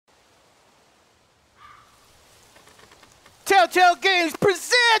Telltale Games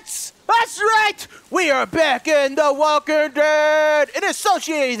presents! That's right! We are back in The Walking Dead in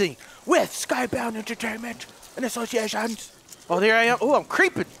associating with Skybound Entertainment and Associations. Oh, there I am. Oh, I'm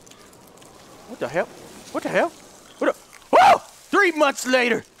creeping. What the hell? What the hell? What the? Oh! 3 months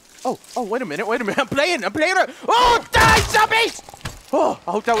later. Oh, wait a minute. I'm playing. Oh, die, zombies! Oh,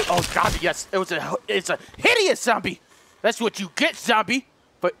 I hope that was, oh, God, yes. It's a hideous zombie. That's what you get, zombie,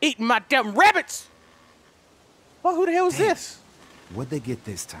 for eating my damn rabbits. Oh, who the hell is this? What'd they get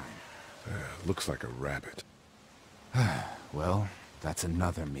this time? Looks like a rabbit. Well, that's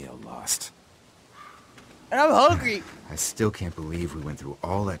another meal lost. And I'm hungry. I still can't believe we went through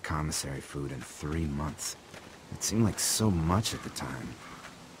all that commissary food in 3 months. It seemed like so much at the time.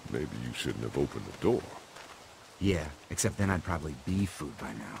 Maybe you shouldn't have opened the door. Yeah, except then I'd probably be food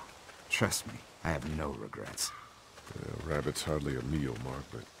by now. Trust me, I have no regrets. Rabbit's hardly a meal, Mark,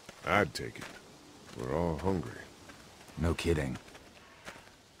 but I'd take it. We're all hungry. No kidding.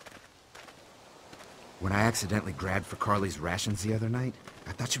 When I accidentally grabbed for Carly's rations the other night,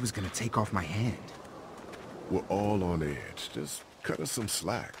 I thought she was gonna take off my hand. We're all on edge. Just cut us some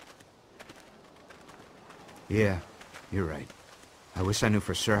slack. Yeah, you're right. I wish I knew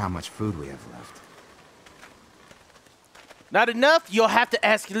for sure how much food we have left. Not enough? You'll have to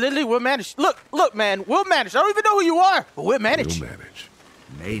ask Lily. We'll manage. Look, man. We'll manage. I don't even know who you are, but we'll manage. We'll manage.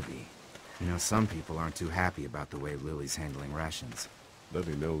 Maybe. You know, some people aren't too happy about the way Lily's handling rations.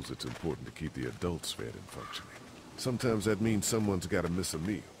 Lily knows it's important to keep the adults fed and functioning. Sometimes that means someone's got to miss a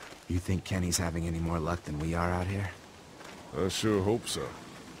meal. You think Kenny's having any more luck than we are out here? I sure hope so.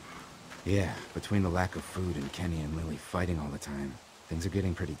 Yeah, between the lack of food and Kenny and Lily fighting all the time, things are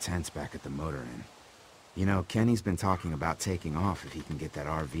getting pretty tense back at the motor inn. You know, Kenny's been talking about taking off if he can get that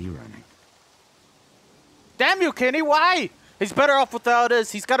RV running. Damn you, Kenny. Why? He's better off without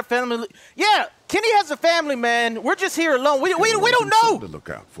us. He's got a family. Yeah, Kenny has a family, man. We're just here alone. We don't know. Something to look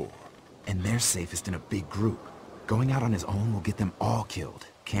out for. And they're safest in a big group. Going out on his own will get them all killed.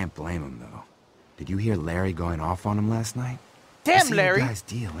 Can't blame him, though. Did you hear Larry going off on him last night? Damn, Larry. What's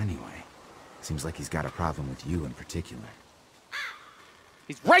the guy's deal, anyway? Seems like he's got a problem with you in particular.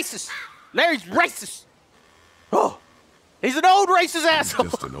 He's racist. Larry's racist. Oh, he's an old racist asshole.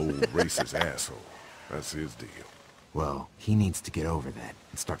 Just an old racist asshole. That's his deal. Well, he needs to get over that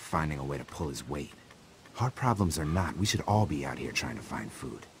and start finding a way to pull his weight. Heart problems or not, we should all be out here trying to find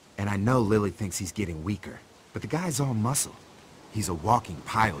food. And I know Lily thinks he's getting weaker, but the guy's all muscle. He's a walking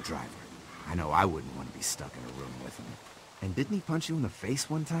pile driver. I know I wouldn't want to be stuck in a room with him. And didn't he punch you in the face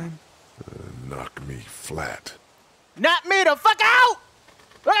one time? Knock me flat. Knock me the fuck out!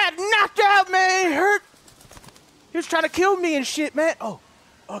 That knocked out, man. Hurt. He was trying to kill me and shit, man. Oh,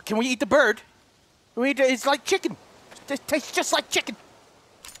 can we eat the bird? Can we eat it's like chicken. It tastes just like chicken.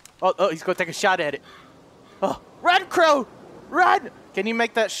 Oh, he's gonna take a shot at it. Oh, run, Crow, run! Can you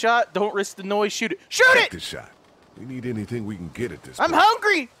make that shot? Don't risk the noise. Shoot it. Shoot Take it! the shot. We need anything we can get at this I'm point.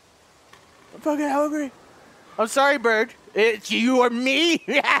 hungry. I'm fucking hungry. I'm sorry, bird. It's you or me.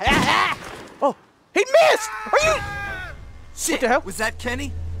 Oh, he missed. Are you? Shit, what the hell? Was that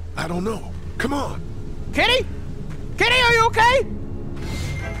Kenny? I don't know. Come on. Kenny? Kenny, are you okay?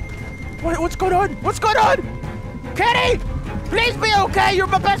 What's going on? What's going on? Kenny! Please be okay! You're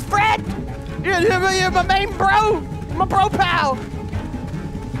my best friend! You're my main bro! My bro pal!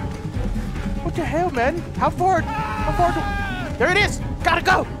 What the hell, man? How far there it is! Gotta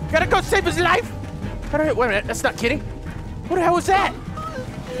go! Gotta go save his life! Wait a minute, that's not Kenny. What the hell was that?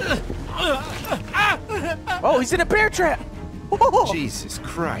 Oh, he's in a bear trap! Oh. Jesus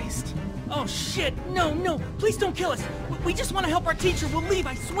Christ. Oh, shit! No! Please don't kill us! We just want to help our teacher! We'll leave,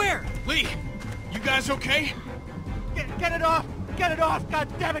 I swear! Lee, you guys okay? Get it off! Get it off! God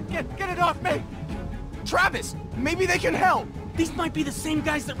damn it! Get it off me! Travis! Maybe they can help! These might be the same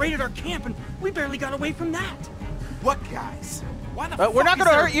guys that raided our camp, and we barely got away from that! What guys? Why the fuck we're not is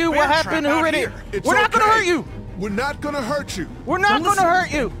gonna there hurt a you! bear What trap happened? out Who raided? here? It's We're not gonna okay. hurt you! We're not gonna hurt you. We're not gonna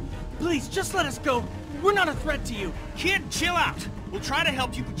hurt you! Please, just let us go! We're not a threat to you! Kid, chill out. We'll try to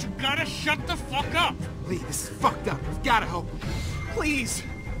help you, but you gotta shut the fuck up. Lee, this is fucked up. We've gotta help him. Please!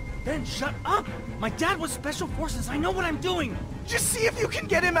 Ben, shut up! My dad was Special Forces, I know what I'm doing! Just see if you can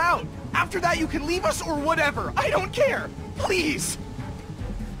get him out! After that, you can leave us or whatever! I don't care! Please!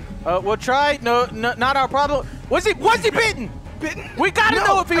 We'll try. No, not our problem. Was he bitten? Bitten? We gotta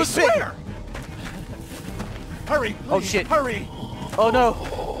know if he was I bitten. swear. Hurry, please, Oh, shit. Hurry! Oh no!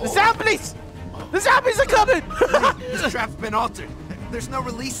 The zombies! The zombies are coming! This trap's been altered. There's no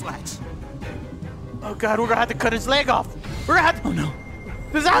release latch. Oh god, we're gonna have to cut his leg off. We're gonna have to. Oh no!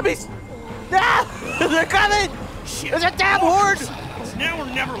 The zombies! No! They're coming! Shit. There's a damn horde! It's now or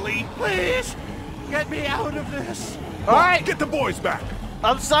never, Lee. Please! Get me out of this! All right. Get the boys back.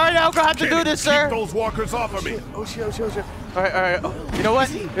 I'm sorry I'm gonna have to do Kenny, this, sir. Keep those walkers off of me. Oh shit. All right. Oh, you know what?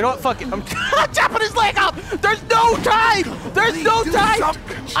 Fuck it. I'm chopping his leg off. There's no time.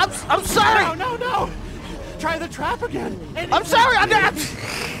 I'm sorry. No. Try the trap again. I'm sorry. I'm not.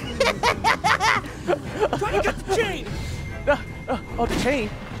 Try to get the chain. Oh, the chain.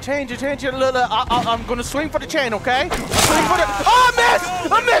 Look, I'm gonna swing for the chain, okay? Swing for the. Oh,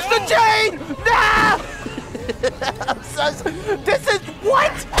 I missed the chain. Nah. This is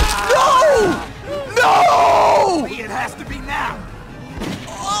what? No! It has to be now.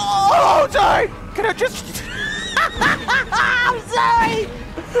 Oh, sorry. Can I just? I'm sorry.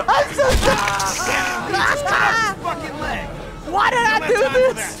 I'm so sorry. Fucking leg. Why did I do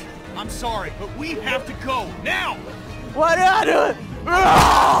this? I'm sorry, but we have to go now. Why did I do it?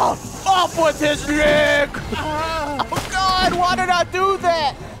 Off with his leg! Oh God! Why did I do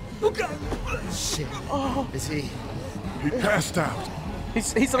that? Oh God. Shit. Is he? He passed out.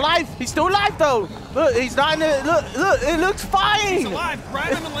 He's alive. He's still alive though. Look, he's not in the. Look, it looks fine. He's alive.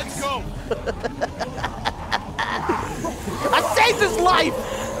 Grab him and let's go. I saved his life.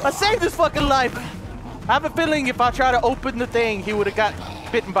 I saved his fucking life. I have a feeling if I try to open the thing, he would have got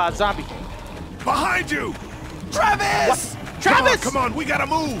bitten by a zombie. Behind you! Travis! What? Travis! Come on, we gotta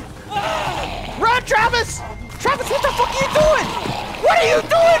move! Run, Travis! Travis, what the fuck are you doing? What are you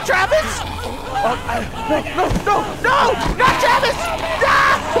doing, Travis? Oh, no! Not Travis!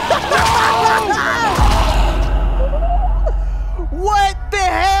 No! What the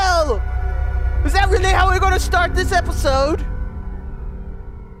hell? Is that really how we're gonna start this episode?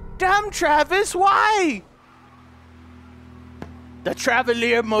 Damn, Travis, why? The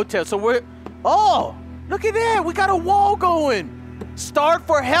Travelier Motel. So we're... Oh, look at that. We got a wall going. Start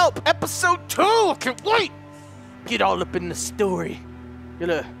for help. Episode 2. I can't wait. Get all up in the story.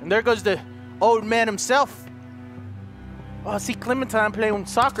 Look, and there goes the old man himself. Oh, I see Clementine playing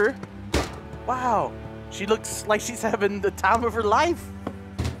soccer. Wow. She looks like she's having the time of her life.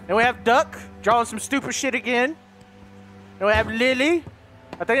 And we have Duck drawing some stupid shit again. And we have Lily.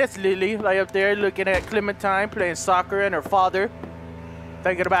 I think that's Lily, like up there looking at Clementine playing soccer and her father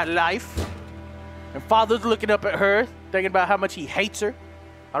thinking about life. And father's looking up at her, thinking about how much he hates her.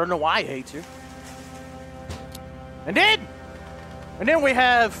 I don't know why he hates her. And then we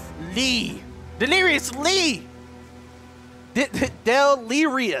have Lee. Delirious Lee.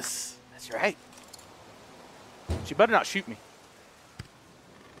 Delirious. That's right. She better not shoot me.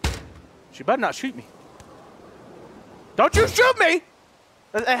 Don't you shoot me!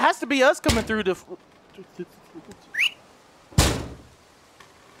 It has to be us coming through the...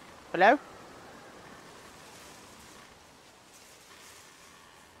 Hello?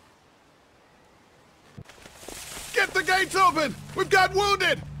 Get the gates open! We've got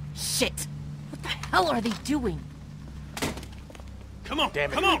wounded! Shit! What the hell are they doing? Come on,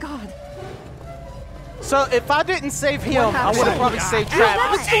 Damn it. come Oh my on. God! So if I didn't save him, I would have probably saved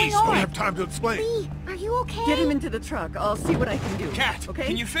Travis. What's going Don't on? have time to explain. Lee, are you okay? Get him into the truck. I'll see what I can do. Cat, okay?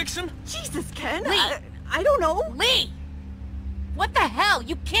 can you fix him? Jesus, Ken. Lee. I don't know. Lee! What the hell?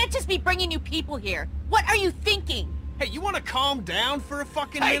 You can't just be bringing new people here. What are you thinking? Hey, you want to calm down for a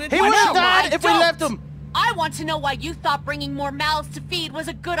fucking minute? He would have No, I died if we don't. left him. I want to know why you thought bringing more mouths to feed was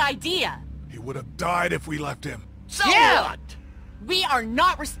a good idea. He would have died if we left him. So Yeah. what? We are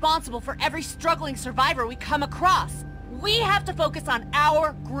not responsible for every struggling survivor we come across. We have to focus on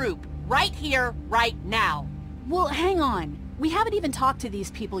our group, right here, right now. Well, hang on. We haven't even talked to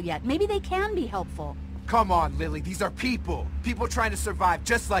these people yet. Maybe they can be helpful. Come on, Lily. These are people. People trying to survive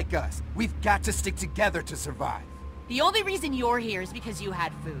just like us. We've got to stick together to survive. The only reason you're here is because you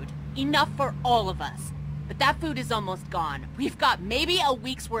had food. Enough for all of us. But that food is almost gone. We've got maybe a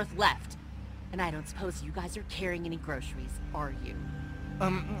week's worth left. And I don't suppose you guys are carrying any groceries, are you?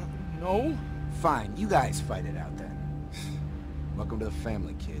 No. Fine, you guys fight it out then. Welcome to the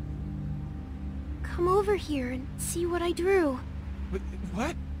family, kid. Come over here and see what I drew.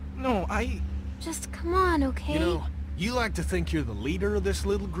 What? No, Just come on, okay? You know, you like to think you're the leader of this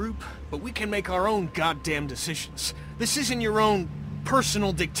little group, but we can make our own goddamn decisions. This isn't your own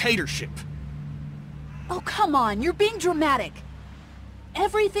personal dictatorship. Oh, come on. You're being dramatic.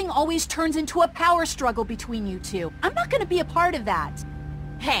 Everything always turns into a power struggle between you two. I'm not gonna be a part of that.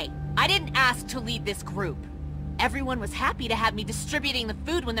 Hey, I didn't ask to lead this group. Everyone was happy to have me distributing the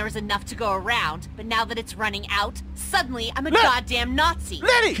food when there was enough to go around, but now that it's running out, suddenly I'm a Look! goddamn Nazi.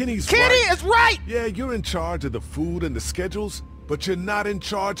 Liddy! Kenny's Kenny right. is right! Yeah, you're in charge of the food and the schedules, but you're not in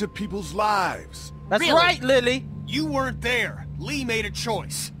charge of people's lives. That's Really? right, Lily. You weren't there. Lee made a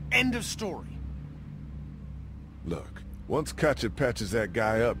choice. End of story. Look, Once Katjaa patches that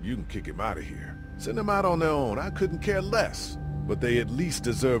guy up, you can kick him out of here. Send them out on their own. I couldn't care less. But they at least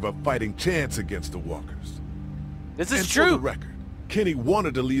deserve a fighting chance against the walkers. This is and true. For the record, Kenny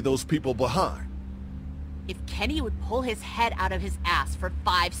wanted to leave those people behind. If Kenny would pull his head out of his ass for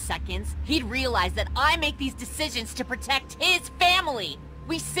 5 seconds, he'd realize that I make these decisions to protect his family.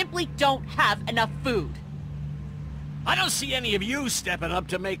 We simply don't have enough food. I don't see any of you stepping up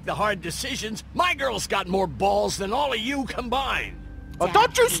to make the hard decisions. My girl's got more balls than all of you combined. Oh, Dad,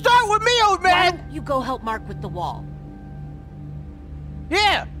 don't you please. start with me, old Why man! don't you go help Mark with the wall?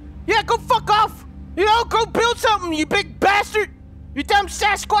 Yeah, go fuck off! You know, go build something, you big bastard! You damn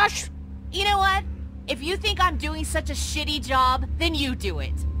Sasquatch! You know what? If you think I'm doing such a shitty job, then you do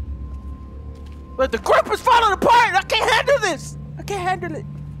it. But the group is falling apart! I can't handle this! I can't handle it.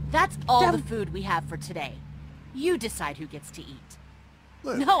 That's all Damn. the food we have for today. You decide who gets to eat.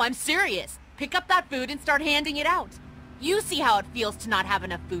 Lily. No, I'm serious. Pick up that food and start handing it out. You see how it feels to not have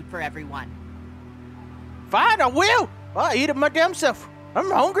enough food for everyone. Fine, I will. I'll eat it my damn self. I'm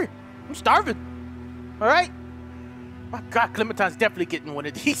hungry. I'm starving. All right? My God, Clementine's definitely getting one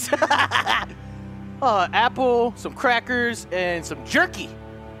of these. Apple, some crackers, and some jerky.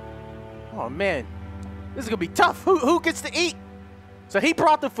 Oh, man. This is going to be tough. Who gets to eat? So he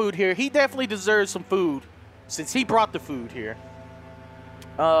brought the food here. He definitely deserves some food since he brought the food here.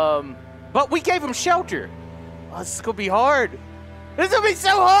 But we gave him shelter. Oh, this is going to be hard. This is going to be so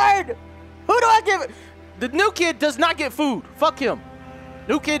hard. Who do I give it? The new kid does not get food. Fuck him.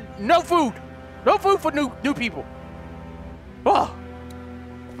 New kid, no food. No food for new people. Oh,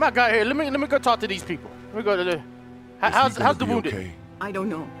 my God! Here, let me go talk to these people. Let me go to the. How's the wounded? Okay? I don't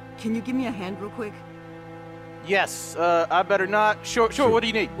know. Can you give me a hand real quick? Yes. I better not. Sure. What do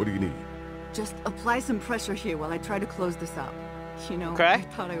you need? What do you need? Just apply some pressure here while I try to close this up. You know, Okay. I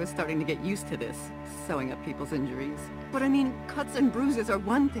thought I was starting to get used to this, sewing up people's injuries. But I mean, cuts and bruises are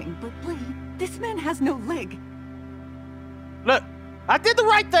one thing, but bleed, this man has no leg. Look, I did the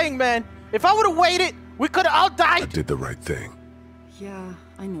right thing, man. If I would have waited, we could have all I died. did the right thing. Yeah,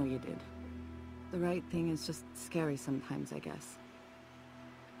 I know you did. The right thing is just scary sometimes, I guess.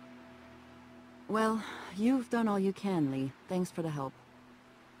 Well, you've done all you can, Lee. Thanks for the help.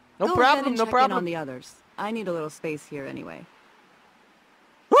 No Go problem. ahead and No check in problem. on the others. I need a little space here anyway.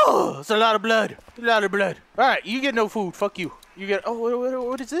 Oh, it's a lot of blood. A lot of blood. All right, you get no food. Fuck you. You get. Oh,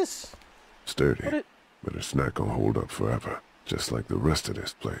 what is this? Sturdy. But it's not gonna hold up forever. Just like the rest of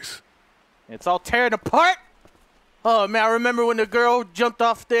this place. It's all tearing apart. Oh man, I remember when the girl jumped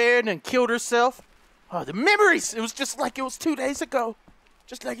off there and then killed herself. Oh, the memories. It was just like it was 2 days ago.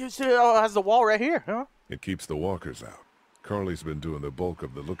 Just like it was. Oh, it has the wall right here, huh? It keeps the walkers out. Carly's been doing the bulk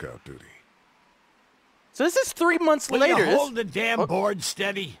of the lookout duty. So this is 3 months Will later. you hold the damn board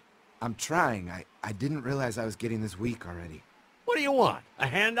steady? I'm trying. I didn't realize I was getting this weak already. What do you want? A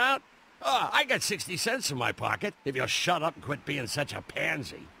handout? I got 60 cents in my pocket, if you'll shut up and quit being such a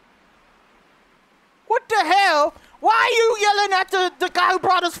pansy. What the hell? Why are you yelling at the guy who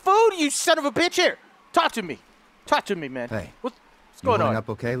brought us food, you son of a bitch? Here, talk to me. Talk to me, man. Hey, What's You going holding on? up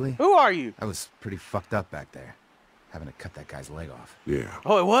okay, Lee? Who are you? I was pretty fucked up back there, having to cut that guy's leg off. Yeah.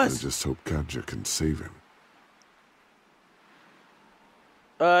 Oh, it I was? just hope Katjaa can save him.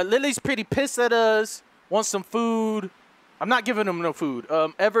 Lily's pretty pissed at us. Wants some food. I'm not giving him no food.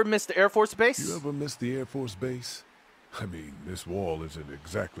 Ever missed the Air Force Base? You ever miss the Air Force Base? I mean, this wall isn't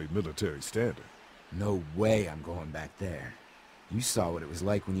exactly military standard. No way I'm going back there. You saw what it was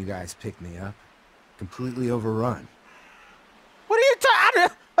like when you guys picked me up. Completely overrun. What are you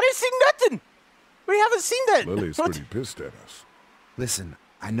talking? I didn't see nothing. We haven't seen that. Lily's What? pretty pissed at us. Listen,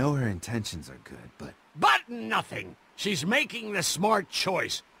 I know her intentions are good, but But nothing. She's making the smart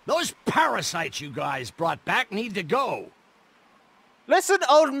choice. Those parasites you guys brought back need to go. Listen,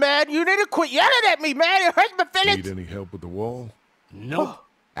 old man, you need to quit yelling at me, man. It hurts my feelings. Need any help with the wall? Nope.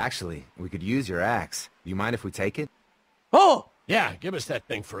 actually, we could use your axe. Do you mind if we take it? Oh, Yeah, give us that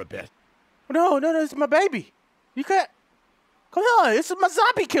thing for a bit. no, it's my baby. You can't. Come on, it's my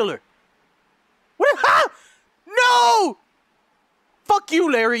zombie killer. What? No! Fuck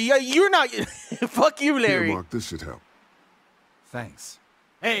you, Larry. You're not. Fuck you, Larry. Here, Mark, this should help. Thanks.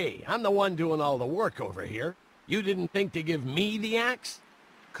 Hey, I'm the one doing all the work over here. You didn't think to give me the axe?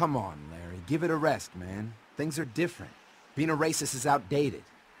 Come on, Larry. Give it a rest, man. Things are different. Being a racist is outdated.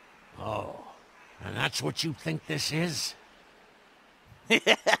 Oh, and that's what you think this is?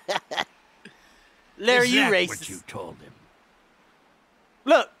 Larry, Is you that racist. what you told him?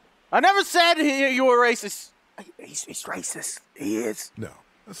 Look, I never said you were racist. He's racist. He is. No,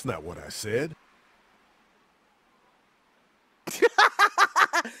 that's not what I said.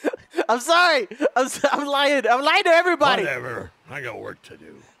 I'm sorry. I'm lying. I'm lying to everybody. Whatever. I got work to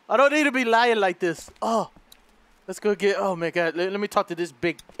do. I don't need to be lying like this. Oh, let's go get. Oh my God. Let me talk to this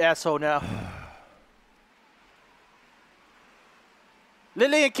big asshole now.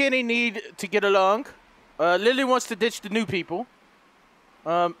 Lily and Kenny need to get along. Lily wants to ditch the new people.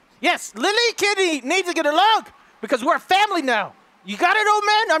 Yes, Lily and Kenny need to get along because we're a family now. You got it, old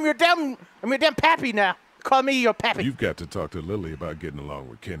man? I'm your damn pappy now. Call me your pappy. You've got to talk to Lily about getting along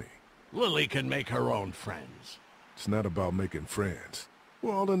with Kenny. Lily can make her own friends. It's not about making friends.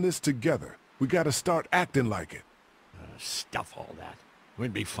 We're all in this together. We got to start acting like it. Stuff all that.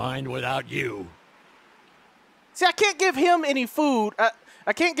 We'd be fine without you. See, I can't give him any food.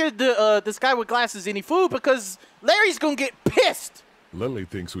 I can't give this guy with glasses any food because Larry's gonna get pissed. Lily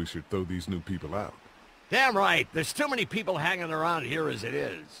thinks we should throw these new people out. Damn right. There's too many people hanging around here as it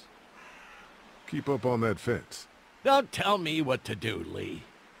is. Keep up on that fence. Don't tell me what to do, Lee.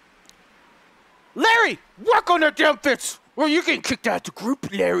 Larry, work on that damn fence. Well, you getting kicked out the group,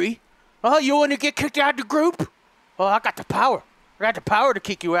 Larry. Oh, you want to get kicked out the group? Oh, I got the power. I got the power to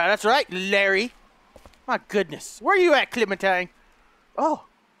kick you out. That's right, Larry. My goodness. Where are you at, Clementine? Oh,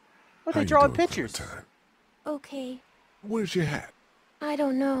 are they drawing pictures? Clementine? Okay. Where's your hat? I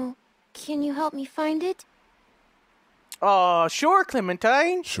don't know. Can you help me find it? Sure,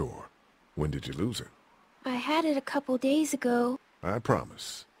 Clementine. Sure. When did you lose it? I had it a couple days ago. I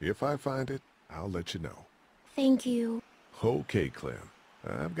promise. If I find it, I'll let you know. Thank you. Okay, Clem.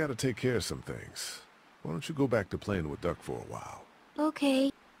 I've got to take care of some things. Why don't you go back to playing with Duck for a while?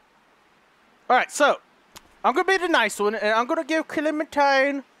 Okay. All right, so I'm gonna be the nice one, and I'm gonna give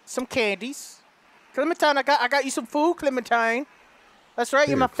Clementine some candies. Clementine, I got you some food, Clementine. That's right,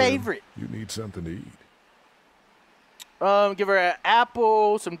 you're my Clem, favorite. You need something to eat. Give her an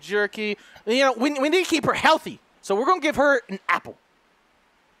apple, some jerky. You know, we need to keep her healthy, so we're gonna give her an apple.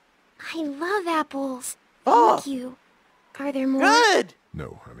 I love apples. Oh. Thank you. Are there more? Good.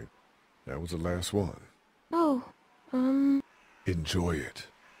 No, honey. That was the last one. Oh, Enjoy it.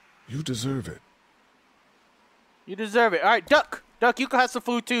 You deserve it. You deserve it. All right, Duck. Duck, you can have some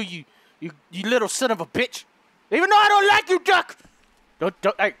food too. You little son of a bitch. Even though I don't like you, Duck.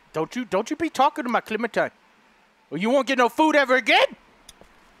 Don't you be talking to my Clementine, or you won't get no food ever again.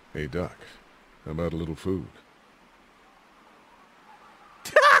 Hey, Doc. How about a little food?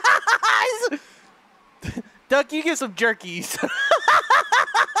 Duck, you get some jerkies.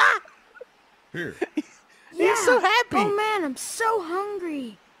 Here. He's so happy. Oh man, I'm so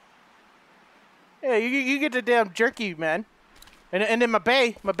hungry. Yeah, you get the damn jerky, man. And then my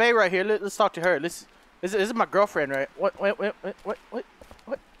bae right here. Let's talk to her. This is my girlfriend, right? What?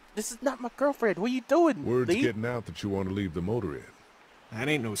 This is not my girlfriend. What are you doing, Word's Lee? getting out that you want to leave the motor in. That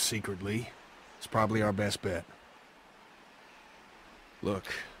ain't no secret, Lee. It's probably our best bet. Look,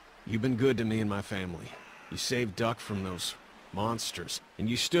 you've been good to me and my family. You saved Duck from those monsters, and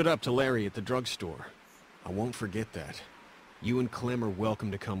you stood up to Larry at the drugstore. I won't forget that. You and Clem are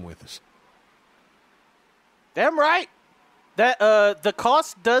welcome to come with us. Damn right. That the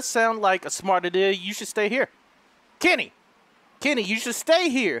cost does sound like a smart idea. You should stay here, Kenny, you should stay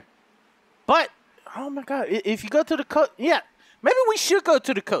here. But oh my God, if you go to the coast, yeah, maybe we should go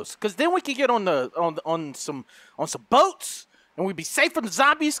to the coast, cause then we can get on some boats, and we'd be safe from the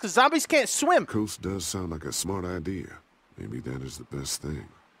zombies, cause zombies can't swim. Coast does sound like a smart idea. Maybe that is the best thing.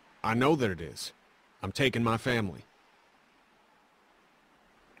 I know that it is. I'm taking my family.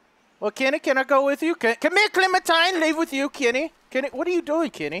 Well, Kenny, can I go with you? Come here, Clementine. Leave with you, Kenny. Kenny, what are you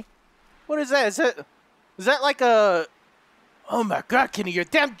doing, Kenny? What is that? Is that like a? Oh my God, Kenny, you're a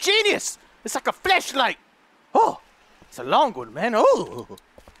damn genius! It's like a flashlight. Oh, it's a long one, man. Oh,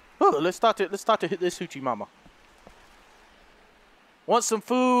 let's start to hit this hoochie mama. Want some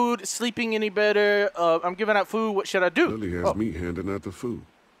food? Sleeping any better? I'm giving out food. What should I do? Lily has me handing out the food.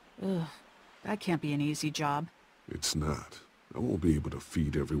 Ugh, that can't be an easy job. It's not. I won't be able to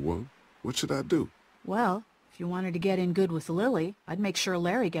feed everyone. What should I do? Well, if you wanted to get in good with Lily, I'd make sure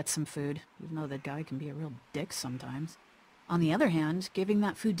Larry gets some food, even though that guy can be a real dick sometimes. On the other hand, giving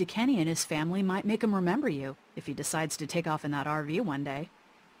that food to Kenny and his family might make him remember you, if he decides to take off in that RV one day.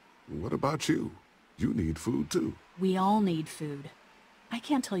 What about you? You need food too. We all need food. I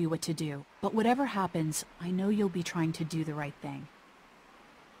can't tell you what to do, but whatever happens, I know you'll be trying to do the right thing.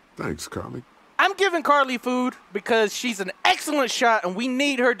 Thanks, Carly. I'm giving Carly food because she's an excellent shot, and we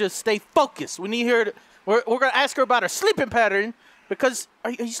need her to stay focused. We need her to. We're gonna ask her about her sleeping pattern because are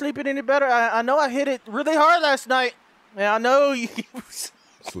you sleeping any better? I know I hit it really hard last night, and I know you.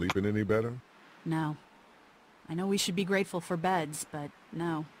 Sleeping any better? No. I know we should be grateful for beds, but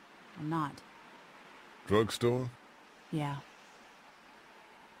no, I'm not. Drugstore? Yeah.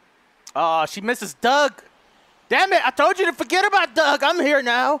 Oh, she misses Doug. Damn it, I told you to forget about Doug. I'm here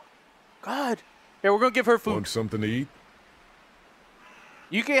now. God. Here, we're going to give her food. Want something to eat?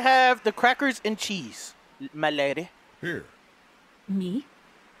 You can have the crackers and cheese, my lady. Here. Me?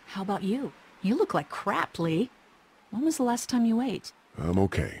 How about you? You look like crap, Lee. When was the last time you ate? I'm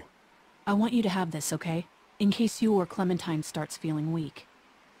okay. I want you to have this, okay? In case you or Clementine starts feeling weak.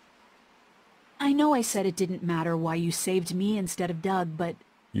 I know I said it didn't matter why you saved me instead of Doug, but...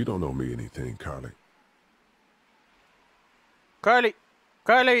 You don't owe me anything, Carly.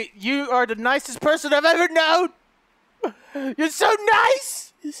 Carly, you are the nicest person I've ever known. You're so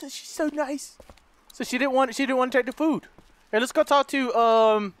nice. She's so nice. So she didn't want to take the food. Hey, let's go talk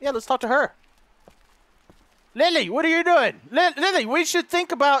to let's talk to her. Lily, what are you doing? Lily, we should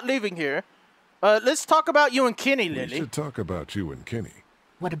think about leaving here. Let's talk about you and Kenny, Lily. We should talk about you and Kenny.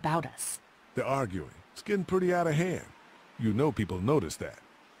 What about us? They're arguing. It's getting pretty out of hand. You know people notice that.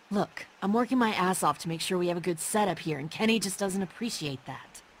 Look, I'm working my ass off to make sure we have a good setup here, and Kenny just doesn't appreciate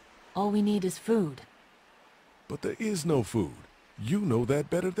that. All we need is food. But there is no food. You know that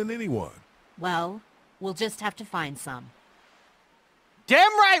better than anyone. Well, we'll just have to find some.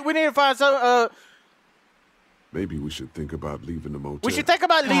 Damn right, we need to find some, Maybe we should think about leaving the motel. We should think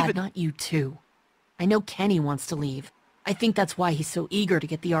about leaving. God, not you too. I know Kenny wants to leave. I think that's why he's so eager to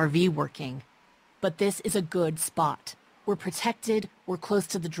get the RV working. But this is a good spot. We're protected, we're close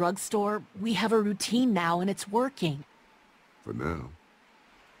to the drugstore, we have a routine now and it's working. For now.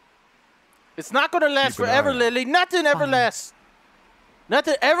 It's not gonna last forever, Lily. Nothing ever lasts.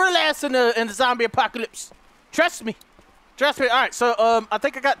 Nothing ever lasts in the zombie apocalypse. Trust me. Trust me. All right, so I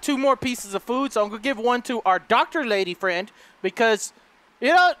think I got 2 more pieces of food, so I'm gonna give one to our doctor lady friend because,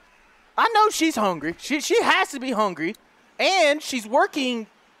 you know, I know she's hungry. She has to be hungry, and she's working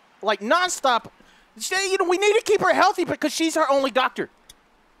like nonstop. You know, we need to keep her healthy because she's our only doctor.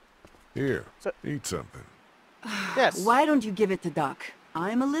 Here, eat something. Yes. Why don't you give it to Doc?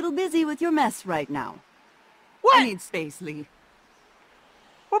 I'm a little busy with your mess right now. What? I need space, Lee.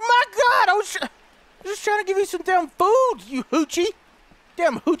 Oh my God! I was just trying to give you some damn food, you hoochie.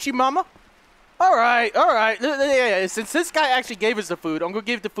 Damn hoochie mama. All right. Yeah, since this guy actually gave us the food, I'm gonna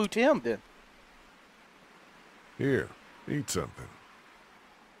give the food to him then. Here, eat something.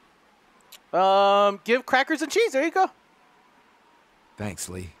 Give crackers and cheese. There you go. Thanks,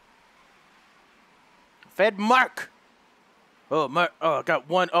 Lee. Fed Mark. Oh, Mark. Oh, I got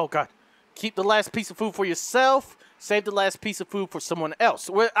one. Oh, God. Keep the last piece of food for yourself. Save the last piece of food for someone else.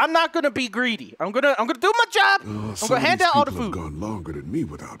 Well, I'm not gonna be greedy. I'm gonna do my job. I'm gonna hand out all the food. People have gone longer than me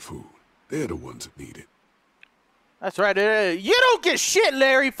without food. They're the ones that need it. That's right. You don't get shit,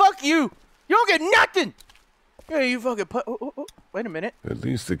 Larry. Fuck you. You don't get nothing. Yeah, you fucking wait a minute. At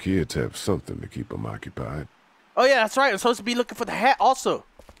least the kids have something to keep them occupied. Oh, yeah, that's right. I'm supposed to be looking for the hat also.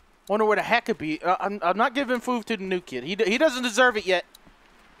 Wonder where the hat could be. I'm not giving food to the new kid. He doesn't deserve it yet.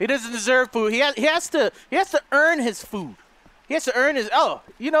 He doesn't deserve food. He has to earn his food. He has to earn his. Oh,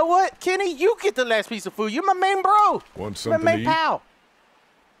 you know what, Kenny? You get the last piece of food. You're my main bro. Want something my to main eat? pal.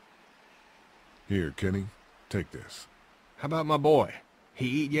 Here, Kenny, take this. How about my boy? He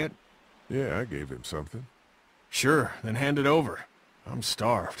eat yet? Yeah, I gave him something. Sure, then hand it over. I'm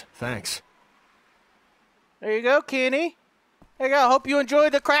starved. Thanks. There you go, Kenny. There you go. I hope you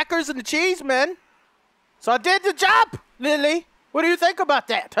enjoyed the crackers and the cheese, man. So I did the job, Lily. What do you think about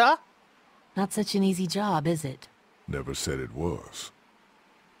that, huh? Not such an easy job, is it? Never said it was.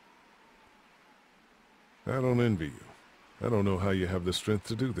 I don't envy you. I don't know how you have the strength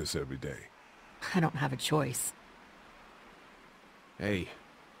to do this every day. I don't have a choice. Hey,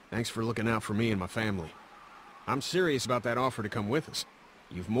 thanks for looking out for me and my family. I'm serious about that offer to come with us.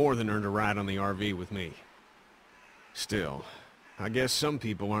 You've more than earned a ride on the RV with me. Still, I guess some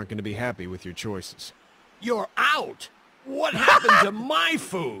people aren't going to be happy with your choices. You're out! What happened to my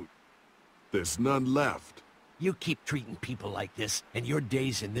food? There's none left. You keep treating people like this, and your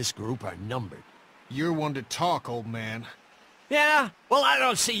days in this group are numbered. You're one to talk, old man. Yeah? Well, I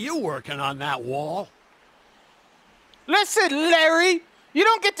don't see you working on that wall. Listen, Larry. You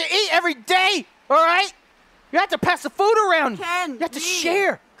don't get to eat every day, all right? You have to pass the food around. Ken, you have to Lee,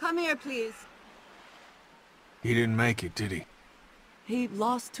 share. Come here, please. He didn't make it, did he? He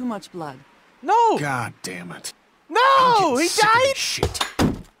lost too much blood. No. God damn it. No, he Sick of died. this shit.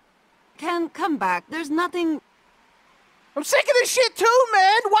 Ken, come back. There's nothing... I'm sick of this shit too,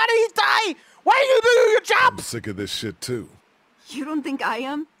 man. Why did he die? Why did you do your job? I'm sick of this shit too. You don't think I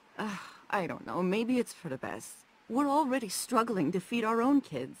am? I don't know. Maybe it's for the best. We're already struggling to feed our own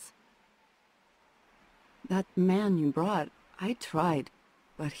kids. That man you brought, I tried,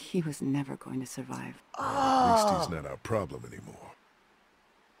 but he was never going to survive. At least he's not our problem anymore.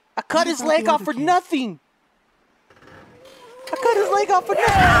 I cut his leg off for nothing. I cut his leg off for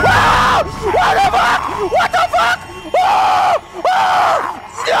nothing. What the fuck? What the fuck?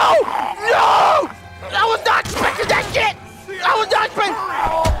 No! No! I was not expecting that shit! I was not expecting...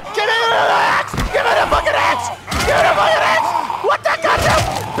 Get in the axe! Give me the fucking axe! Give me the fucking axe! What the goddamn...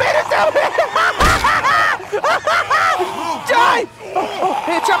 Beat it down! Die!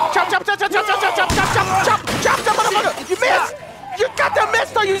 Hey, chop, motherfucker! You missed! You got the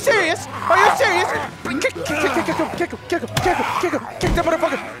missed! Are you serious? Are you serious? Kick him! Kick the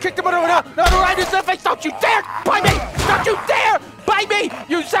motherfucker! Kick the motherfucker! No, right in the face! Don't you dare bite me! Don't you dare bite me!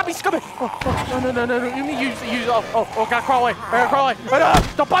 You zombie scummy! No! You mean use? Oh! Gotta crawl away!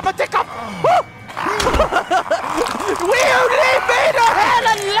 Don't bite my dick off! Will you leave me the hell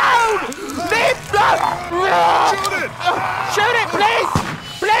alone? Leave the... Shoot it, please!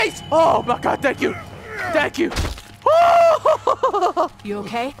 Please! Oh my God! Thank you! Thank you! You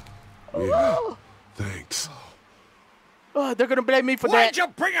okay? Yeah. Thanks. Oh, they're gonna blame me for Why'd that. you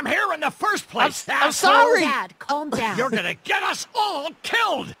bring him here in the first place? I'm sorry. Dad, calm down. You're gonna get us all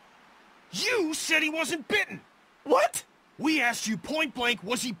killed. You said he wasn't bitten. What? We asked you point blank,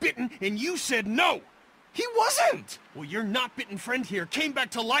 was he bitten, and you said no. He wasn't. Well, your not bitten friend here came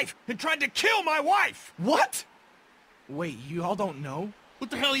back to life and tried to kill my wife. What? Wait, you all don't know? What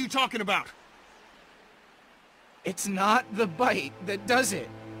the hell are you talking about? It's not the bite that does it.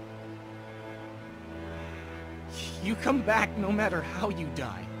 You come back no matter how you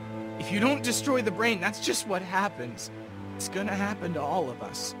die. If you don't destroy the brain, that's just what happens. It's gonna happen to all of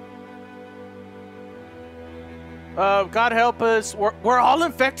us. God help us. We're all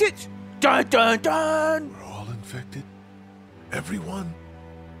infected. Dun dun dun. We're all infected? Everyone?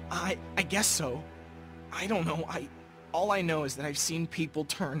 I guess so. I don't know. All I know is that I've seen people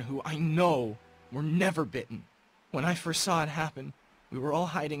turn who I know were never bitten. When I first saw it happen, we were all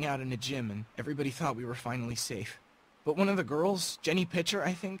hiding out in a gym and everybody thought we were finally safe. But one of the girls, Jenny Pitcher,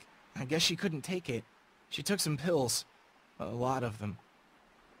 I think, I guess she couldn't take it. She took some pills. A lot of them.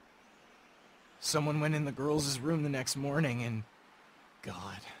 Someone went in the girls' room the next morning and...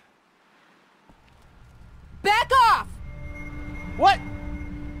 God. Back off! What?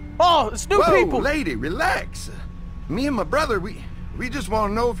 Oh, it's new people. Lady, relax. Me and my brother, we just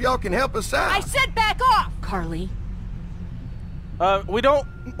want to know if y'all can help us out. I said back off! Carly. We don't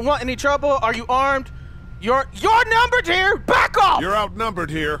want any trouble. Are you armed? You're numbered here. Back off! You're outnumbered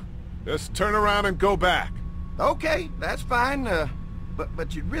here. Just turn around and go back. Okay, that's fine.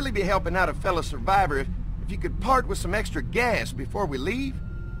 But you'd really be helping out a fellow survivor if you could part with some extra gas before we leave.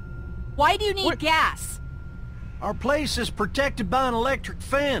 Why do you need gas? Our place is protected by an electric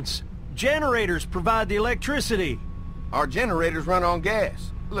fence. Generators provide the electricity. Our generators run on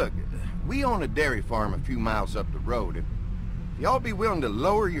gas. Look, we own a dairy farm a few miles up the road. If y'all be willing to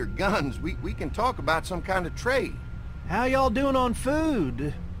lower your guns, we can talk about some kind of trade. How y'all doing on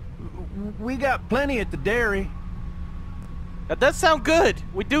food? We got plenty at the dairy. That does sound good.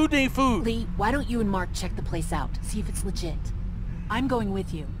 We do need food. Lee, why don't you and Mark check the place out? See if it's legit. I'm going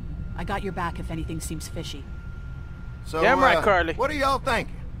with you. I got your back if anything seems fishy. So, Damn right, Carly. What are y'all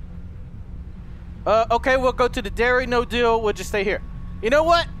thinking? Okay, we'll go to the dairy. No deal. We'll just stay here. You know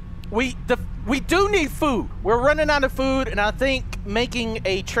what? We do need food. We're running out of food, and I think making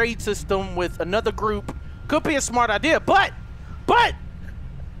a trade system with another group could be a smart idea. But,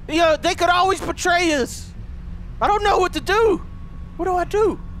 you know, they could always betray us. I don't know what to do. What do I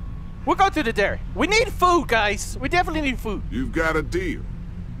do? We'll go to the dairy. We need food, guys. We definitely need food. You've got a deal.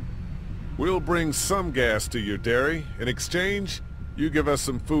 We'll bring some gas to your dairy. In exchange, you give us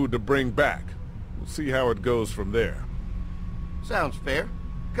some food to bring back. We'll see how it goes from there. Sounds fair.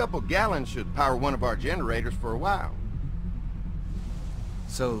 A couple gallons should power one of our generators for a while.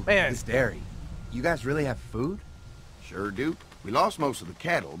 So, Man. this dairy, you guys really have food? Sure do. We lost most of the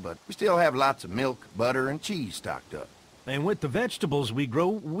cattle, but we still have lots of milk, butter, and cheese stocked up. And with the vegetables we grow,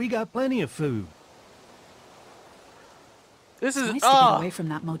 we got plenty of food. This is Nice to get away from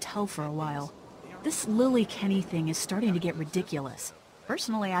that motel for a while. This Lily Kenny thing is starting to get ridiculous.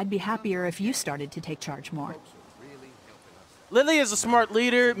 Personally, I'd be happier if you started to take charge more. Lily is a smart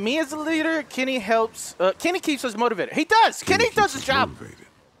leader. Me as a leader, Kenny helps. Kenny keeps us motivated. He does. Kenny does his job. Motivated.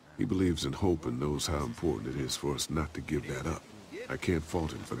 He believes in hope and knows how important it is for us not to give that up. I can't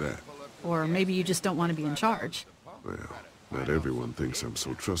fault him for that. Or maybe you just don't want to be in charge. Well, not everyone thinks I'm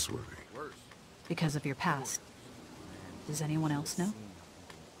so trustworthy. Because of your past. Does anyone else know?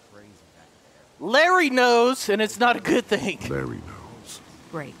 Larry knows, and it's not a good thing. Larry knows.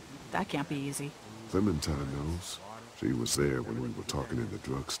 Great. That can't be easy. Clementine knows. She was there when we were talking in the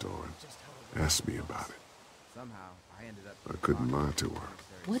drugstore and asked me about it. I couldn't lie to her.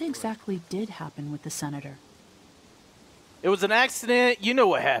 What exactly did happen with the senator? It was an accident. You know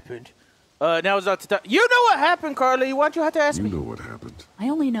what happened. Now it's out to talk. You know what happened, Carly. Why'd you have to ask me? You know what happened. I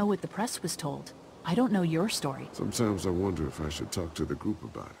only know what the press was told. I don't know your story. Sometimes I wonder if I should talk to the group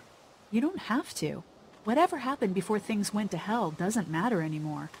about it. You don't have to. Whatever happened before things went to hell doesn't matter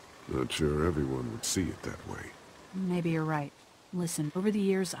anymore. Not sure everyone would see it that way. Maybe you're right. Listen, over the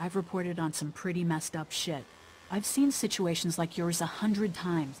years, I've reported on some pretty messed up shit. I've seen situations like yours 100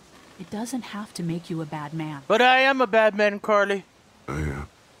 times. It doesn't have to make you a bad man. But I am a bad man, Carly. I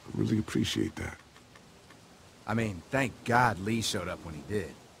really appreciate that. I mean, thank God Lee showed up when he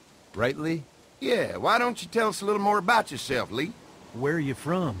did. Right, Lee? Yeah, why don't you tell us a little more about yourself, Lee? Where are you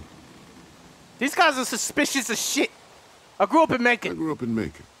from? These guys are suspicious as shit. I grew up in Macon. I grew up in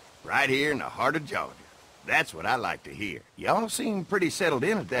Macon. Right here in the heart of Georgia. That's what I like to hear. Y'all seem pretty settled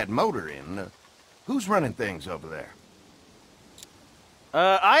in at that motor inn. Who's running things over there?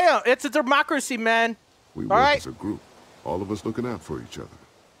 I am. It's a democracy, man. We All work right. as a group. All of us looking out for each other.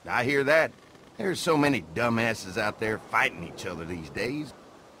 I hear that. There's so many dumbasses out there fighting each other these days.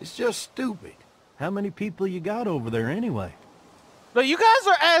 It's just stupid. How many people you got over there anyway? Look, you guys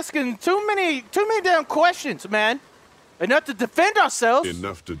are asking too many damn questions, man. Enough to defend ourselves.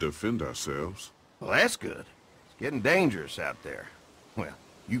 Enough to defend ourselves. Well, that's good. It's getting dangerous out there. Well,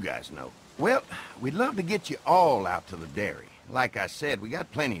 you guys know. Well, we'd love to get you all out to the dairy. Like I said, we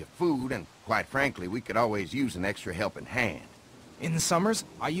got plenty of food, and quite frankly, we could always use an extra helping hand. In the summers,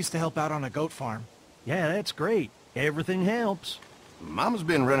 I used to help out on a goat farm. Yeah, that's great. Everything helps. Mama's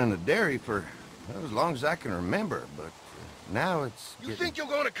been running the dairy for well, as long as I can remember, but now it's You think you're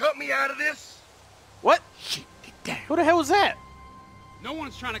gonna cut me out of this? What? Shit, get down. Who the hell was that? No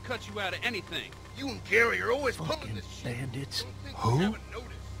one's trying to cut you out of anything. You and Gary are always pulling this shit. Bandits. Who?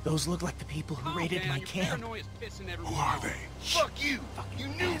 Those look like the people who raided my camp. Who are they? Fuck you! You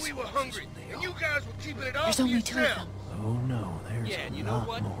knew we were hungry, and you guys were keeping it all There's to only 2 of yourself. them. Oh no, there's Yeah, and a you know lot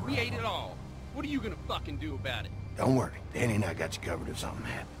what? more. We ate it all. What are you gonna fucking do about it? Don't worry. Danny and I got you covered if something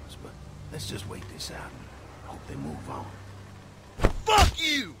happens, but let's just wait this out and hope they move on. Fuck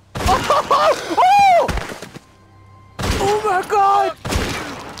you! Oh my God!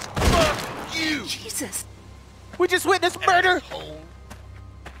 Fuck you! Jesus! We just witnessed murder. Asshole.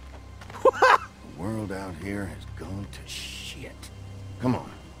 The world out here has gone to shit. Come on,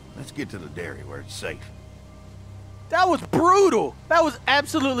 let's get to the dairy where it's safe. That was brutal. That was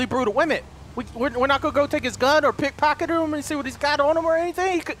absolutely brutal. Wait a minute. We're not gonna go take his gun or pickpocket him and see what he's got on him or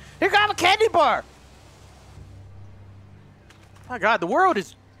anything. He could have a candy bar. My God, the world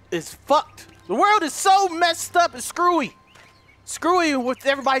is fucked. The world is so messed up and screwy. Screwy with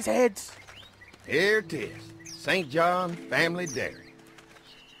everybody's heads. Here it is. St. John Family Dairy.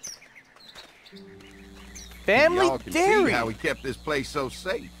 Family Y'all can dairy. see how we kept this place so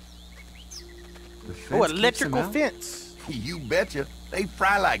safe. The fence Oh, keeps electrical them out? fence. You betcha. They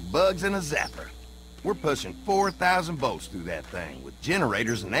fry like bugs in a zapper. We're pushing 4,000 volts through that thing with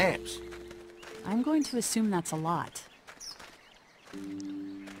generators and amps. I'm going to assume that's a lot.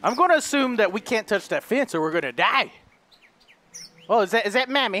 I'm going to assume that we can't touch that fence or we're going to die. Oh, is that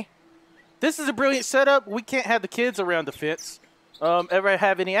Mammy? This is a brilliant setup. We can't have the kids around the fence. Ever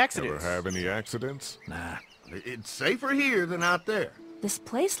have any accidents? Ever have any accidents? Nah, it's safer here than out there. This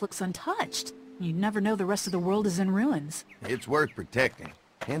place looks untouched. You'd never know the rest of the world is in ruins. It's worth protecting,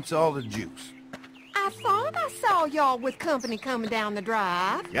 hence all the juice. I thought I saw y'all with company coming down the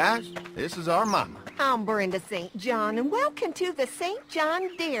drive. Guys, this is our mama. I'm Brenda St. John, and welcome to the St.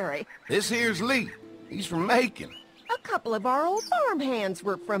 John Dairy. This here's Lee. He's from Macon. A couple of our old farmhands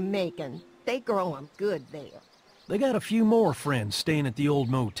were from Macon. They grow 'em good there. They got a few more friends staying at the old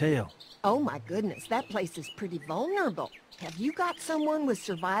motel. Oh my goodness, that place is pretty vulnerable. Have you got someone with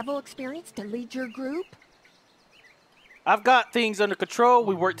survival experience to lead your group? I've got things under control.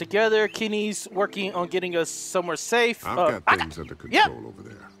 We work together. Kenny's working on getting us somewhere safe. I've got things under control over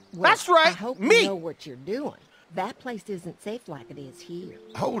there. Well, That's right, I hope me. you know what you're doing. That place isn't safe like it is here.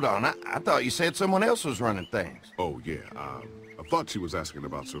 Hold on, I thought you said someone else was running things. Oh, yeah. I thought she was asking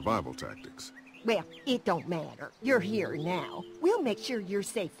about survival tactics. Well, it don't matter. You're here now. We'll make sure you're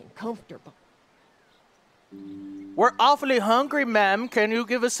safe and comfortable. We're awfully hungry, ma'am. Can you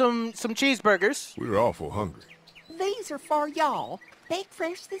give us some cheeseburgers? We're awful hungry. These are for y'all. Baked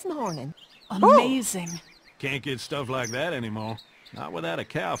fresh this morning. Amazing. Can't get stuff like that anymore. Not without a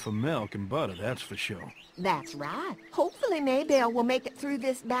cow for milk and butter, that's for sure. That's right. Hopefully Maybelle will make it through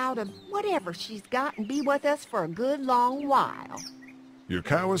this bout of whatever she's got and be with us for a good long while. Your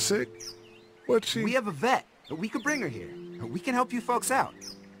cow is sick? What's she... We have a vet. We could bring her here. We can help you folks out.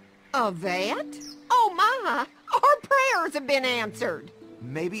 A vet? Oh my! Our prayers have been answered.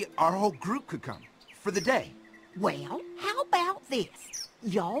 Maybe our whole group could come. For the day. Well, how about this?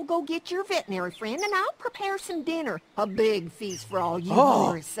 Y'all go get your veterinary friend and I'll prepare some dinner. A big feast for all you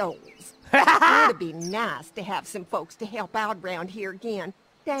hungry souls. It'd be nice to have some folks to help out around here again.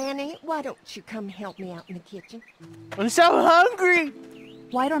 Danny, why don't you come help me out in the kitchen? I'm so hungry!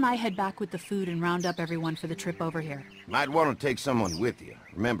 Why don't I head back with the food and round up everyone for the trip over here? Might want to take someone with you.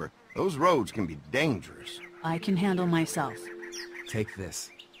 Remember, those roads can be dangerous. I can handle myself. Take this.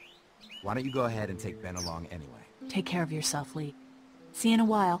 Why don't you go ahead and take Ben along anyway? Take care of yourself, Lee. See you in a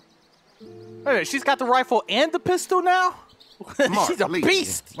while. Wait a minute, she's got the rifle and the pistol now? Mark, She's a Lee,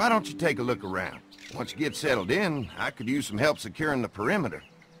 beast! why don't you take a look around? Once you get settled in, I could use some help securing the perimeter.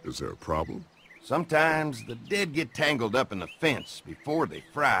 Is there a problem? Sometimes the dead get tangled up in the fence before they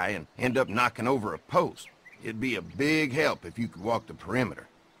fry and end up knocking over a post. It'd be a big help if you could walk the perimeter.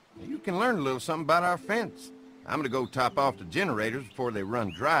 You can learn a little something about our fence. I'm gonna go top off the generators before they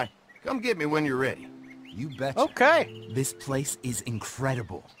run dry. Come get me when you're ready. You betcha. Okay. This place is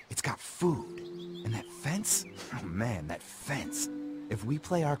incredible. It's got food. And that fence? Oh man, that fence. If we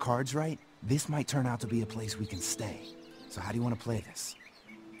play our cards right, this might turn out to be a place we can stay. So how do you want to play this?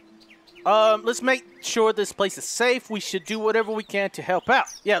 Let's make sure this place is safe. We should do whatever we can to help out.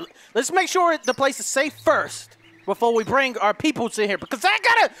 Yeah, let's make sure the place is safe first before we bring our peoples in here. Because I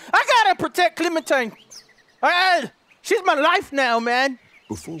gotta protect Clementine. She's my life now, man.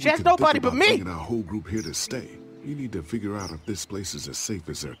 Before she has nobody but me. Bringing our whole group here to stay, you need to figure out if this place is as safe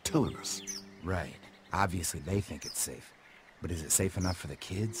as they're telling us. Right. Obviously they think it's safe. But is it safe enough for the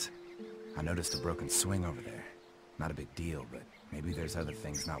kids? I noticed a broken swing over there. Not a big deal, but maybe there's other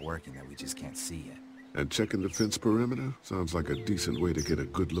things not working that we just can't see yet. And checking the fence perimeter sounds like a decent way to get a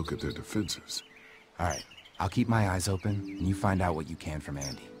good look at their defenses. All right. I'll keep my eyes open, and you find out what you can from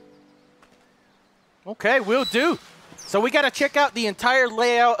Andy. Okay, will do. So we gotta check out the entire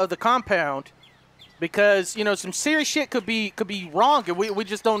layout of the compound because, you know, some serious shit could be wrong and we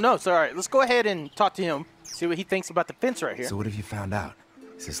just don't know. So, all right, let's go ahead and talk to him, see what he thinks about the fence right here. So what have you found out?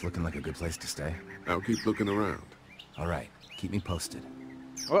 Is this looking like a good place to stay? I'll keep looking around. All right, keep me posted.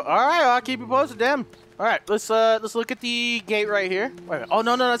 Well, all right, I'll keep you posted, damn. All right, let's look at the gate right here. Wait a minute. Oh,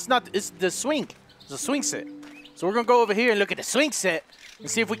 no, it's not. It's the swing. It's a swing set. So we're gonna go over here and look at the swing set and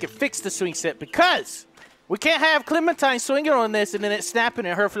see if we can fix the swing set because we can't have Clementine swinging on this and then it snapping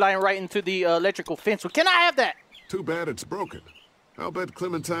and her flying right into the electrical fence. We cannot have that. Too bad it's broken. I'll bet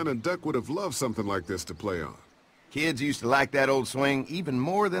Clementine and Duck would have loved something like this to play on. Kids used to like that old swing even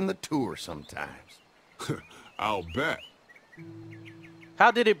more than the tour sometimes. I'll bet. How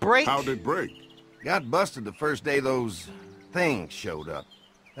did it break? How'd it break? Got busted the first day those things showed up.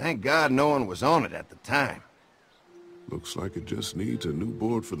 Thank God no one was on it at the time. Looks like it just needs a new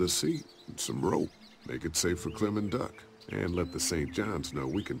board for the seat and some rope. Make it safe for Clem and Duck. And let the St. John's know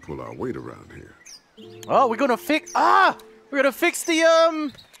we can pull our weight around here. Oh, we're gonna fix the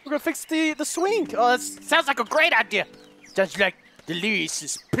swing. Oh, that sounds like a great idea. Sounds like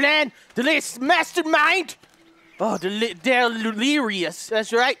Delirious' plan. Delirious mastermind. Oh, Delirious.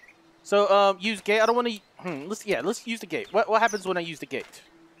 That's right. So, use gate. I don't want to. Let's use the gate. What happens when I use the gate?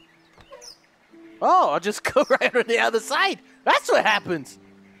 Oh, I'll just go right on the other side. That's what happens.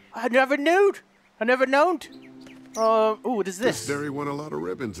 I never knew. I never known. Ooh, what is this? This dairy won a lot of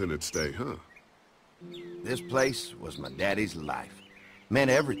ribbons in its day, huh? This place was my daddy's life. Meant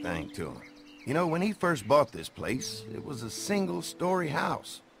everything to him. You know, when he first bought this place, it was a single-story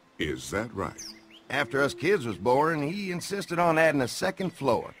house. Is that right? After us kids was born, he insisted on adding a second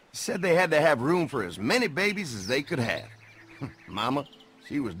floor. He said they had to have room for as many babies as they could have. Mama,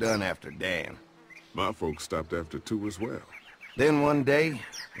 she was done after Dan. My folks stopped after 2 as well. Then one day,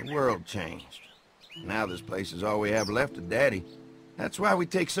 the world changed. Now this place is all we have left of Daddy. That's why we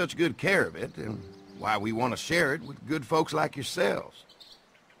take such good care of it, and why we want to share it with good folks like yourselves.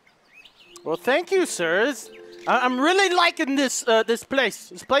 Well, thank you, sirs. I'm really liking this this place.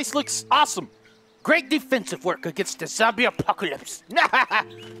 This place looks awesome. Great defensive work against the zombie apocalypse.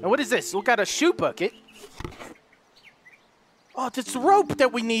 And what is this? We got a shoe bucket. Oh, it's the rope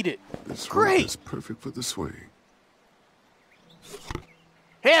that we needed. This Great. rope is perfect for the swing.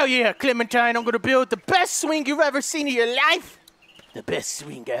 Hell yeah, Clementine. I'm going to build the best swing you've ever seen in your life. The best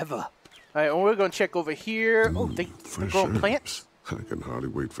swing ever. All right, and we're going to check over here. Oh, they're growing plants. I can hardly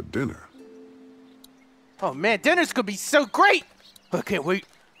wait for dinner. Oh, man, dinner's going to be so great. I can't wait.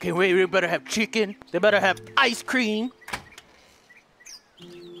 Can't wait. They better have chicken. They better have ice cream.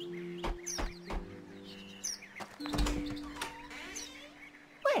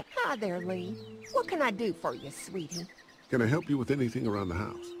 Well, hi there, Lee. What can I do for you, sweetie? Can I help you with anything around the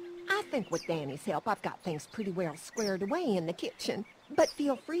house? I think with Danny's help, I've got things pretty well squared away in the kitchen. But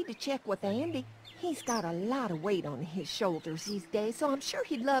feel free to check with Andy. He's got a lot of weight on his shoulders these days, so I'm sure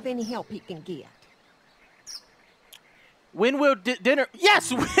he'd love any help he can get. When will dinner...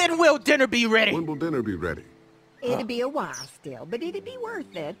 Yes, when will dinner be ready? When will dinner be ready? It'll be a while still, but it'll be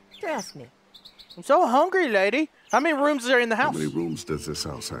worth it. Trust me. I'm so hungry, lady. How many rooms are in the house? How many rooms does this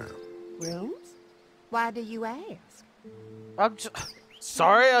house have? Rooms? Why do you ask? I'm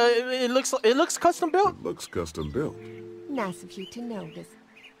sorry, it looks custom built. It looks custom built. Nice of you to notice.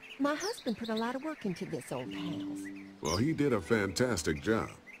 My husband put a lot of work into this old house. Well, he did a fantastic job.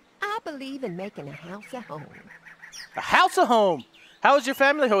 I believe in making a house a home. A house a home? How is your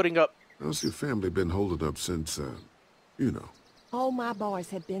family holding up? How's your family been holding up since, you know? All my boys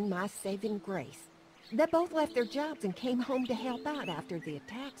have been my saving grace. They both left their jobs and came home to help out after the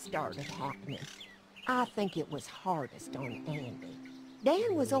attack started happening. I think it was hardest on Andy.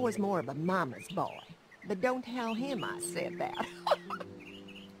 Dan was always more of a mama's boy, but don't tell him I said that.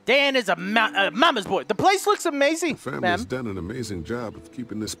 Dan is a mama's boy. The place looks amazing, The family's done an amazing job of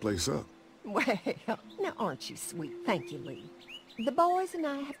keeping this place up. Well, now aren't you sweet? Thank you, Lee. The boys and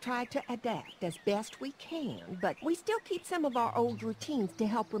I have tried to adapt as best we can, but we still keep some of our old routines to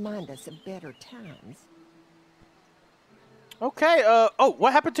help remind us of better times. Okay, oh,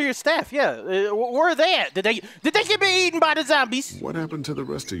 what happened to your staff? Yeah, where are they at? Did they get me eaten by the zombies? What happened to the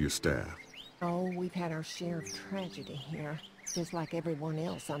rest of your staff? Oh, we've had our share of tragedy here, just like everyone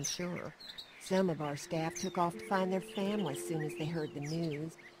else, I'm sure. Some of our staff took off to find their families as soon as they heard the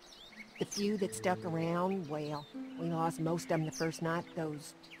news. The few that stuck around, well, we lost most of them the first night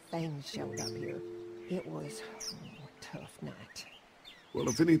those things showed up here. It was a tough night. Well,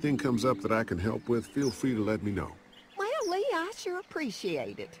 if anything comes up that I can help with, feel free to let me know. Well, Lee, I sure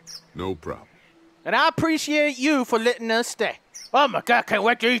appreciate it. No problem. And I appreciate you for letting us stay. Oh my God, can't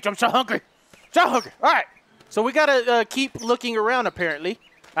wait to eat. I'm so hungry. So hungry. All right, so we gotta keep looking around apparently.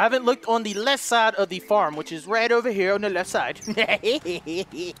 I haven't looked on the left side of the farm, which is right over here on the left side.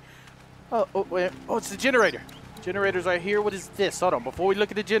 Oh, wait. Oh, it's the generator. Generator's right here. What is this? Hold on. Before we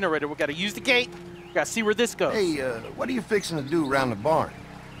look at the generator, we got to use the gate. We got to see where this goes. Hey, what are you fixing to do around the barn?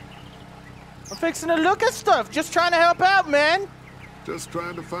 I'm fixing to look at stuff. Just trying to help out, man. Just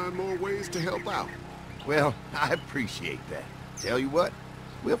trying to find more ways to help out. Well, I appreciate that. Tell you what,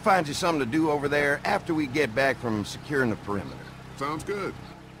 we'll find you something to do over there after we get back from securing the perimeter. Sounds good.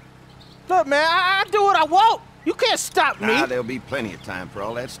 Look, man, I do what I want. You can't stop me. There'll be plenty of time for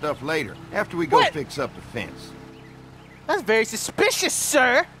all that stuff later, after we go fix up the fence. That's very suspicious,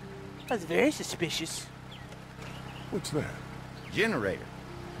 sir. That's very suspicious. What's that? Generator.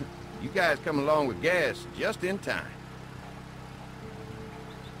 You guys come along with gas just in time.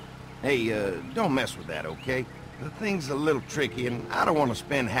 Hey, don't mess with that, okay? The thing's a little tricky, and I don't want to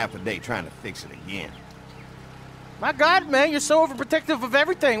spend half a day trying to fix it again. My God, man, you're so overprotective of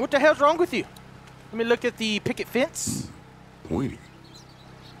everything. What the hell's wrong with you? Let me look at the picket fence. Pointy.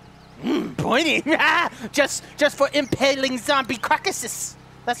 Pointy. just for impaling zombie carcasses.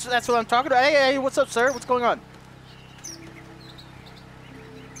 That's what I'm talking about. Hey, what's up, sir? What's going on?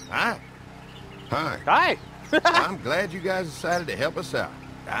 Hi. Hi. Hi. I'm glad you guys decided to help us out.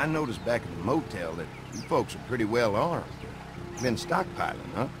 I noticed back at the motel that you folks are pretty well armed. Been stockpiling,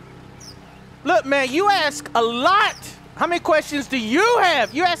 huh? Look, man, you ask a lot. How many questions do you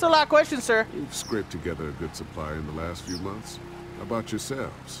have? You ask a lot of questions, sir. We've scraped together a good supply in the last few months. How about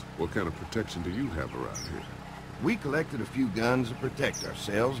yourselves? What kind of protection do you have around here? We collected a few guns to protect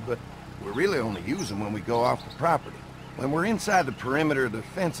ourselves, but we really only use them when we go off the property. When we're inside the perimeter, the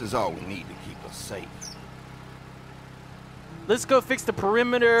fence is all we need to keep us safe. Let's go fix the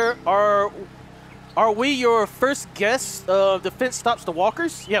perimeter. Are we your first guess of the fence stops the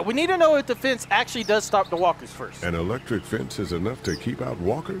walkers? Yeah, we need to know if the fence actually does stop the walkers first. An electric fence is enough to keep out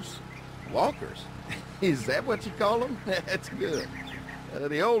walkers? Walkers? Is that what you call them? That's good.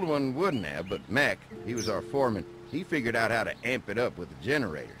 The old one wouldn't have, but Mac, he was our foreman, he figured out how to amp it up with the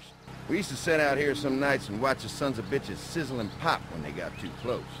generators. We used to sit out here some nights and watch the sons of bitches sizzle and pop when they got too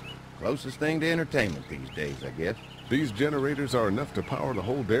close. Closest thing to entertainment these days, I guess. These generators are enough to power the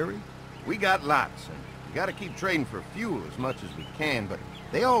whole dairy? We got lots, and we gotta keep trading for fuel as much as we can, but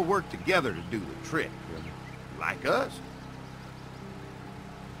they all work together to do the trick. Like us.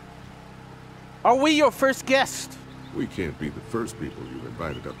 Are we your first guest? We can't be the first people you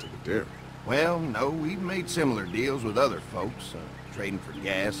invited up to the dairy. Well, no, we've made similar deals with other folks, trading for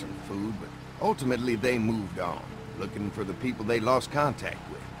gas and food, but ultimately they moved on, looking for the people they lost contact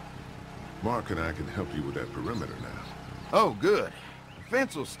with. Mark and I can help you with that perimeter now. Oh, good. The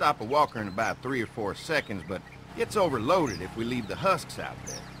fence will stop a walker in about 3 or 4 seconds, but gets overloaded if we leave the husks out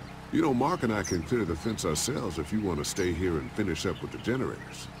there. You know, Mark and I can clear the fence ourselves if you want to stay here and finish up with the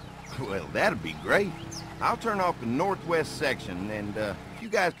generators. Well, that'd be great. I'll turn off the northwest section, and if you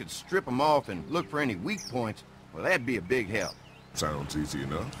guys could strip them off and look for any weak points, well, that'd be a big help. Sounds easy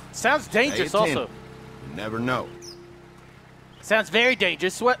enough. Sounds dangerous also. You never know. Sounds very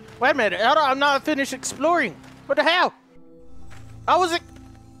dangerous. Wait a minute. I'm not finished exploring. What the hell? I was it.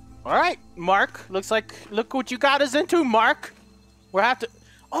 All right, Mark. Look what you got us into, Mark. We'll have to.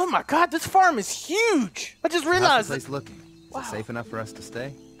 Oh my God, this farm is huge. I just realized. How's the place looking? Is it safe enough for us to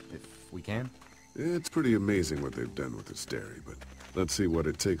stay, if we can? It's pretty amazing what they've done with this dairy, but let's see what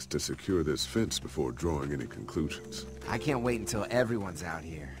it takes to secure this fence before drawing any conclusions. I can't wait until everyone's out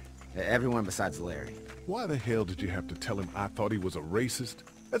here. Everyone besides Larry. Why the hell did you have to tell him I thought he was a racist?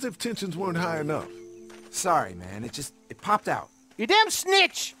 As if tensions weren't high enough. Sorry, man. It popped out. You damn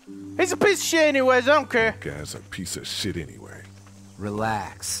snitch! He's a piece of shit anyways, I don't care. Guy's a piece of shit anyway.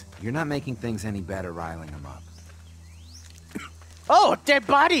 Relax. You're not making things any better riling him up. Oh, a dead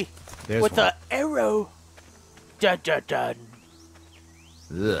body! There's with an arrow. Dun dun dun.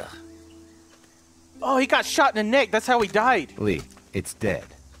 Ugh. Oh, he got shot in the neck. That's how he died. Lee, it's dead.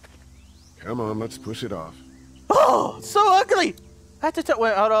 Come on, let's push it off. Oh, so ugly! I have to tell.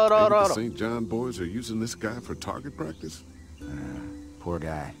 Wait, hold on. The St. John boys are using this guy for target practice? Poor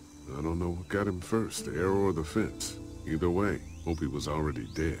guy. I don't know what got him first, the arrow or the fence. Either way, hope he was already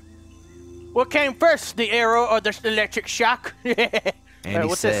dead. What came first, the arrow or the electric shock?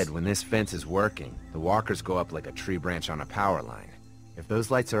 Andy said when this fence is working, the walkers go up like a tree branch on a power line. If those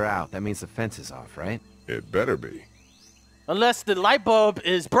lights are out, that means the fence is off, right? It better be. Unless the light bulb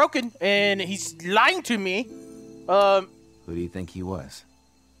is broken and he's lying to me. Who do you think he was?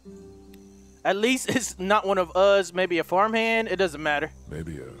 At least it's not one of us, maybe a farmhand. It doesn't matter.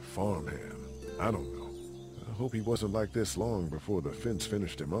 Maybe a farmhand. I don't know. I hope he wasn't like this long before the fence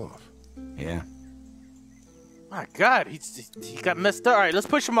finished him off. Yeah. My God, he got messed up. All right, let's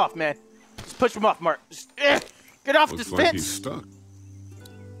push him off, man. Let's push him off, Mark. Just, get off this like fence. He's stuck.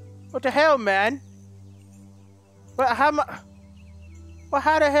 What the hell, man? Well, how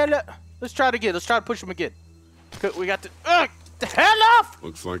the hell? Let's try it again. Let's try to push him again. We got to. The hell off!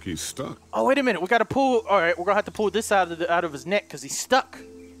 Looks like he's stuck. Oh, wait a minute. We got to pull. All right, we're gonna have to pull this out of his neck because he's stuck.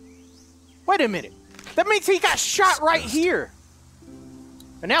 Wait a minute. That means he got shot right here.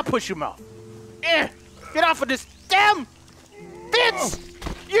 And now push him off. Get off of this damn fence!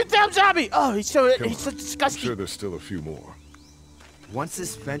 You damn zombie! Oh, he's so disgusting. I'm sure there's still a few more. Once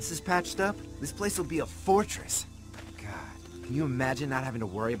this fence is patched up, this place will be a fortress. God, can you imagine not having to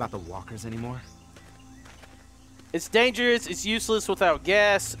worry about the walkers anymore? It's dangerous, it's useless without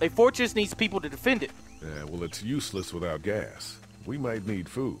gas. A fortress needs people to defend it. Yeah, well, it's useless without gas. We might need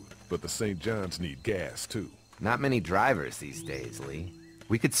food, but the St. John's need gas, too. Not many drivers these days, Lee.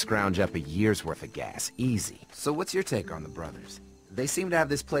 We could scrounge up a year's worth of gas, easy. So what's your take on the brothers? They seem to have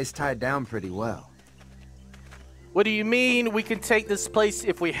this place tied down pretty well. What do you mean we can take this place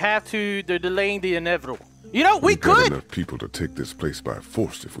if we have to? They're delaying the inevitable. You know, we We've got could! enough people to take this place by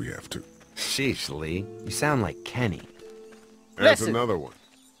force if we have to. Sheesh, Lee. You sound like Kenny. That's Listen. another one.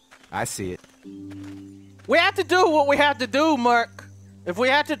 I see it. We have to do what we have to do, Mark. If we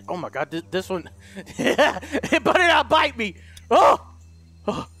have to... Oh, my God, this one... It better not bite me. Oh!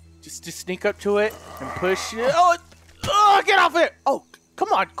 Just sneak up to it and push it. Oh, get off it! Oh,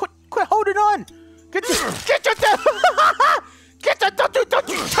 come on, quit holding on. Get that! Don't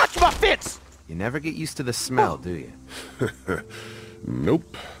you touch my fence! You never get used to the smell, do you?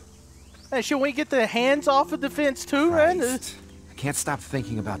 Nope. Hey, should we get the hands off of the fence too, man? Christ. I can't stop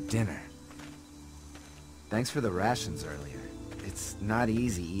thinking about dinner. Thanks for the rations earlier. It's not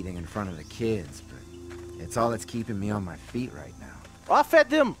easy eating in front of the kids, but it's all that's keeping me on my feet right now. Well, I fed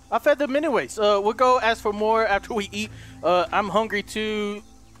them anyways. We'll go ask for more after we eat. I'm hungry too.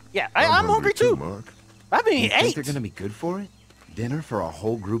 Yeah, I'm hungry too. Mark. I've been You eating think they're gonna be good for it? Dinner for a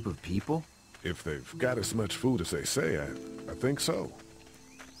whole group of people? If they've got as much food as they say, I think so.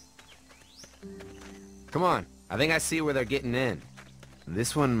 Come on, I think I see where they're getting in.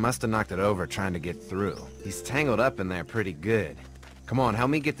 This one must have knocked it over trying to get through. He's tangled up in there pretty good. Come on, help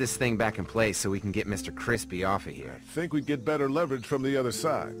me get this thing back in place so we can get Mr. Crispy off of here. Think we'd get better leverage from the other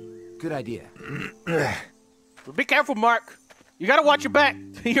side. Good idea. Be careful, Mark. You gotta watch your back.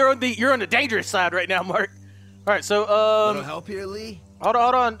 You're on the dangerous side right now, Mark. All right, so Little help here, Lee? Hold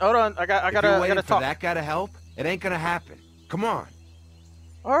on. I gotta for talk. that guy to help, it ain't gonna happen. Come on.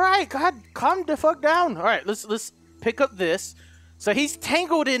 All right, God, calm the fuck down. All right, let's pick up this. So he's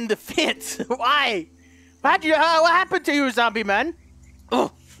tangled in the fence. Why? What happened to you, zombie man?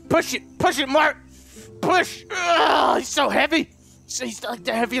 Oh, push it, Mark. Push. Ugh, he's so heavy. He's like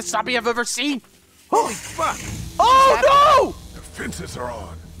the heaviest zombie I've ever seen. Holy fuck! Oh no! The fences are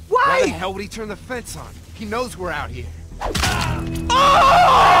on. Why? Why the hell would he turn the fence on? He knows we're out here.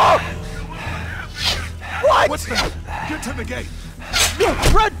 Oh! What? What's that? Get to the gate.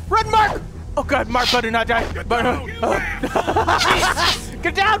 Run, Mark! Oh God, Mark better not die. Get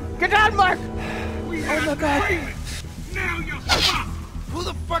down, Mark! Oh my God! Who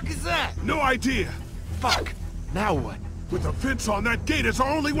the fuck is that? No idea. Fuck. Now what? With the fence on, that gate is our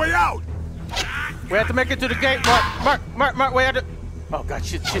only way out. We have to make it to the gate, Mark. We have to. Oh God,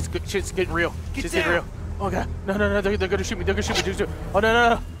 shit's getting real. Shit's getting real. Oh God, no, they're gonna shoot me. Oh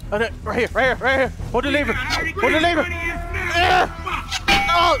no. Oh, no. Right here. Hold the lever.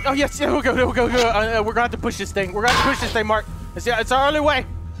 Oh yes, we'll go. We're gonna have to push this thing. Mark. It's our only way.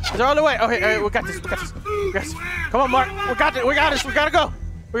 Okay, we got this. Yes. Come on, Mark. We got this. We gotta go.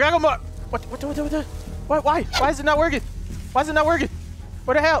 Mark. What? Why is it not working?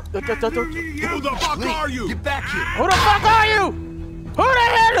 What the hell? Who the fuck are you? Get back here. Who the fuck are you? Who the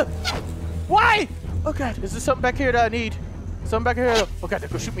hell? Why? Oh God, is there something back here that I need? Something back here. Oh God, they're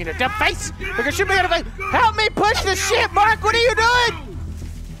gonna shoot me in the damn face. Help me push this shit, Mark. What are you doing?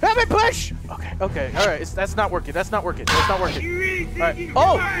 Help me push. Okay. All right. That's not working. All right.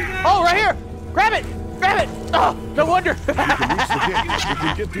 Oh, right here. Grab it. Oh, no wonder. We can reach the gate. We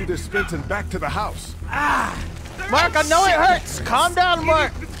can get through this fence and back to the house. Mark, I know it hurts. Calm down,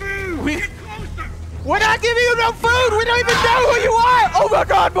 Mark. We're not giving you no food. We don't even know who you are. Oh my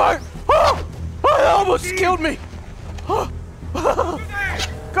God, Mark. Oh, it almost killed me. Go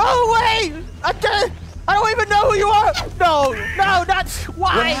away. I don't even know who you are. No, not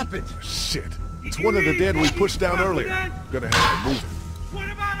why. What happened? Shit. It's one of the dead we pushed down earlier. Gonna have to move it.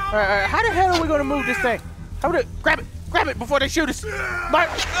 All right. How the hell are we gonna move this thing? Grab it before they shoot us. Mark,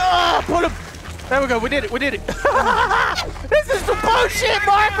 pull him. There we go. We did it. This is some bullshit,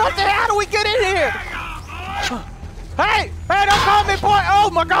 Mark. What the hell do we get in here? Hey, don't call me boy. Oh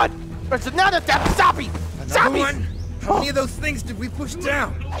my God. There's another zombie. One? How many of those things did we push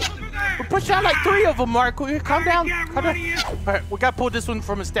down? We pushed out like 3 of them, Mark. Calm down. All right, we gotta pull this one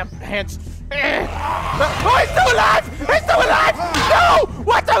from his hands. Oh, he's still alive! No!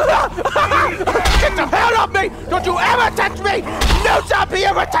 What the hell? Get the hell off me! Don't you ever touch me! No zombie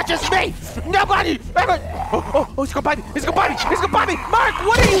ever touches me! Nobody ever! Oh, he's gonna bite me! Mark,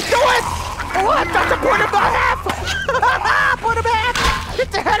 what are you doing? Oh, I'm about to put him in half! Put him in half!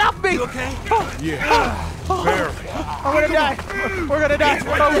 Get the head off me! You okay? Yeah. Barely. I'm gonna die. We're gonna die.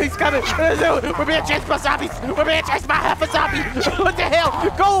 Oh, he's coming. We're being chased by zombies. We're being chased by half a zombie. What the hell?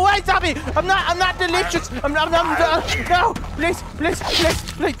 Go away, zombie. I'm not delicious. No. Please.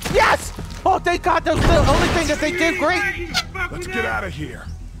 Yes. Oh, thank God. That was the only thing that they did great. Let's get out of here.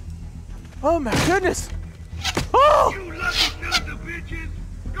 Oh, my goodness. Oh. You lucky sons of bitches!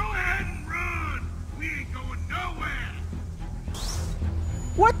 Go ahead and run! We ain't going nowhere!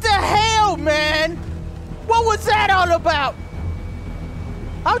 What the hell, man? What was that all about?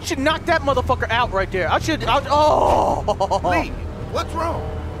 I should knock that motherfucker out right there. Oh! Lee, what's wrong?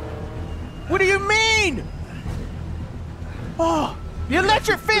 What do you mean? Oh, the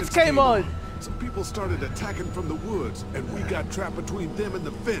electric fence came on. Some people started attacking from the woods, and we got trapped between them and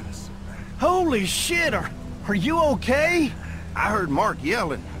the fence. Holy shit! Are you okay? I heard Mark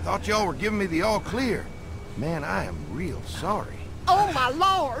yelling. Thought y'all were giving me the all clear. Man, I am real sorry. Oh, my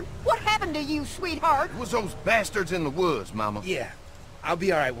Lord! What happened to you, sweetheart? It was those bastards in the woods, Mama. Yeah, I'll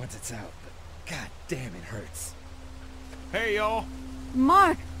be alright once it's out, but god damn, it hurts. Hey, y'all.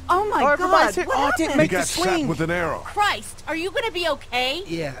 Mark, oh my God, Here. what Oh, I didn't happened? make He the got shot swing. with an arrow. Christ, are you gonna be okay?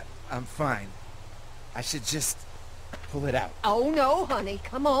 Yeah, I'm fine. I should just pull it out. Oh, no, honey.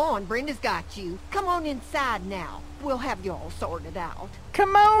 Come on. Brenda's got you. Come on inside now. We'll have you all sorted out.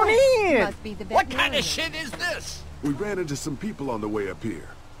 Come on in. Must be the What kind veterinarian. of shit is this? We ran into some people on the way up here.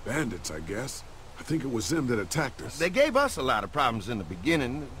 Bandits, I guess. I think it was them that attacked us. They gave us a lot of problems in the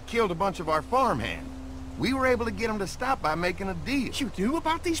beginning. Killed a bunch of our farmhands. We were able to get them to stop by making a deal. You knew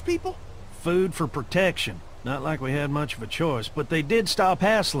about these people? Food for protection. Not like we had much of a choice, but they did stop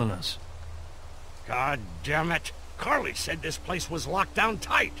hassling us. God damn it. Carly said this place was locked down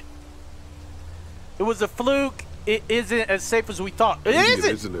tight. It was a fluke. It isn't as safe as we thought. It Maybe isn't.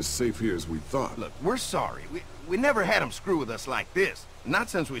 It isn't as safe here as we thought. Look, we're sorry. We never had them screw with us like this. Not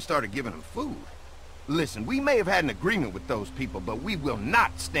since we started giving them food. Listen, we may have had an agreement with those people, but we will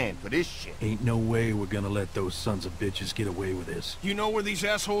not stand for this shit. Ain't no way we're gonna let those sons of bitches get away with this. You know where these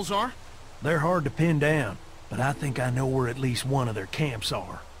assholes are? They're hard to pin down, but I think I know where at least one of their camps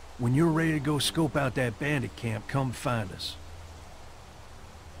are. When you're ready to go scope out that bandit camp, come find us.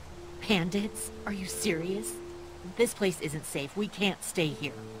 Bandits? Are you serious? This place isn't safe. We can't stay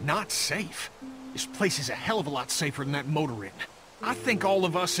here. Not safe? This place is a hell of a lot safer than that motor inn. I think all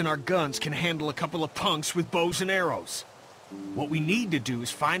of us and our guns can handle a couple of punks with bows and arrows. What we need to do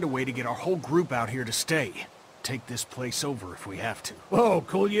is find a way to get our whole group out here to stay. Take this place over if we have to. Oh,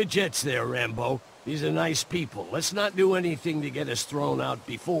 cool your jets there, Rambo. These are nice people. Let's not do anything to get us thrown out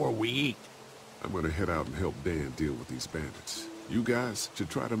before we eat. I'm gonna head out and help Dan deal with these bandits. You guys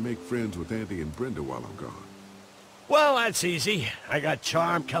should try to make friends with Andy and Brenda while I'm gone. Well, that's easy. I got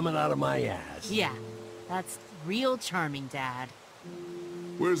charm coming out of my ass. Yeah, that's real charming, Dad.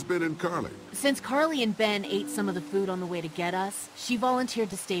 Where's Ben and Carly? Since Carly and Ben ate some of the food on the way to get us, she volunteered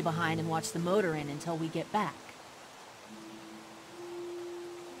to stay behind and watch the motor inn until we get back.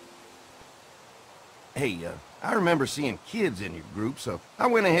 Hey, I remember seeing kids in your group, so I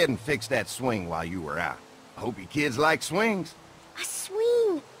went ahead and fixed that swing while you were out. I hope you kids like swings. A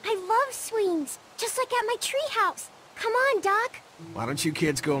swing! I love swings! Just like at my treehouse! Come on, Doc! Why don't you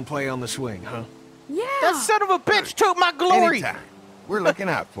kids go and play on the swing, huh? Yeah! That son of a bitch took my glory! Anytime. We're looking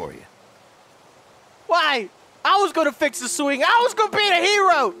out for you. Why? I was gonna fix the swing. I was gonna be the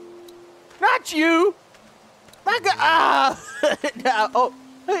hero! Not you! My God! Oh,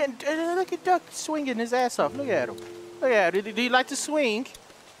 look at Duck swinging his ass off. Look at him. Look at him. Do you like to swing?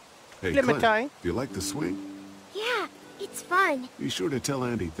 Hey, Clementine? Clem, do you like the swing? Yeah, it's fun. Be sure to tell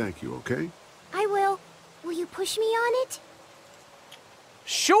Andy thank you, okay? I will. Will you push me on it?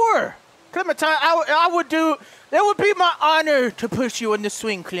 Sure! Clementine, I would do... It would be my honor to push you on the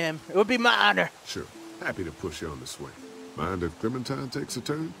swing, Clem. It would be my honor. Sure. Happy to push you on the swing. Mind if Clementine takes a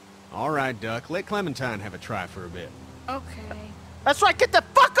turn? All right, Duck. Let Clementine have a try for a bit. Okay. That's right, get the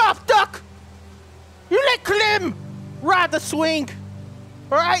fuck off, Duck! You let Clem ride the swing.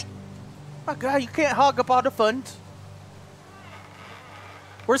 Alright? My God, you can't hog up all the fun.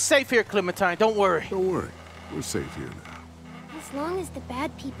 We're safe here, Clementine. Don't worry. Don't worry. We're safe here now. As long as the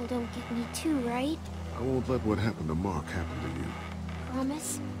bad people don't get me too, right? I won't let what happened to Mark happen to you.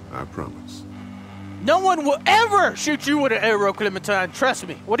 Promise? I promise. No one will ever shoot you with an arrow, Clementine. Trust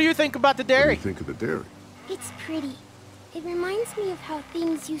me. What do you think about the dairy? What do you think of the dairy? It's pretty. It reminds me of how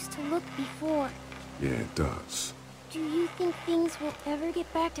things used to look before. Yeah, it does. Do you think things will ever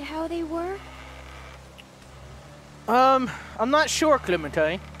get back to how they were? I'm not sure,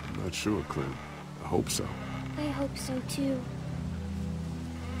 Clementine. I'm not sure, Clem. I hope so. I hope so, too.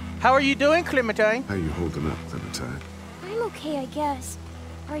 How are you doing, Clementine? How you holding up, Clementine? I'm okay, I guess.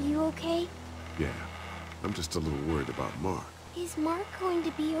 Are you okay? Yeah. I'm just a little worried about Mark. Is Mark going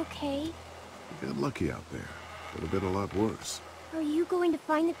to be okay? You got lucky out there. Could have been a lot worse. Are you going to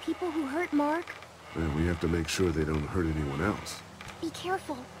find the people who hurt Mark? And we have to make sure they don't hurt anyone else. Be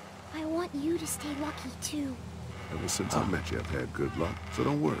careful. I want you to stay lucky, too. Ever since I met you, I've had good luck, so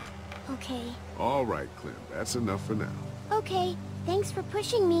don't worry. Okay. All right, Clem. That's enough for now. Okay. Thanks for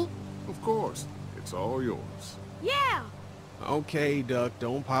pushing me. Of course. It's all yours. Yeah! Okay, Duck.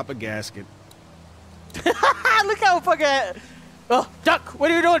 Don't pop a gasket. Look how fucking... Oh, Duck!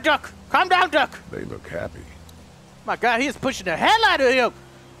 What are you doing, Duck? Calm down, Duck! They look happy. My God, he is pushing the hell out of him!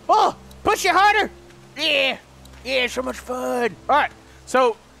 Oh! Push it harder! Yeah! Yeah, so much fun! Alright,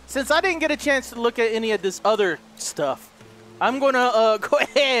 so... Since I didn't get a chance to look at any of this other stuff, I'm gonna go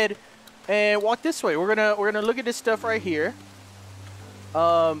ahead and walk this way. We're gonna look at this stuff right here.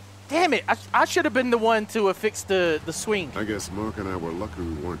 Damn it! I should have been the one to fix the swing. I guess Mark and I were lucky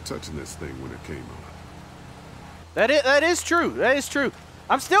we weren't touching this thing when it came on. That is true. That is true.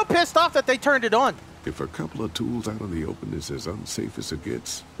 I'm still pissed off that they turned it on. If a couple of tools out in the open is as unsafe as it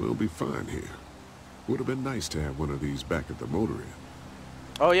gets, we'll be fine here. Would have been nice to have one of these back at the motor inn.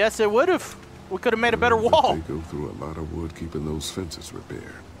 Oh, yes, it would have. We could have made a better wall. They go through a lot of wood keeping those fences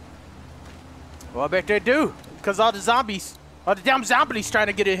repaired. Well, I bet they do. Because all the zombies, all the damn zombies trying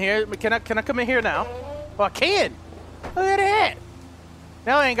to get in here. Can I come in here now? Oh, I can. Look at that.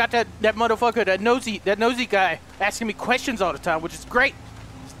 Now I ain't got that motherfucker, that nosy guy asking me questions all the time, which is great.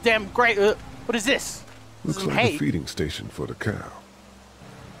 It's damn great. What is this? Looks like a feeding station for the cow.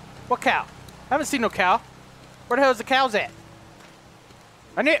 What cow? I haven't seen no cow. Where the hell is the cows at?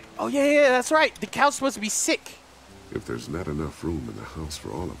 Oh, yeah, that's right. The cow's supposed to be sick. If there's not enough room in the house for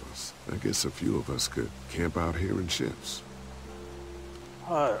all of us, I guess a few of us could camp out here in shifts.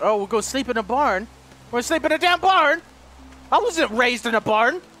 We'll go sleep in a barn. We're gonna sleep in a damn barn. I wasn't raised in a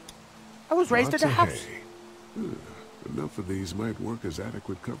barn. I was raised in a house. Enough of these might work as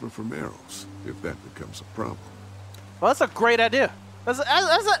adequate cover from arrows, if that becomes a problem. Well, that's a great idea.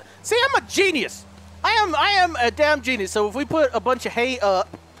 See, I'm a genius. I am a damn genius. So if we put a bunch of hay up,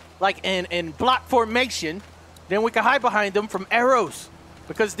 like in block formation, then we can hide behind them from arrows,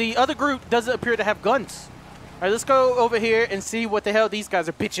 because the other group doesn't appear to have guns. right, let's go over here and see what the hell these guys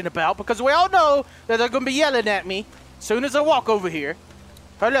are bitching about, because we all know that they're going to be yelling at me as soon as I walk over here.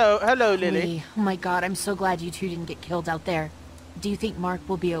 Hello, Lily. Lee, oh my god, I'm so glad you two didn't get killed out there. Do you think Mark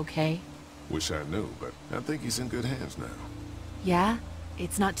will be okay? Wish I knew, but I think he's in good hands now. Yeah?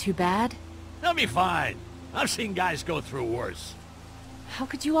 It's not too bad? He'll be fine. I've seen guys go through worse. How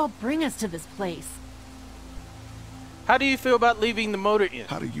could you all bring us to this place? How do you feel about leaving the motor in?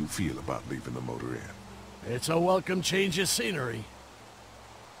 How do you feel about leaving the motor in? It's a welcome change of scenery.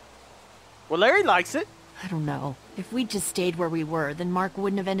 Well, Larry likes it. I don't know. If we'd just stayed where we were, then Mark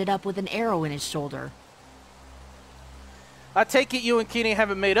wouldn't have ended up with an arrow in his shoulder. I take it you and Kenny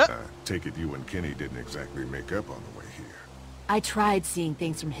haven't made up? I take it you and Kenny didn't exactly make up on the way here. I tried seeing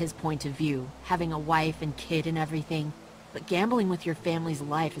things from his point of view, having a wife and kid and everything. But gambling with your family's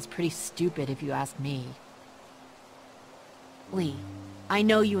life is pretty stupid if you ask me. Lee, I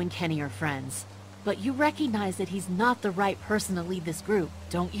know you and Kenny are friends, but you recognize that he's not the right person to lead this group,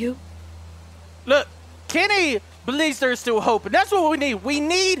 don't you? Look, Kenny believes there's still hope, and that's what we need. We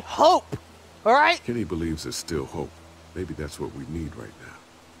need hope, all right? Kenny believes there's still hope. Maybe that's what we need right now.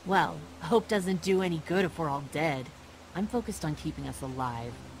 Well, hope doesn't do any good if we're all dead. I'm focused on keeping us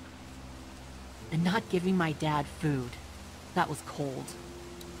alive. And not giving my dad food. That was cold.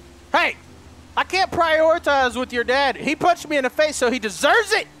 Hey! I can't prioritize with your dad. He punched me in the face, so he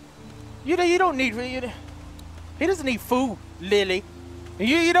deserves it! You don't need... he doesn't need food, Lily. And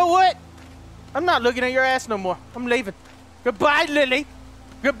you know what? I'm not looking at your ass no more. I'm leaving. Goodbye, Lily.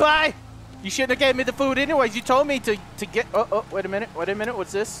 Goodbye. You shouldn't have gave me the food anyways. You told me to get... Oh, wait a minute.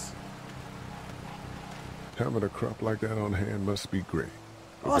 What's this? Having a crop like that on hand must be great.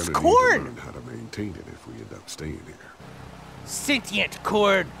 Oh, it's We're gonna corn! need to learn how to maintain it if we end up staying here. Sentient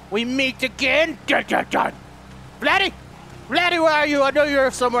corn. We meet again. Dun, dun, dun. Vladdy! Vladdy, where are you? I know you're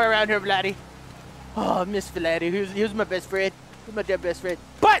somewhere around here, Vladdy. Oh, I miss Vladdy. He was my best friend. He was my damn best friend.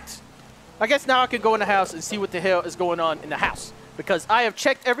 But I guess now I can go in the house and see what the hell is going on in the house. Because I have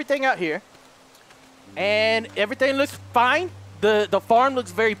checked everything out here. And everything looks fine. The farm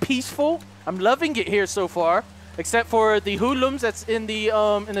looks very peaceful. I'm loving it here so far. Except for the hoodlums that's in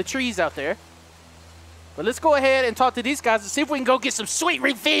the trees out there. But let's go ahead and talk to these guys and see if we can go get some sweet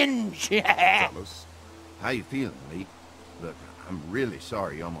revenge. Fellas, how you feeling, Lee? Look, I'm really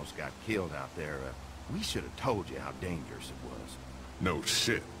sorry you almost got killed out there. We should have told you how dangerous it was. No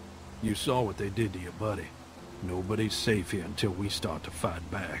shit. You saw what they did to your buddy. Nobody's safe here until we start to fight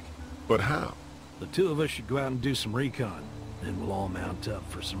back. But how? The two of us should go out and do some recon. Then we'll all mount up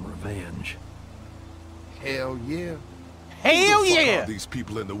for some revenge. Hell yeah. Hell Who the fuck yeah. are these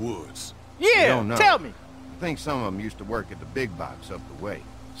people in the woods? Yeah, tell me. I think some of them used to work at the big box up the way.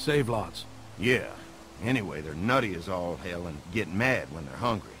 Save lots. Yeah. Anyway, they're nutty as all hell and get mad when they're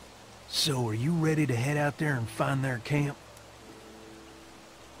hungry. So are you ready to head out there and find their camp?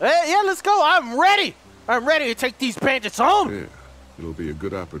 Yeah, let's go. I'm ready. I'm ready to take these bandits home. Yeah. It'll be a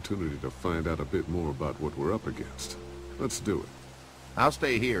good opportunity to find out a bit more about what we're up against. Let's do it. I'll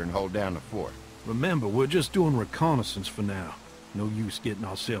stay here and hold down the fort. Remember, we're just doing reconnaissance for now. No use getting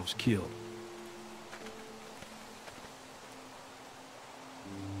ourselves killed.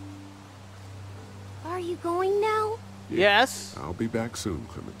 Are you going now? Yes. I'll be back soon,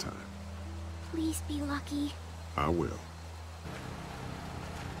 Clementine. Please be lucky. I will.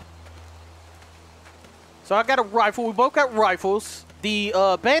 So I got a rifle. We both got rifles. The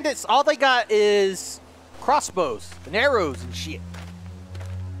bandits, all they got is crossbows and arrows and shit.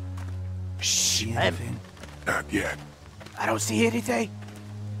 See anything? Not yet. I don't see anything.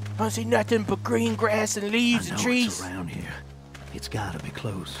 I don't see nothing but green grass and leaves and trees. It's around here. It's gotta be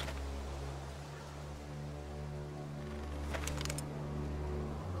close.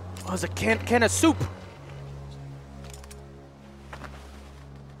 Oh, there's a can of soup.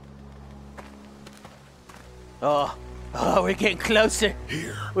 Oh, we're getting closer.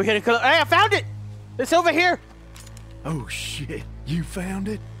 Here. We're getting close. Hey, I found it. It's over here. Oh shit, you found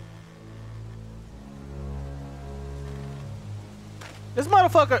it? This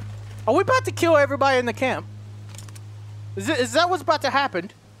motherfucker. Are we about to kill everybody in the camp? Is that what's about to happen?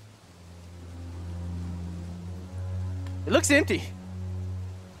 It looks empty.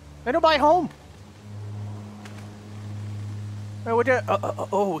 Ain't nobody home.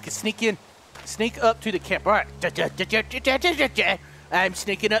 Oh, we can sneak in. Sneak up to the camp. All right. I'm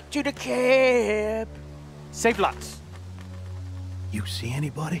sneaking up to the camp. Save lots. You see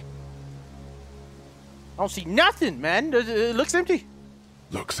anybody? I don't see nothing, man. It looks empty.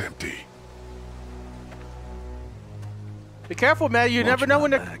 Looks empty. Be careful, man. You never know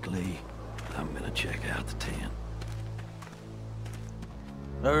when they're... Back, Lee. I'm gonna check out the tent.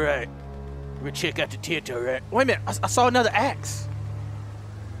 All right. We're gonna check out the tent, alright? Wait a minute, I saw another axe.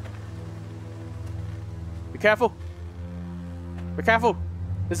 Be careful. Be careful.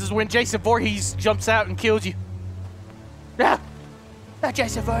 This is when Jason Voorhees jumps out and kills you. No! Not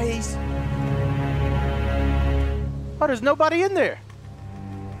Jason Voorhees. Oh, there's nobody in there.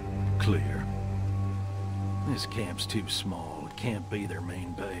 Clear. This camp's too small. It can't be their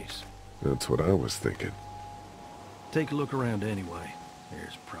main base. That's what I was thinking. Take a look around anyway.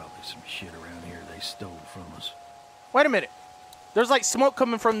 There's probably some shit around here they stole from us. Wait a minute. There's like smoke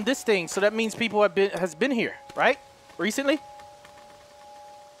coming from this thing, so that means people has been here, right? Recently?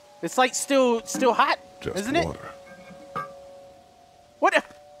 It's like still hot, isn't it? What?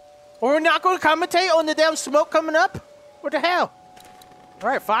 We're not going to commentate on the damn smoke coming up? What the hell? All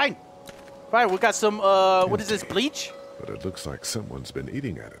right, fine. Fine, we got some, what is this, bleach? But it looks like someone's been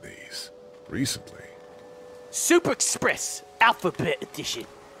eating out of these recently. Super Express Alphabet Edition.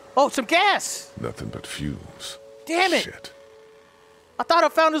 Oh, some gas. Nothing but fumes. Damn it. Shit. I thought I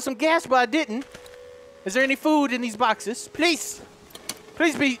found some gas, but I didn't. Is there any food in these boxes? Please.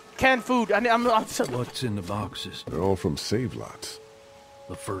 Please be canned food. I'm so... What's in the boxes? They're all from save lots.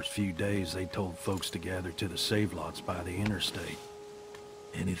 The first few days, they told folks to gather to the save lots by the interstate.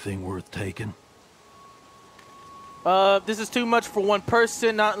 Anything worth taking? This is too much for one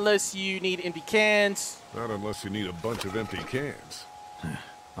person, not unless you need empty cans. Not unless you need a bunch of empty cans.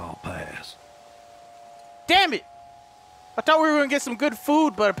 I'll pass. Damn it! I thought we were gonna get some good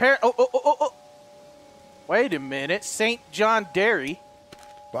food, but apparently... Oh. Wait a minute. St. John Dairy.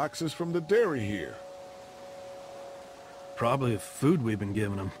 Boxes from the dairy here. Probably the food we've been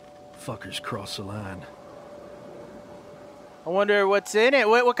giving them. Fuckers cross the line. I wonder what's in it.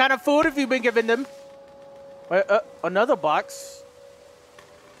 What kind of food have you been giving them? Wait, another box.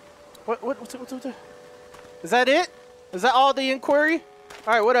 What's is that it? Is that all the inquiry?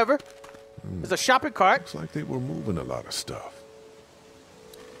 All right, whatever. There's a shopping cart. Looks like they were moving a lot of stuff.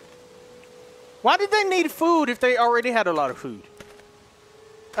 Why did they need food if they already had a lot of food?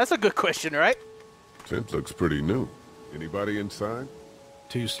 That's a good question, right? Tent looks pretty new. Anybody inside?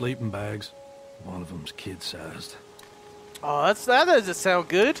 2 sleeping bags. One of them's kid-sized. Oh, that doesn't sound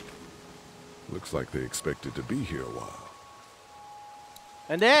good. Looks like they expected to be here a while.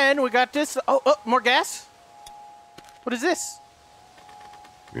 And then we got this. Oh, more gas? What is this?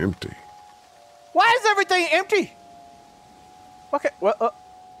 Empty. Why is everything empty? Okay, well,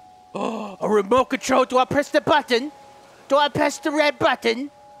 a remote control. Do I press the button? Do I press the red button?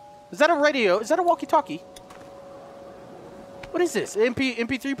 Is that a radio? Is that a walkie-talkie? What is this?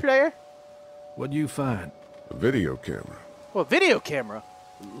 MP3 player? What'd you find? A video camera. Well, video camera?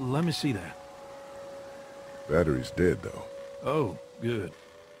 Let me see that. Battery's dead, though. Oh, good.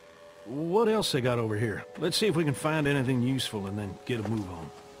 What else they got over here? Let's see if we can find anything useful and then get a move on.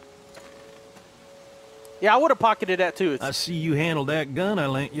 Yeah, I would have pocketed that, too. I see you handled that gun I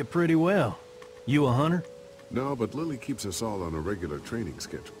lent you pretty well. You a hunter? No, but Lily keeps us all on a regular training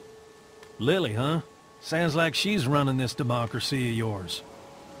schedule. Lily, huh? Sounds like she's running this democracy of yours.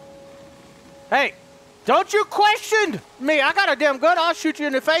 Hey, don't you question me. I got a damn gun. I'll shoot you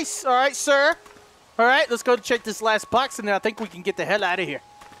in the face. All right, sir. All right, let's go check this last box, and then I think we can get the hell out of here.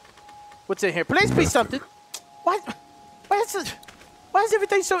 What's in here? Please be something. Why is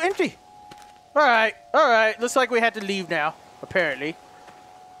everything so empty? All right. Looks like we had to leave now, apparently.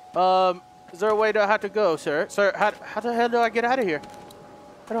 Is there a way to how to go, sir? Sir, how the hell do I get out of here?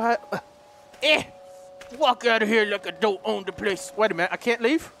 How do I... Walk out of here like I don't own the place. Wait a minute, I can't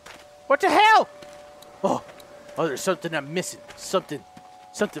leave? What the hell? Oh, there's something I'm missing. Something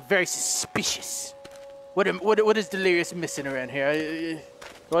very suspicious. What is Delirious missing around here?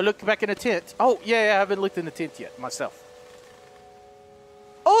 Do I look back in the tent? Oh, yeah, I haven't looked in the tent yet, myself.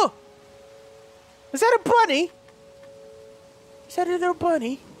 Oh! Is that a bunny? Is that a little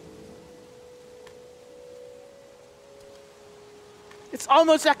bunny? It's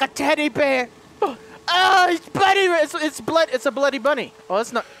almost like a teddy bear. Oh, it's bloody. It's blood. It's a bloody bunny. Oh,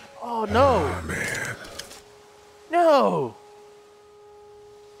 that's not. Oh no. Oh man. No.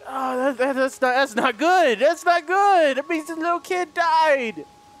 Oh, that's not good. That's not good. It means the little kid died.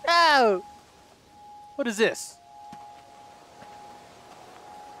 No. What is this?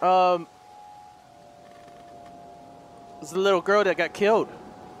 It's a little girl that got killed.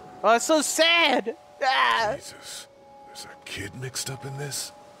 Oh, it's so sad. Ah. Jesus. There's a kid mixed up in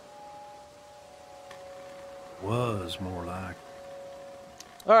this? Was more like.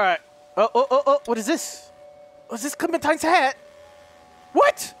 All right. Oh, what is this? Was this Clementine's hat?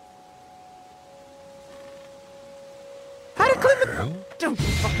 What? How did Clementine... Don't you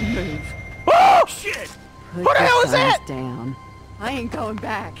fucking move. Oh, shit! Put What the hell is that? down. I ain't going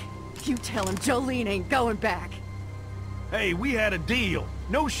back. You tell him Jolene ain't going back. Hey, we had a deal.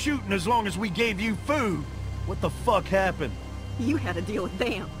 No shooting as long as we gave you food. What the fuck happened? You had a deal with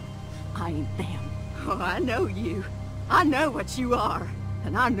them. I ain't them. Oh, I know you. I know what you are.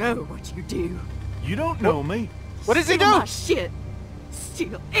 And I know what you do. You don't know me. What does he do? Steal my shit.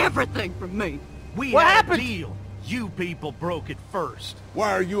 Steal everything from me. We What had happened? a deal. You people broke it first.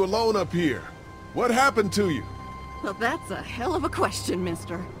 Why are you alone up here? What happened to you? Well, that's a hell of a question,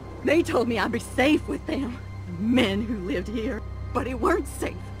 mister. They told me I'd be safe with them. The men who lived here. But it weren't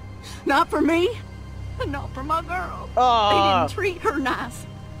safe. Not for me. And not for my girl. They didn't treat her nice.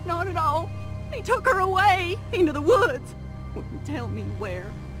 Not at all. They took her away into the woods. Wouldn't tell me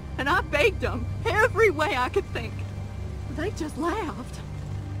where. And I begged them every way I could think. They just laughed.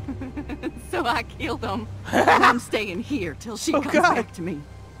 So I killed them. And I'm staying here till she comes back to me.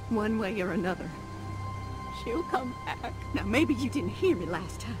 One way or another. She'll come back. Now, maybe you didn't hear me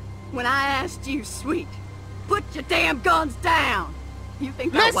last time. When I asked you, sweet, put your damn guns down. You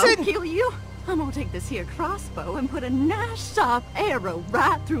think I won't kill you? I'm gonna take this here crossbow and put a nice sharp arrow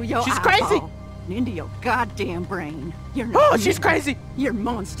right through your eyeball. Crazy. And into your goddamn brain. You're not she's crazy. You're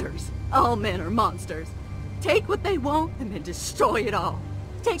monsters. All men are monsters. Take what they want and then destroy it all.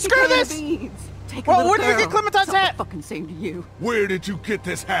 Take Screw a can this. of beans. Take a Well, little where did you girl. get Clementine's It's all hat? the fucking same to you. Where did you get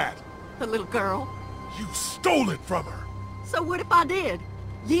this hat? The little girl. You stole it from her. So what if I did?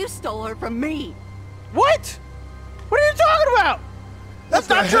 You stole her from me. What? What are you talking about? That's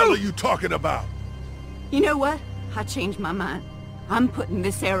what not the hell true. are you talking about? You know what? I changed my mind. I'm putting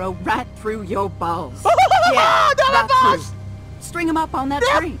this arrow right through your balls. Down my balls. through. String them up on that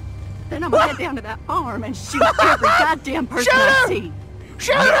tree. Then I'm gonna head down to that farm and shoot every goddamn person I see.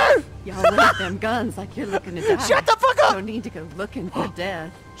 Shoot her! Y'all leave them guns like you're looking to die. Shut the fuck up! Don't need to go looking for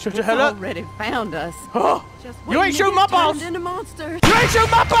death. Shut your It's head up. already found us. Just You ain't waiting to shooting get my balls. turned into monsters. You ain't shooting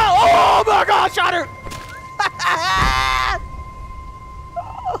my ball! Oh my god, shot her!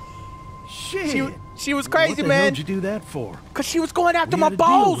 Shit. She was crazy, what the man. Hell did you do that for? Cause she was going after We my had a deal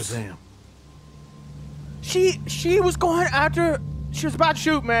balls. with them. She was going after. She was about to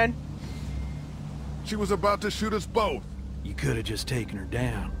shoot, man. She was about to shoot us both. You could have just taken her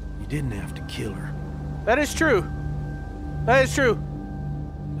down. You didn't have to kill her. That is true. That is true.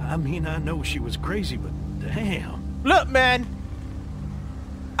 I mean, I know she was crazy, but damn. Look, man.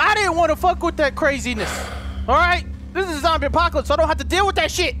 I didn't want to fuck with that craziness. All right, this is a zombie apocalypse, so I don't have to deal with that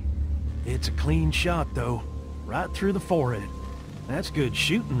shit. It's a clean shot, though. Right through the forehead. That's good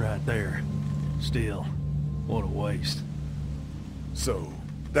shooting right there. Still, what a waste. So,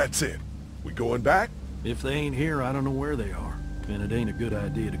 that's it. We going back? If they ain't here, I don't know where they are. And it ain't a good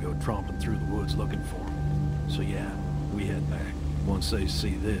idea to go tromping through the woods looking for them. So yeah, we head back. Once they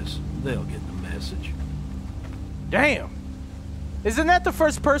see this, they'll get the message. Damn. Isn't that the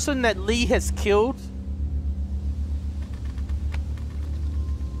first person that Lee has killed?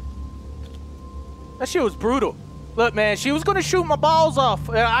 That shit was brutal. Look, man, she was gonna shoot my balls off.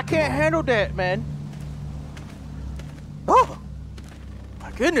 I can't handle that, man. Oh,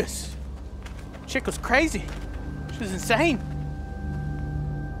 my goodness. Chick was crazy. She was insane.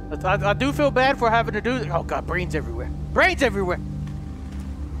 I do feel bad for having to do that. Oh, God, brains everywhere. Brains everywhere.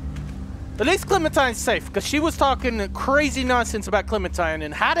 At least Clementine's safe, because she was talking crazy nonsense about Clementine,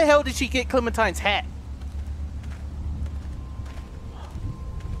 and how the hell did she get Clementine's hat?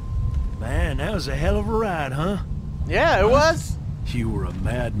 Man, that was a hell of a ride, huh? Yeah, it was. You were a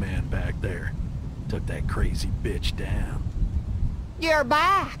madman back there. Took that crazy bitch down. You're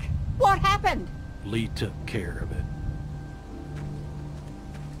back. What happened? Lee took care of it.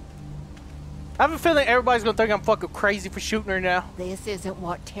 I have a feeling everybody's gonna think I'm fucking crazy for shooting her now. This isn't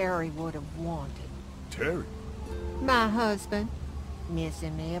what Terry would have wanted. Terry? My husband. Miss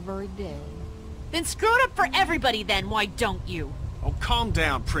him every day. Then screw it up for everybody then, why don't you? Oh, calm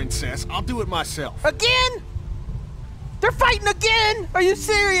down, princess. I'll do it myself. Again? They're fighting again? Are you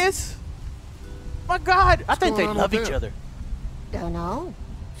serious? My God, I think they love each other. Dunno.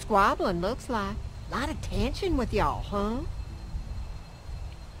 Squabbling looks like. Lot of tension with y'all, huh?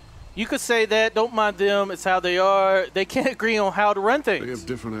 You could say that. Don't mind them. It's how they are. They can't agree on how to run things. They have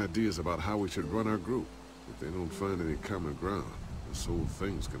different ideas about how we should run our group. If they don't find any common ground, this whole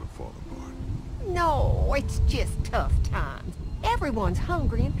thing's gonna fall apart. No, it's just tough times. Everyone's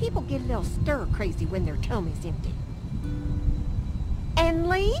hungry and people get a little stir-crazy when their tummy's empty. And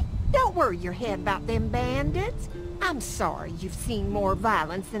Lee, don't worry your head about them bandits. I'm sorry you've seen more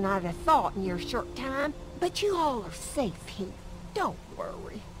violence than I'd have thought in your short time, but you all are safe here. Don't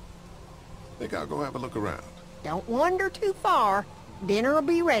worry. Think I'll go have a look around. Don't wander too far. Dinner will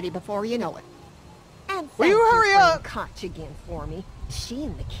be ready before you know it. And Will you thank hurry your friend up? Koch again for me. She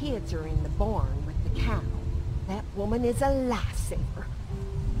and the kids are in the barn with the cow. That woman is a lifesaver.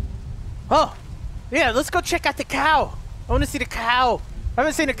 Oh, yeah, let's go check out the cow. I want to see the cow. I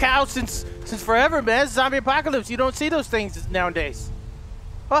haven't seen a cow since forever, man. It's zombie apocalypse. You don't see those things nowadays.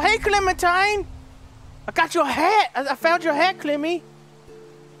 Oh, hey, Clementine. I got your hat. I found your hat, Clemmy.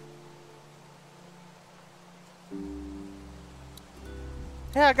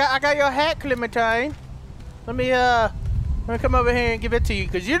 Yeah, I got your hat, Clementine. Let me come over here and give it to you,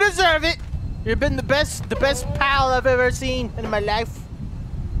 because you deserve it. You've been the best pal I've ever seen in my life.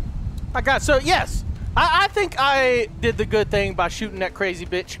 So yes, I think I did the good thing by shooting that crazy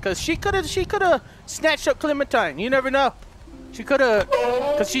bitch, because she could have snatched up Clementine. You never know. She could have,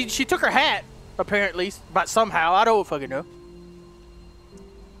 because she took her hat, apparently, but somehow. I don't fucking know.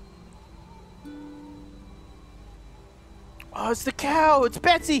 Oh, it's the cow. It's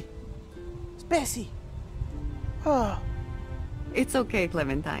Betsy. It's Bessie. Oh. It's okay,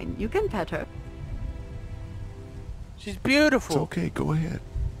 Clementine. You can pet her. She's beautiful. It's okay. Go ahead.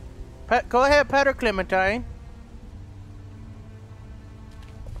 Go ahead, pet her, Clementine.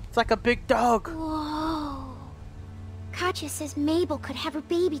 It's like a big dog. Whoa. Katya says Mabel could have her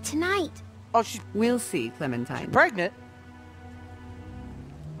baby tonight. Oh, We'll see, Clementine. She's pregnant?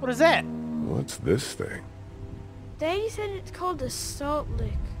 What is that? What's this thing? Daddy said it's called a salt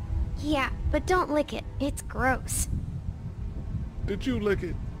lick. Yeah, but don't lick it. It's gross. Did you lick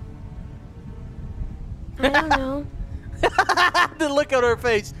it? I don't know. The look on her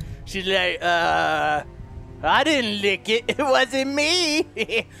face. She's like, I didn't lick it. It wasn't me.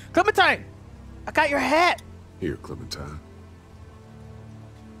 Clementine, I got your hat. Here, Clementine.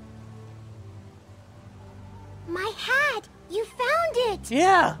 My hat! You found it!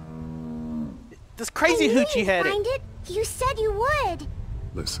 Yeah. This crazy hoochie had find it. You said you would.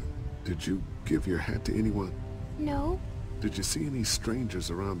 Listen, did you give your hat to anyone? No. Did you see any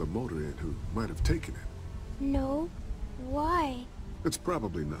strangers around the motor inn who might have taken it? No. Why? It's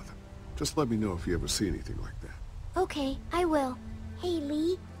probably nothing. Just let me know if you ever see anything like that. Okay, I will. Hey,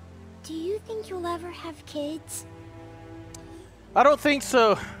 Lee, do you think you'll ever have kids? I don't think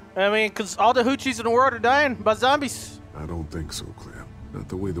so. I mean, because all the hoochies in the world are dying by zombies. I don't think so, Clem. Not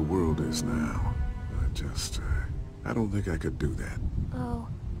the way the world is now. I don't think I could do that. Oh,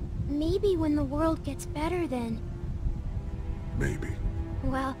 maybe when the world gets better then. Maybe.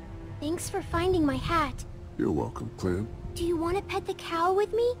 Well, thanks for finding my hat. You're welcome, Clem. Do you want to pet the cow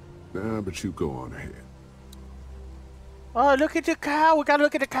with me? Nah, but you go on ahead. Oh, look at the cow. We gotta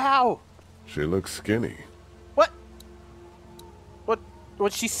look at the cow. She looks skinny. What?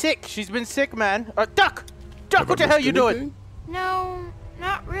 She's sick. She's been sick, man. Duck! Duck, what the hell you doing? No,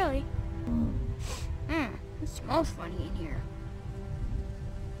 not really. It smells funny in here.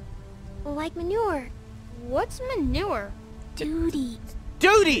 Like manure. What's manure? Duty.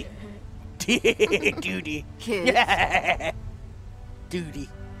 Duty! Duty. Kids. Yeah. Duty.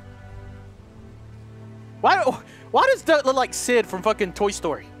 Why does Duck look like Sid from fucking Toy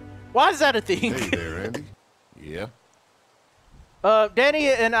Story? Why is that a thing? Hey there, Andy. Yeah? Danny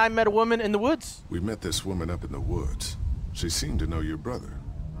and I met a woman in the woods. We met this woman up in the woods. She seemed to know your brother.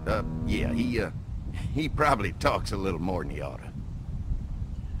 Yeah, he probably talks a little more than he oughta.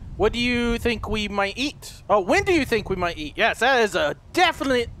 What do you think we might eat? Oh, when do you think we might eat? Yes, that is a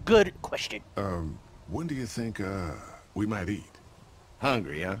definitely good question. When do you think, we might eat?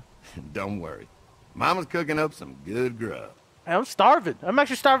 Hungry, huh? Don't worry. Mama's cooking up some good grub. I'm starving. I'm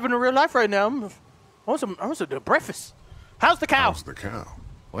actually starving in real life right now. I want some breakfast. How's the cow? How's the cow?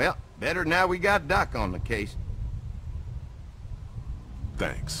 Well, better now we got Doc on the case.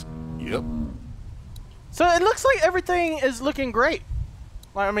 Thanks. Yep. So it looks like everything is looking great.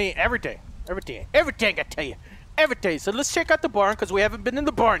 I mean, everything, I tell you. Everything. So let's check out the barn, because we haven't been in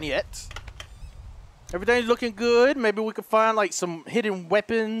the barn yet. Everything's looking good. Maybe we could find, like, some hidden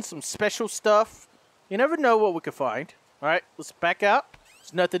weapons, some special stuff. You never know what we could find. All right, let's back out.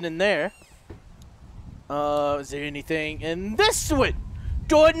 There's nothing in there. Is there anything in this one?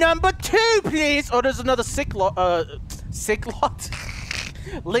 Door number 2, please. Oh, there's another sick lot.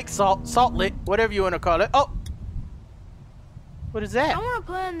 Lick salt lick, whatever you want to call it. Oh, what is that? I want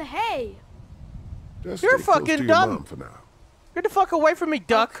to play in the hay. Just You're stay close fucking to your dumb. mom for now. Get the fuck away from me,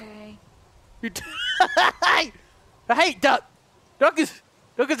 Duck. Okay. I hate Duck. Duck is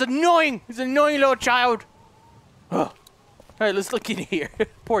annoying. He's an annoying little child. Oh. All right, let's look in here.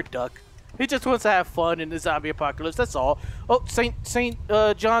 Poor Duck. He just wants to have fun in the zombie apocalypse. That's all. Oh, St.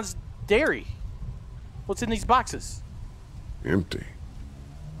 John's Dairy. What's in these boxes? Empty.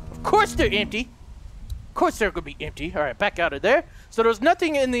 Of course they're empty. Of course they're gonna be empty. All right, back out of there. So there's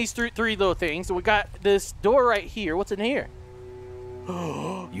nothing in these three little things. So we got this door right here. What's in here?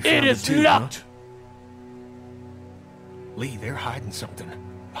 You It found is too, locked. Huh? Lee, they're hiding something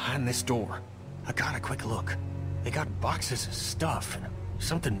behind this door. I got a quick look. They got boxes of stuff and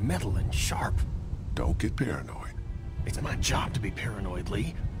something metal and sharp. Don't get paranoid. It's my job to be paranoid,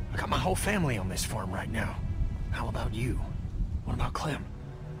 Lee. I got my whole family on this farm right now. How about you? What about Clem?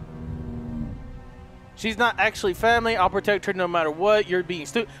 She's not actually family. I'll protect her no matter what. You're being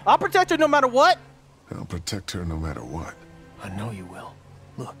stupid. I'll protect her no matter what. I'll protect her no matter what. I know you will.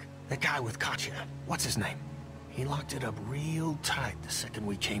 Look, that guy with Katya, what's his name? He locked it up real tight the second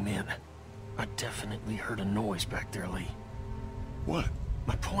we came in. I definitely heard a noise back there, Lee. What?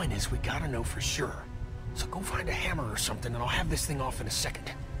 My point is, we gotta know for sure. So go find a hammer or something and I'll have this thing off in a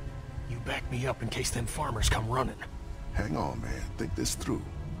second. You back me up in case them farmers come running. Hang on, man. Think this through.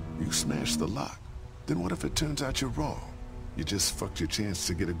 You smashed the lock. Then what if it turns out you're wrong? You just fucked your chance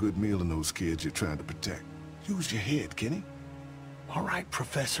to get a good meal in those kids you're trying to protect. Use your head, Kenny. All right,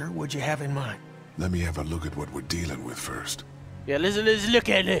 Professor, what'd you have in mind? Let me have a look at what we're dealing with first. Yeah, let's look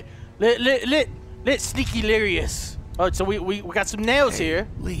at it. Let sneaky Delirious. Oh, so we got some nails here.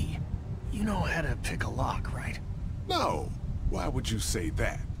 Lee, you know how to pick a lock, right? No. Why would you say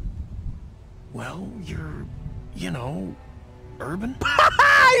that? Well, you're, you know, urban.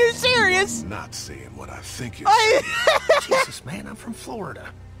 Are you serious? I'm not saying what I think you're saying. Jesus, man, I'm from Florida.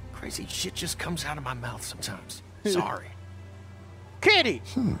 Crazy shit just comes out of my mouth sometimes. Sorry. Kitty!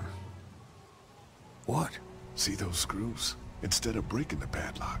 What? See those screws? Instead of breaking the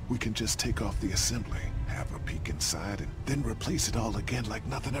padlock, we can just take off the assembly, have a peek inside, and then replace it all again like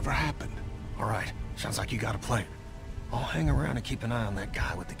nothing ever happened. All right. Sounds like you got a plan. I'll hang around and keep an eye on that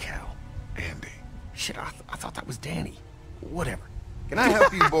guy with the cow. Andy. Shit, I thought that was Danny. Whatever. Can I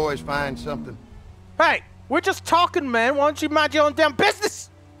help you boys find something? Hey, we're just talking, man. Why don't you mind your own damn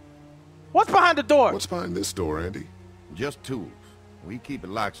business? What's behind the door? What's behind this door, Andy? Just tools. We keep it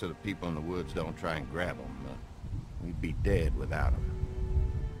locked so the people in the woods don't try and grab them. We'd be dead without them.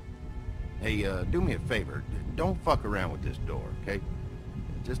 Hey, do me a favor. Don't fuck around with this door, okay?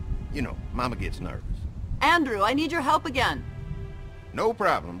 Just, you know, Mama gets nervous. Andrew, I need your help again. No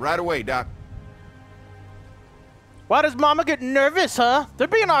problem. Right away, Doc. Why does Mama get nervous, huh? They're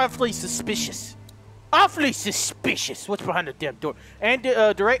being awfully suspicious. Awfully suspicious. What's behind the damn door? And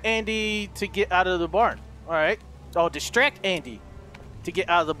direct Andy to get out of the barn. All right. Oh, distract Andy to get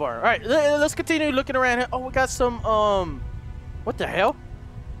out of the barn. All right, let's continue looking around here. Oh, we got some, what the hell?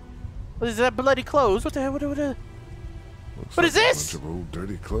 What is that bloody clothes? What the hell? What is this? A bunch of old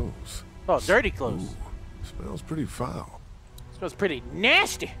dirty clothes. Oh, dirty clothes. Ooh, smells pretty foul. Smells pretty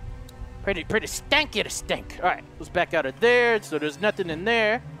nasty. Pretty stanky to stink. All right, let's back out of there. So there's nothing in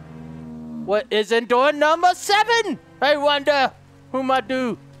there. What is in door number 7? I wonder who might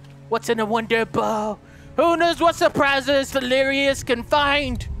do. What's in the wonder ball? Who knows what surprises Delirious can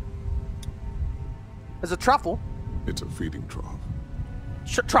find? There's a truffle. It's a feeding trough.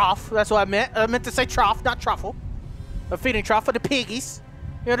 Trough, that's what I meant. I meant to say trough, not truffle. A feeding trough for the piggies.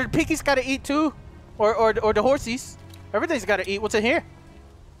 You know, the piggies gotta eat too. Or the horsies. Everything's gotta eat. What's in here?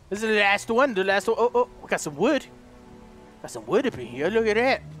 This is the last one. The last one. Oh, we got some wood. Got some wood up in here. Look at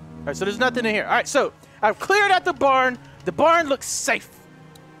that. All right, so there's nothing in here. All right, so I've cleared out the barn. The barn looks safe.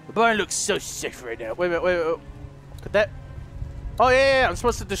 The barn looks so safe right now. Wait. Could that? Oh yeah. I'm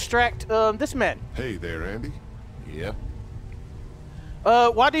supposed to distract this man. Hey there, Andy. Yeah.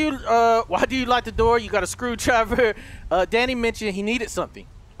 Why do you lock the door? You got a screwdriver. Danny mentioned he needed something.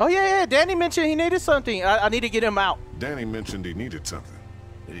 Oh yeah. Danny mentioned he needed something. I need to get him out. Danny mentioned he needed something.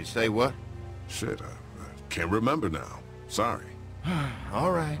 Did he say what? Shit, I can't remember now. Sorry.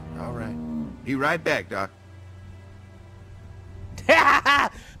 All right. Be right back, Doc.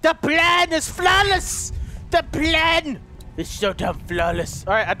 The plan is flawless. The plan is so damn flawless.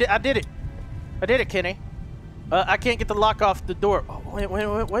 All right, I did it. I did it, Kenny. I can't get the lock off the door. Oh, wait.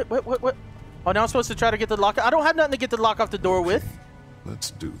 What? Oh, now I'm supposed to try to get the lock. I don't have nothing to get the lock off the door with.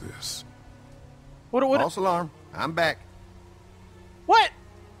 Let's do this. What? False alarm. I'm back. What?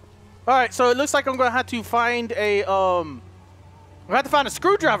 All right, so it looks like I'm gonna have to find a I have to find a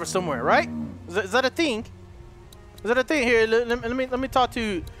screwdriver somewhere, right? Is that a thing? Is that a thing? Here, let me talk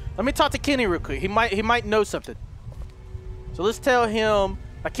to Kenny real quick. He might know something. So let's tell him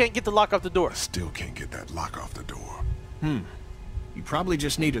I can't get the lock off the door. I still can't get that lock off the door. You probably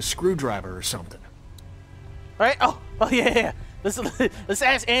just need a screwdriver or something. All right. Oh yeah. Let's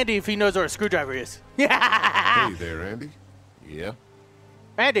ask Andy if he knows where a screwdriver is. Hey there, Andy. Yeah.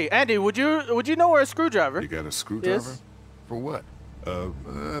 Andy, would you know where a screwdriver? You got a screwdriver? Is? For what?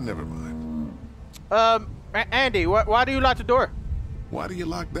 Never mind. Andy, why do you lock the door? Why do you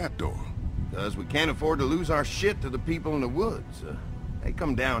lock that door? Because we can't afford to lose our shit to the people in the woods. They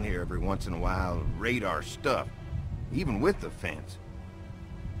come down here every once in a while and raid our stuff, even with the fence.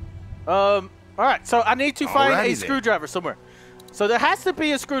 All right, so I need to find Alrighty a screwdriver somewhere. So there has to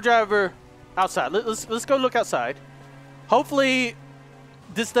be a screwdriver outside. Let's go look outside. Hopefully,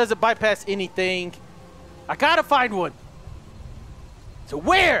 this doesn't bypass anything. I gotta find one. So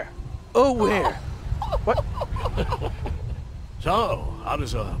where? Oh, where? What? So, how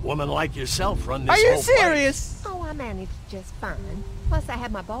does a woman like yourself run this Are you whole serious? Oh, I managed just fine. Plus, I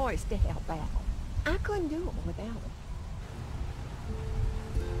had my boys to help out. I couldn't do it without them.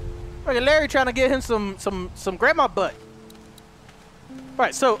 Look at Larry trying to get him some grandma butt. All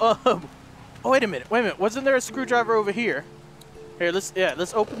right, so oh, wait a minute. Wasn't there a screwdriver over here? Here,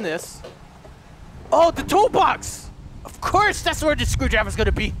 let's open this. Oh, the toolbox. Of course, that's where the screwdriver's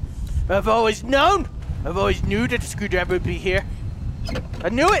gonna be. I've always known. I've always knew that the screwdriver would be here. I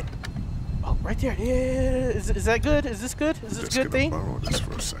knew it. Oh, right there. Yeah. Is that good? Is this good? Is this a good thing? Borrow this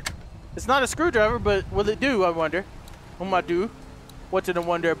for a second. It's not a screwdriver, but will it do? I wonder. What might do? What did I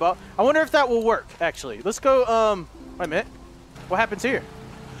wonder about? I wonder if that will work. Actually, let's go. Wait a minute. What happens here?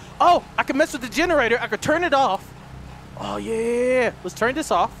 Oh, I can mess with the generator. I could turn it off. Oh yeah. Let's turn this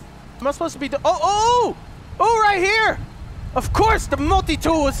off. Am I supposed to be? Oh, right here. Of course, the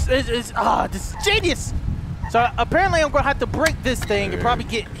multi-tool is this is genius. So apparently, I'm gonna have to break this thing and probably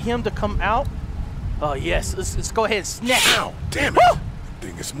get him to come out. Oh yes. Let's go ahead and snap. Ow, damn it! The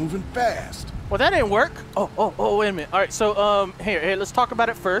thing is moving fast. Well, that didn't work. Oh, wait a minute. All right, so here, let's talk about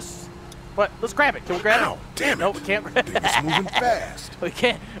it first. What? Let's grab it. Can we grab it? Damn it! No, we can't grab it. It's moving fast. We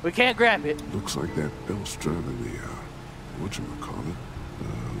can't grab it. Looks like that belt's driving the whatchamacallit.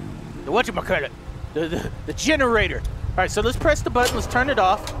 The whatchamacallit? The generator. All right, so let's press the button. Let's turn it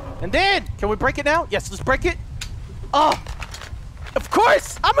off, and then can we break it now? Yes, let's break it. Oh, of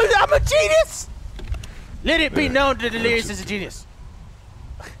course! I'm a genius. Let it be known that Delirious is a genius.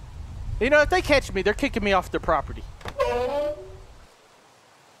 You know, if they catch me, they're kicking me off their property.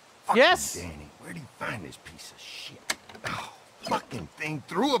 Yes? Danny, where do you find this piece of shit? Oh, fucking thing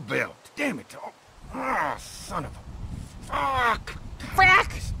through a belt. Damn it. Oh, son of a... Fuck.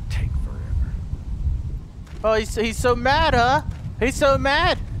 Frack! Take forever. Oh, he's so mad, huh? He's so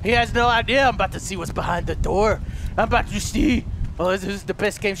mad. He has no idea. I'm about to see what's behind the door. I'm about to see. Oh, this is the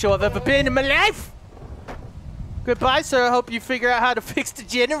best game show I've ever been in my life. Goodbye, sir. I hope you figure out how to fix the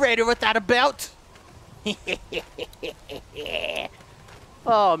generator without a belt.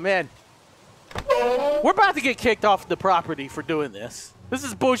 Oh, man. We're about to get kicked off the property for doing this. This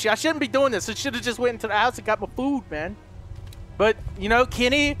is bullshit. I shouldn't be doing this. I should have just went into the house and got my food, man. But, you know,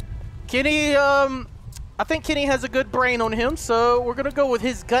 Kenny, I think Kenny has a good brain on him, so we're going to go with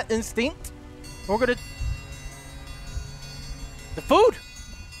his gut instinct. We're going to... The food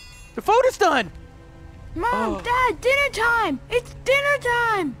is done. Mom, Dad, dinner time! It's dinner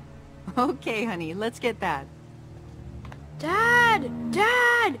time! Okay, honey, let's get that. Dad!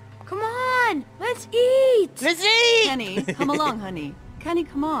 Come on! Let's eat! Let's eat! Kenny, come along, honey. Kenny,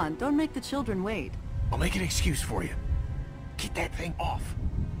 come on. Don't make the children wait. I'll make an excuse for you. Get that thing off.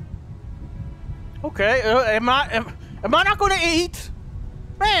 Okay, am I not going to eat?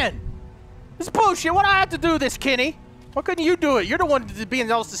 Man, this is bullshit. Why do I have to do this, Kenny? Why couldn't you do it? You're the one being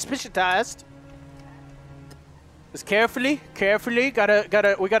all suspiciousized. Just carefully. We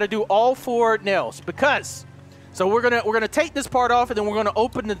gotta do all 4 nails because. So we're gonna take this part off and then we're gonna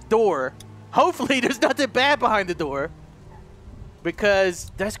open the door. Hopefully there's nothing bad behind the door.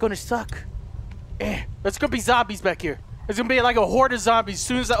 Because that's gonna suck. There's gonna be zombies back here. There's gonna be like a horde of zombies as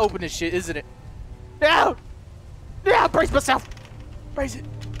soon as I open this shit, isn't it? No! Yeah, brace myself! Brace it.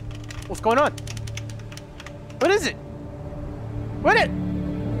 What's going on? What is it? What is it?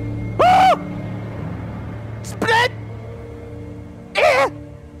 Oh! Split!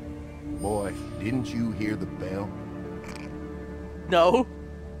 Boy, didn't you hear the bell? No.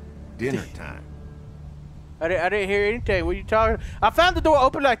 Dinner time. I didn't hear anything. What are you talking about? I found the door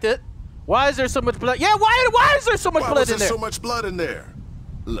open like that. Why is there so much blood? Yeah, why is there so much blood in there? So much blood in there?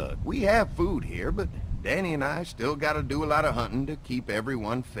 Look, we have food here, but Danny and I still gotta do a lot of hunting to keep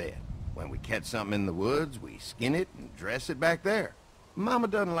everyone fed. When we catch something in the woods, we skin it and dress it back there. Mama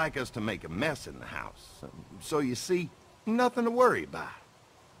doesn't like us to make a mess in the house. So you see, nothing to worry about.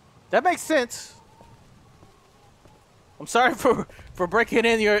 That makes sense. I'm sorry for breaking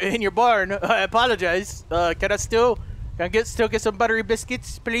in your barn. I apologize. Can I still get some buttery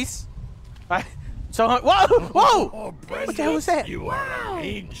biscuits, please? Whoa! Oh, Brenda, what the hell was that? You are an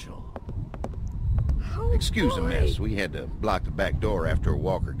angel. Excuse the mess. We had to block the back door after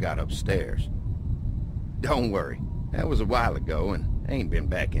Walker got upstairs. Don't worry. That was a while ago and ain't been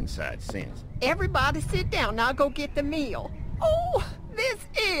back inside since. Everybody sit down. I'll go get the meal. Oh, this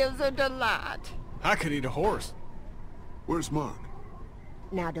is a delight. I could eat a horse. Where's Mark?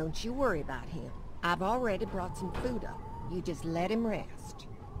 Now don't you worry about him. I've already brought some food up. You just let him rest.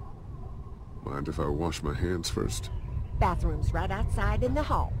 Mind if I wash my hands first? Bathroom's right outside in the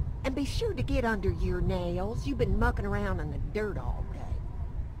hall. And be sure to get under your nails. You've been mucking around in the dirt all day.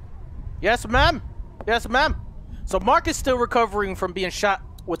 Yes, ma'am. Yes, ma'am. So Mark is still recovering from being shot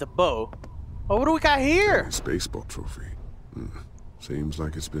with a bow. Oh, what do we got here? This baseball trophy. Seems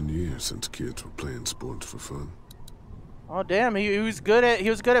like it's been years since kids were playing sports for fun. Oh damn, he was good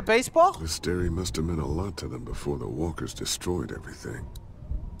at baseball? This dairy must have meant a lot to them before the walkers destroyed everything.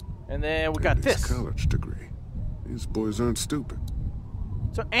 And then we got this college degree. These boys aren't stupid.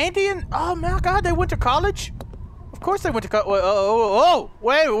 So Andy and oh my god, they went to college? Of course they went to college. Oh,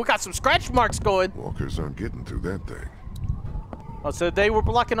 wait, we got some scratch marks going. Walkers aren't getting through that thing. Oh, so they were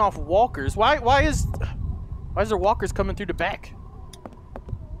blocking off walkers. Why is there walkers coming through the back?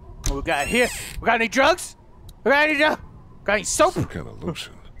 What we got here? We got any drugs? We got any got any soap? Some kind of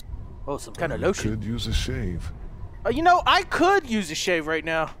lotion. Oh, some kind of lotion. Could use a shave. You know, I could use a shave right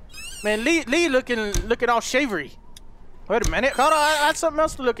now. Man, Lee looking all shavery. Wait a minute. Hold on, I had something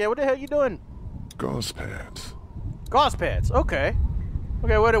else to look at. What the hell you doing? Gauze pads. Gauze pads. Okay.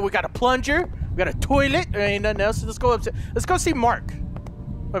 Okay, what do we got? A plunger. We got a toilet. There ain't nothing else. Let's go upstairs. Let's go see Mark.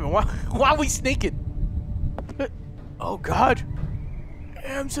 Wait a minute. Why are we sneaking? Oh God.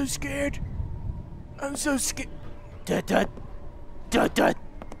 I'm so scared. I'm so scared. Dut dut. Dut dut.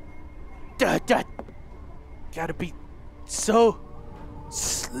 Dut dut. Gotta be so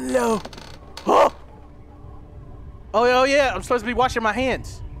slow. Oh! Oh yeah, I'm supposed to be washing my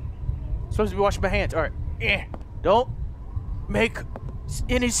hands. Supposed to be washing my hands. Alright. Don't make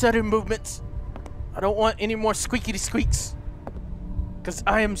any sudden movements. I don't want any more squeaky squeaks. Because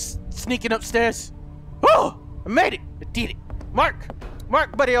I am sneaking upstairs. Oh! I made it! I did it! Mark!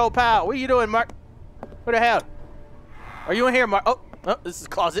 Mark, buddy old pal. What are you doing, Mark? What the hell? Are you in here, Mark? Oh, this is a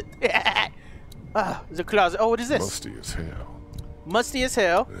closet. There's a closet. Oh, what is this? Musty as hell. Musty as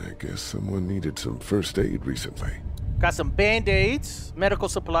hell. I guess someone needed some first aid recently. Got some band-aids, medical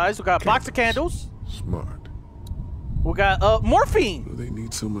supplies. We got a box of candles. Smart. We got morphine. What do they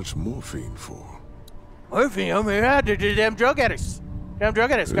need so much morphine for? Morphine? Oh my God, they're damn drug addicts. Damn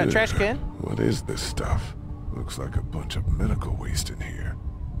drug addicts. Got a trash can. What is this stuff? Looks like a bunch of medical waste in here.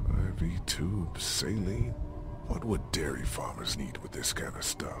 IV tubes, saline. What would dairy farmers need with this kind of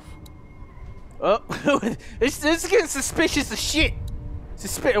stuff? Oh, this is getting suspicious as shit.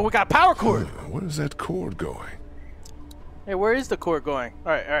 We got a power cord. Where is that cord going? Hey, where is the cord going?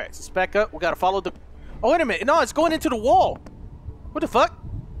 All right. Let's back up. We gotta follow the. Oh, wait a minute. No, it's going into the wall. What the fuck?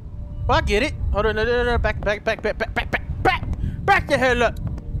 Well, I get it. Hold on. No. Back the hell up.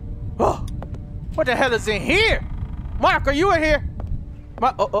 Oh, what the hell is in here? Mark, are you in here?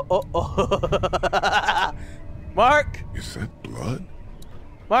 Mark. Mark. Is that blood?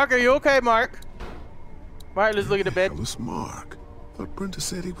 Mark, are you okay, Mark? Mark, let's look at the bed. Hell is Mark? Thought Brenda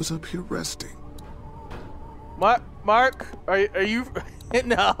said he was up here resting. Mark, are you?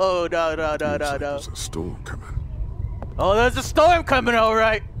 No. There's a storm coming. Oh, there's a storm coming, all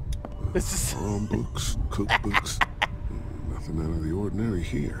right. This is farm books, cookbooks. Nothing out of the ordinary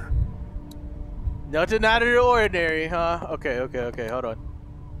here. Nothing out of the ordinary, huh? Okay. Hold on.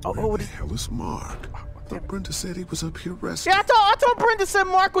 What the hell is Mark? I thought Brenda said he was up here resting. Yeah, I thought Brenda said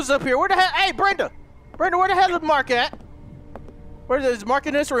Mark was up here. Where the hell? Hey, Brenda, where the hell is Mark at? Where is Mark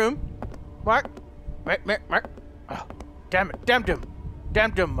in this room? Mark. Oh, damn it,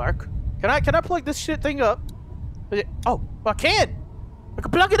 Mark. Can I plug this shit thing up? Oh, I can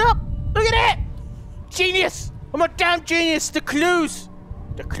plug it up. Look at that. Genius. I'm a damn genius. The clues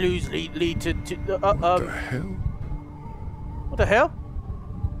lead to What the hell? What the hell?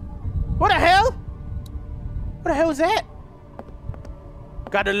 What the hell? What the hell is that?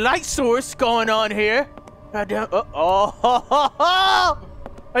 Got a light source going on here. Goddamn. I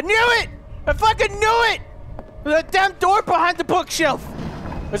knew it! I fucking knew it! There's a damn door behind the bookshelf.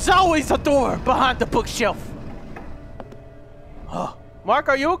 There's always a door behind the bookshelf. Oh, Mark,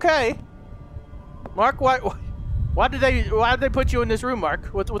 are you okay? Mark, why did they put you in this room, Mark?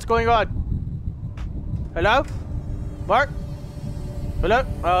 What's going on? Hello? Mark? Hello?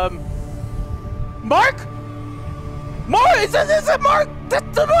 Mark? Mark? Is it Mark?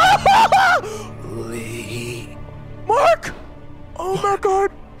 Lee. Mark! Oh my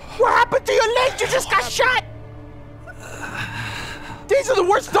God! What happened to your leg? You just got shot! These are the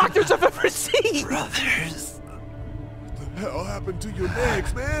worst doctors I've ever seen! Brothers. What the hell happened to your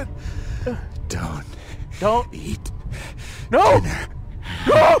legs, man? Don't eat. No!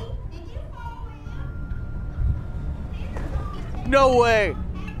 No! No way.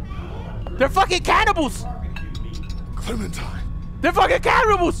 They're fucking cannibals. Clementine. They're fucking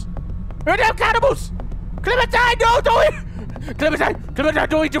cannibals. They're damn cannibals. Clementine, no, don't eat. Clementine,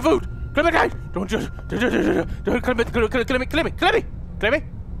 don't eat your food. Clementine, don't just. Clemmy,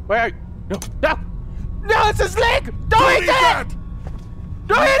 where are you? No, it's his leg. Don't eat that.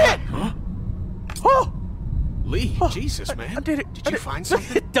 Don't eat it. Huh? Oh. Lee, Jesus, man. I did it. Did you find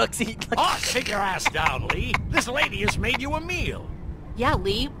something? Ducks eat. Oh, take your ass down, Lee. This lady has made you a meal. Yeah,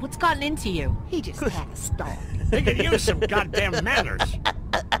 Lee, what's gotten into you? He just had a start. They could use some goddamn manners.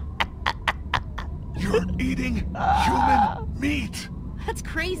 You're eating human meat. That's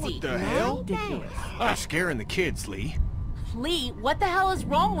crazy. What the hell? You're scaring the kids, Lee. Lee, what the hell is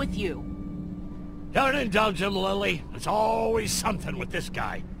wrong with you? Don't indulge him, Lily. There's always something with this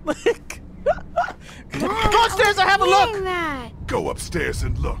guy. Go upstairs and have a look. Go upstairs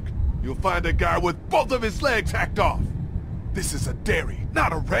and look. You'll find a guy with both of his legs hacked off. This is a dairy,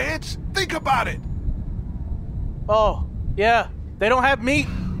 not a ranch. Think about it. Oh, yeah. They don't have meat.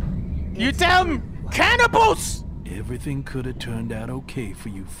 You damn cannibals! Everything could have turned out okay for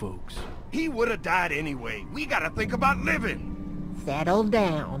you folks. He would have died anyway. We gotta think about living. Settle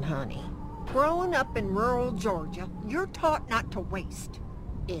down, honey. Growing up in rural Georgia, you're taught not to waste.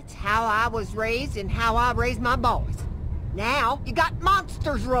 It's how I was raised and how I raised my boys. Now, you got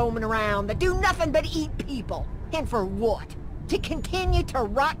monsters roaming around that do nothing but eat people. And for what? To continue to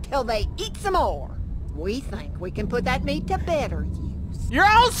rot till they eat some more. We think we can put that meat to better use. You're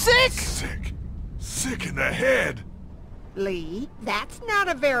all sick! Sick in the head. Lee, that's not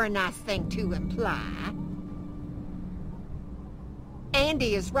a very nice thing to imply.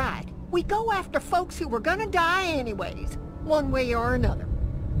 Andy is right. We go after folks who were gonna die anyways, one way or another.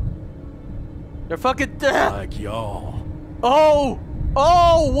 They're fucking like y'all. Oh,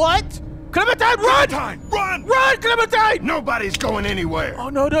 what? Clementine, run! Clementine, run! Run, Clementine! Nobody's going anywhere. Oh,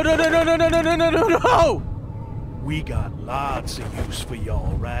 no. We got lots of use for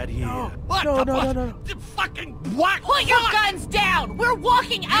y'all right here. What No. The fucking what? Put your guns down! We're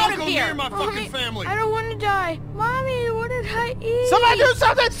walking out of Don't go here! near my fucking family. I don't want to die. Mommy, what did I eat? Somebody do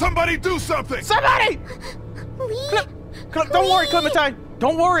something! Somebody do something! Somebody! Lee? Don't worry, Clementine.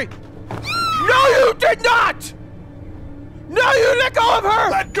 Don't worry. No, you did not! No, you let go of her!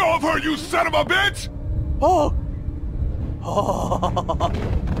 Let go of her, you son of a bitch!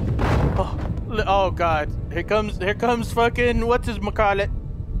 Oh God. Here comes fucking, what's his McCarlet?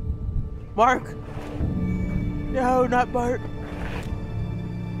 Mark. No, not Bart.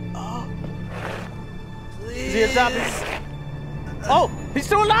 Oh. Is he a zombie? Oh, he's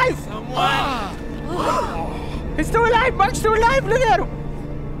still alive! He's still alive! Mark's still alive! Look at him!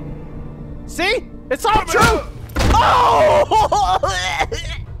 See? It's all true! Oh!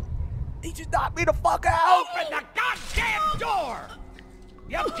 He just knocked me the fuck out! Open the goddamn door!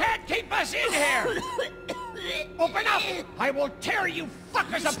 You can't keep us in here! Open up! I will tear you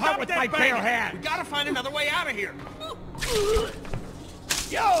fuckers apart with my bare hands! We gotta find another way out of here.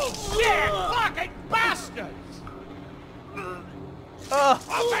 You sick fucking bastards!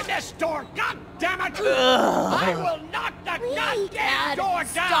 Open this door, goddammit! I will knock the goddamn door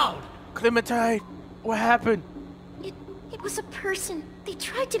down! Clementine, what happened? It was a person. They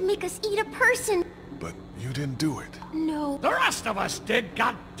tried to make us eat a person. But you didn't do it. No. The rest of us did,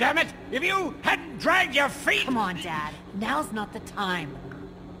 goddammit! If you hadn't dragged your feet! Come on, Dad. Now's not the time.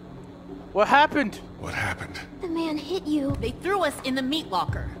 What happened? What happened? The man hit you. They threw us in the meat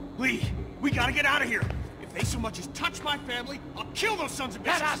locker. Lee, we gotta get out of here. If they so much as touch my family, I'll kill those sons of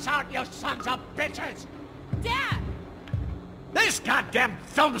bitches. Get us out, you sons of bitches! Dad! This goddamn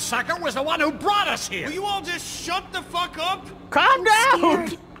film sucker was the one who brought us here! Will you all just shut the fuck up? Calm down!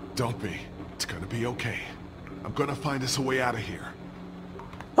 Scared. Don't be. It's gonna be okay. I'm gonna find us a way out of here.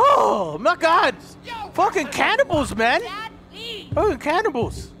 Oh my God! Fucking cannibals, man! Dad, please! Fucking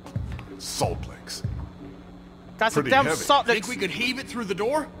cannibals! Salt licks. Got some Pretty damn heavy. salt Think licks. we could heave it through the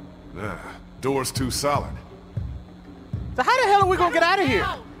door? Nah, door's too solid. So how the hell are we gonna get out of here?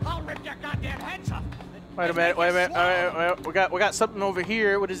 I'll rip your goddamn heads off! Wait a minute. All right, we got something over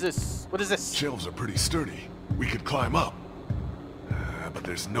here. What is this? What is this? Shelves are pretty sturdy. We could climb up. But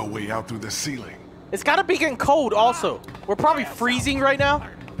there's no way out through the ceiling. It's gotta be getting cold also. We're probably freezing right now.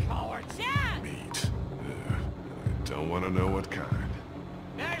 Meat. I don't want to know what kind.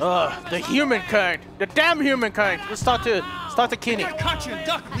 The humankind. The damn humankind. Let's talk to Kenny. I caught you a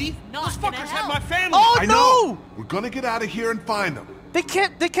duck, Lee. Those fuckers had my family. Oh I no! know. We're gonna get out of here and find them. They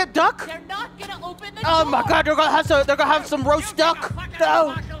can't duck? They're not gonna open the Oh door! my God, they're gonna have some roast duck.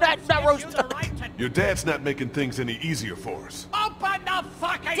 No, not roast duck. Your dad's not making things any easier for us. Open the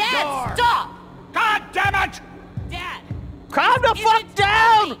fucking Dad, door! stop! God damn it! Dad! Calm the fuck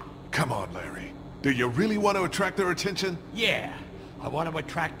down! Come on, Larry. Do you really want to attract their attention? Yeah, I want to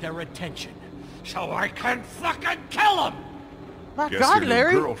attract their attention, so I can fucking kill them! My Guess God, your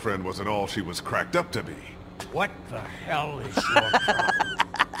Larry. new girlfriend wasn't all she was cracked up to be. What the hell is your problem?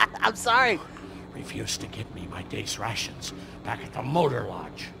 I'm sorry. Refused to give me my day's rations back at the motor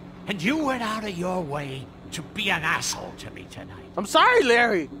lodge. And you went out of your way to be an asshole to me tonight. I'm sorry,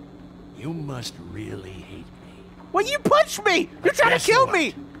 Larry. You must really hate me. Well, you punched me. You're trying to kill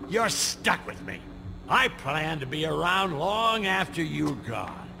me. You're stuck with me. I plan to be around long after you're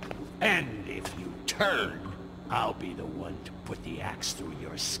gone. And if you turn, I'll be the one to put the axe through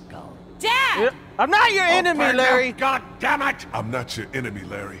your skull. Dad! I'm not your enemy, Larry. God damn it! I'm not your enemy,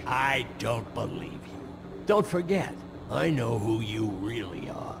 Larry. I don't believe you. Don't forget, I know who you really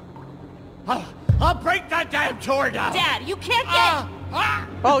are. I'll break that damn door down! Dad, you can't get...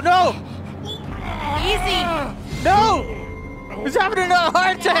 Oh, no! Easy! No! He's having another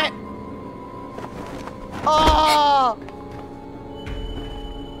heart attack! Oh!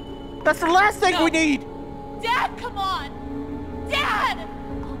 That's the last thing we need! Dad, come on! Dad!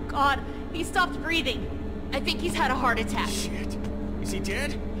 Oh, God. He stopped breathing. I think he's had a heart attack. Shit. Is he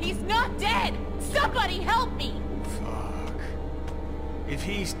dead? He's not dead! Somebody help me! Fuck. If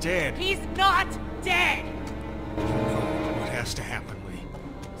he's dead... He's not dead! You know what has to happen, Lee.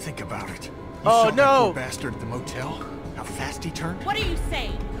 Think about it. You Oh, saw that no. poor bastard at the motel? How fast he turned? What are you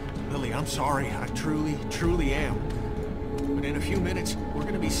saying? Lily, I'm sorry. I truly am. But in a few minutes, we're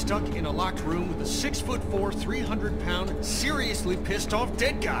gonna be stuck in a locked room with a 6'4", 300-pound, seriously pissed off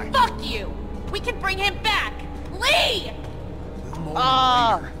dead guy. Fuck you! We can bring him back! Lee! We'll mourn him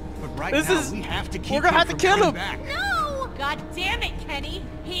later. But right this now, is- we have to keep we're gonna him have to from kill coming him. Back. No! God damn it, Kenny!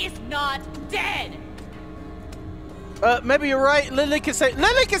 He's not dead! Maybe you're right. Lily can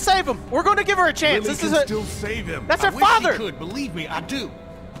save him. We're going to give her a chance. Lily This can is still save him. That's I her wish father. he could, believe me, I do.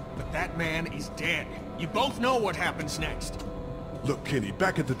 But that man is dead. You both know what happens next. Look, Kenny,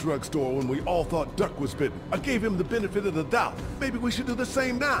 back at the drugstore when we all thought Duck was bitten, I gave him the benefit of the doubt. Maybe we should do the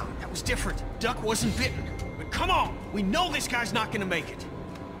same now. That was different. Duck wasn't bitten. But come on, we know this guy's not gonna make it.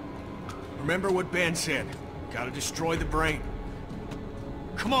 Remember what Ben said. Gotta destroy the brain.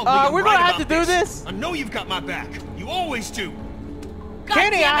 Come on, Lee, we're right gonna have to about do this. I know you've got my back. You always do. God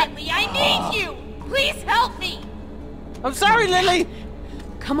Kenny, damn it, Lee! I need you! Please help me! I'm sorry, Lily.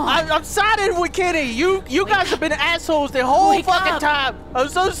 Come on. I'm siding with Kenny. You guys have been assholes the whole Wake fucking up. time. I'm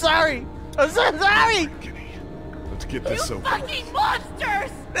so sorry. I'm so sorry. Kenny, let's get You this over with. fucking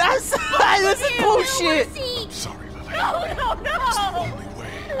monsters! This is bullshit. I'm sorry, Lily. No! Only way.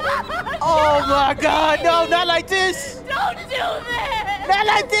 Oh my God! No, not like this. Don't do this! Not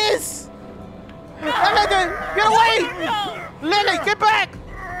like this. Not like this. Get away, Lily. Get back.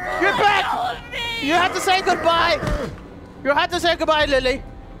 Get back. You have to say goodbye. You have to say goodbye, Lily.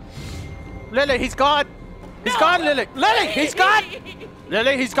 Lily, he's gone. He's gone, Lily. Lily, he's gone.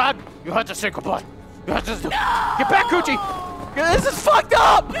 Lily, he's gone. You have to say goodbye. You have to get back, Coochie. This is fucked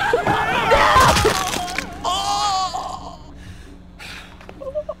up. No! Oh!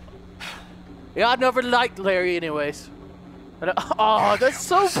 Yeah, I never liked Larry anyways. Oh, that's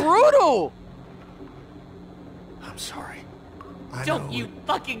so brutal. I'm sorry. I Don't know. you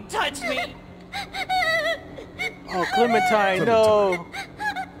fucking touch me! Oh, Clementine, no.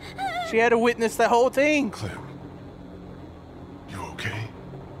 She had to witness that whole thing. Clem, you okay?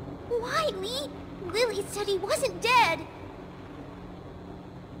 Why, Lee? Lily said he wasn't dead.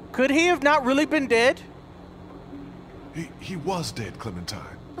 Could he have not really been dead? He was dead, Clementine.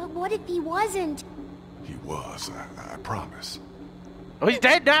 But what if he wasn't? He was, I promise. Oh, he's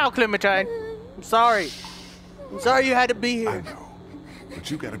dead now, Clementine. I'm sorry. I'm sorry you had to be I here. know, but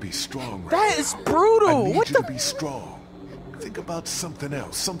you gotta be strong right That now. is brutal. I need What you the? to be strong. Think about something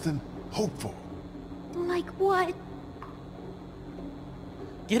else, something hopeful. Like what?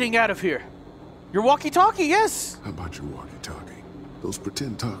 Getting out of here. Your walkie-talkie, yes. How about your walkie-talkie? Those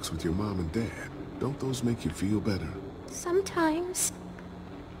pretend talks with your mom and dad, don't those make you feel better? Sometimes.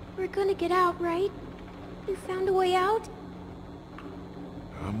 We're gonna get out, right? You found a way out?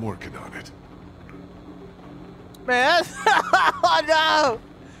 I'm working on it. Man, oh no!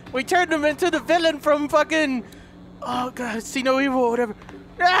 We turned him into the villain from fucking... Oh God, See No Evil or whatever.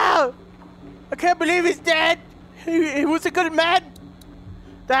 No! I can't believe he's dead! He was a good man!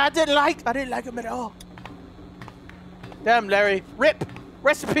 That I didn't like him at all. Damn, Larry. RIP!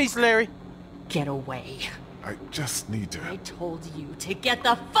 Rest in peace, Larry. Get away. I just need to... I told you to get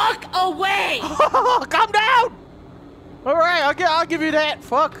the fuck away! Calm down! Alright, I'll give you that.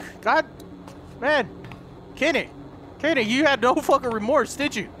 Fuck. God. Man. Kenny, you had no fucking remorse,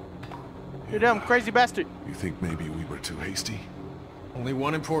 did you? You damn crazy bastard. You think maybe we were too hasty? Only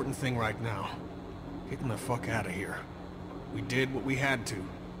one important thing right now. Getting the fuck out of here. We did what we had to.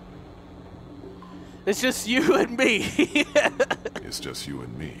 It's just you and me. It's just you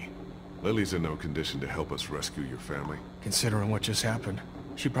and me. Lily's in no condition to help us rescue your family. Considering what just happened,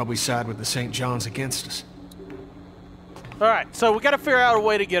 she'd probably side with the St. John's against us. Alright, so we gotta figure out a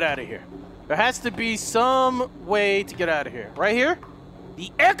way to get out of here. There has to be some way to get out of here. Right here?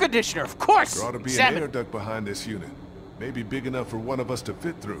 The air conditioner, of course! There ought to be an air duct behind this unit. Maybe big enough for one of us to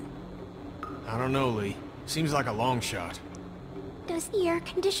fit through. I don't know, Lee. Seems like a long shot. Does the air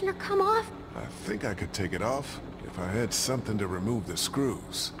conditioner come off? I think I could take it off if I had something to remove the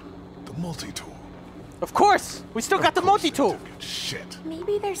screws. The multi-tool. Of course! We still got the multi-tool! Shit.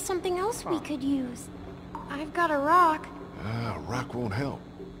 Maybe there's something else we could use. I've got a rock. Ah, a rock won't help.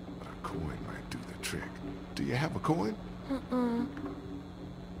 But a coin might do the trick. Do you have a coin?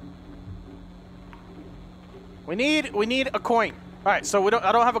 We need a coin. Alright, so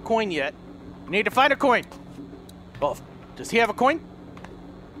I don't have a coin yet. We need to find a coin. Well, does he have a coin?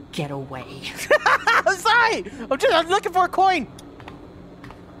 Get away. I'm sorry! I'm looking for a coin!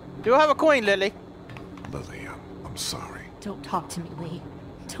 Do you have a coin, Lily? Lily, I'm sorry. Don't talk to me, Lee.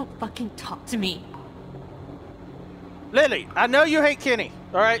 Don't fucking talk to me. Lily, I know you hate Kenny.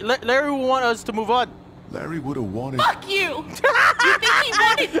 Alright, Larry will want us to move on. Larry would have wanted... Fuck you! Do you think he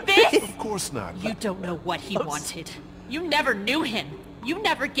wanted this? Of course not. You don't know what he wanted. You never knew him. You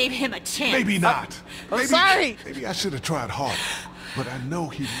never gave him a chance. Maybe not. I'm sorry. Maybe I should have tried harder. But I know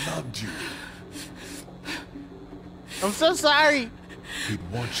he loved you. I'm so sorry.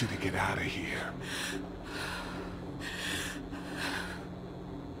 He'd want you to get out of here.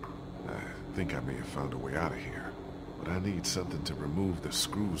 I think I may have found a way out of here. But I need something to remove the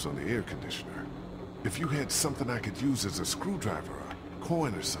screws on the air conditioner. If you had something I could use as a screwdriver, a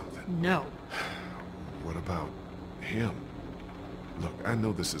coin or something. No. What about him? Look, I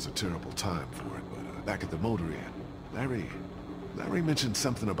know this is a terrible time for it, but back at the motor inn, Larry mentioned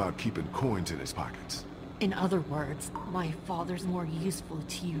something about keeping coins in his pockets. In other words, my father's more useful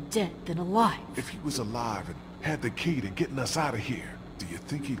to you dead than alive. If he was alive and had the key to getting us out of here, do you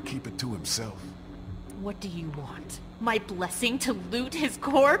think he'd keep it to himself? What do you want? My blessing to loot his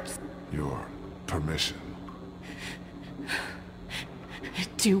corpse? Your permission.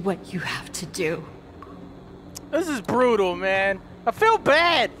 Do what you have to do. This is brutal, man. I feel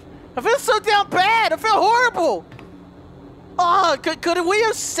bad. I feel so damn bad. I feel horrible. Oh, could we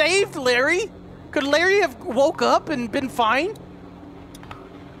have saved Larry? Could Larry have woke up and been fine?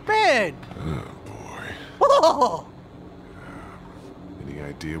 Man. Oh, boy. Oh. Any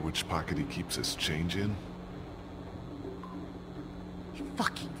idea which pocket he keeps his change in? You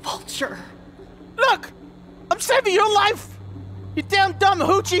fucking vulture. Look! I'm saving your life! You damn dumb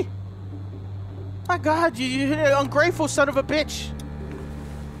hoochie! My God, you ungrateful son of a bitch.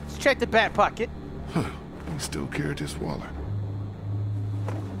 Let's check the back pocket. Huh. He still carried his wallet.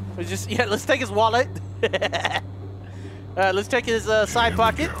 Let's take his wallet. Let's take his side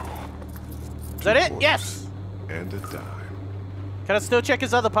pocket. Is that it? Yes! And a dime. Can I still check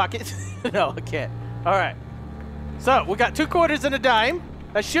his other pocket? No, I can't. Alright. So, we got 2 quarters and a dime.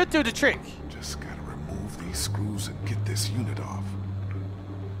 That should do the trick. Just gotta remove these screws and get this unit off.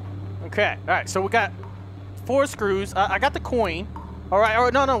 Okay, alright, so we got 4 screws. I got the coin.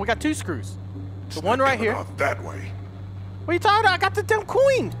 Alright, no, we got 2 screws. The one right here. Off that way. What are you talking about? I got the damn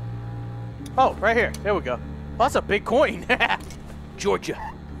coin. Oh, right here. There we go. Oh, that's a big coin. Georgia.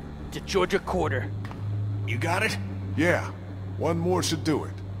 The Georgia quarter. You got it? Yeah. One more should do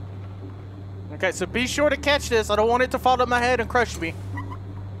it. Okay, so be sure to catch this. I don't want it to fall on my head and crush me.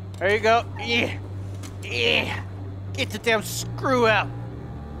 There you go. Yeah. Yeah. Get the damn screw out.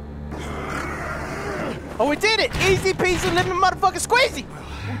 Oh, we did it. Easy peasy lemon motherfucking squeezy.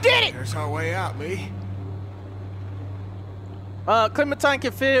 We did it. There's our way out, Lee. Clementine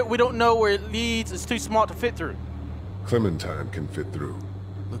can fit. We don't know where it leads. It's too small to fit through. Clementine can fit through.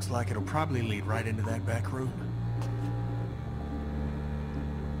 Looks like it'll probably lead right into that back room.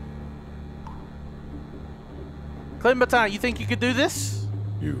 Clementine, you think you could do this?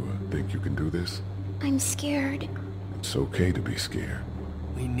 You think you can do this? I'm scared. It's okay to be scared.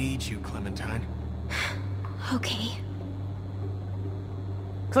 We need you, Clementine. Okay.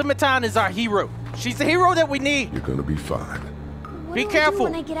 Clementine is our hero. She's the hero that we need. You're gonna be fine. What Be do careful. I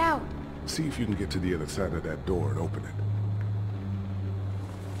do when I get out? See if you can get to the other side of that door and open it.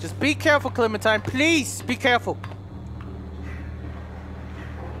 Just be careful, Clementine. Please, be careful.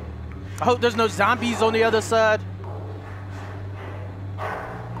 I hope there's no zombies on the other side.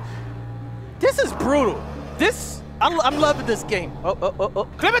 This is brutal. I'm loving this game. Oh.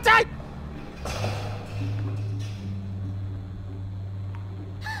 Clementine!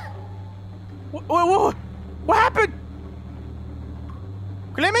 What happened?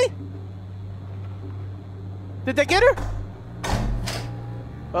 Clemmy? Did they get her?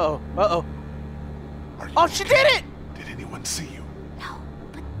 Uh-oh. Uh-oh. Oh, she did it! Did anyone see you? No,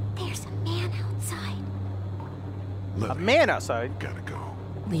 but there's a man outside. Lily, a man outside? Gotta go.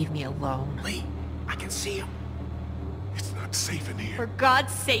 Leave me alone. Lee, I can see him. It's not safe in here. For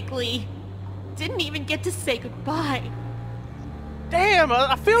God's sake, Lee. Didn't even get to say goodbye. Damn,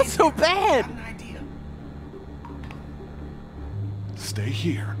 I feel so bad. Stay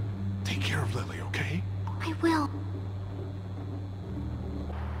here. Take care of Lily, okay? I will.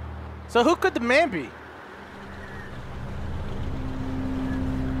 So who could the man be?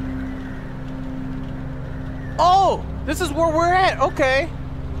 Oh, this is where we're at. Okay.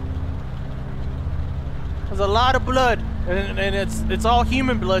 There's a lot of blood, and it's all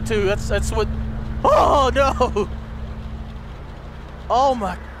human blood too. That's what. Oh no! Oh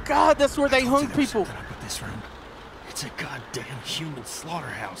my God, that's where they hung people. Up with this room. It's a goddamn human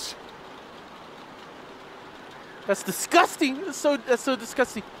slaughterhouse. That's disgusting. That's so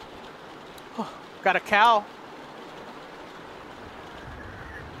disgusting. Oh, got a cow.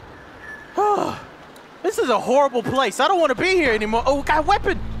 Oh, this is a horrible place. I don't want to be here anymore. Oh, got a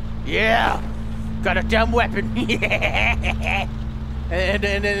weapon. Yeah, got a damn weapon. Yeah. And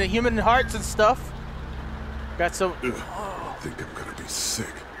the human hearts and stuff. Got some. I think I'm gonna be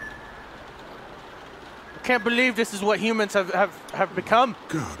sick. I can't believe this is what humans have become.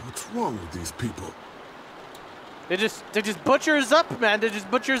 God, what's wrong with these people? They just butcher us up, man. They just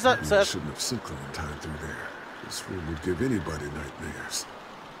butcher us up. I shouldn't have sent Clementine through there. This room would give anybody nightmares.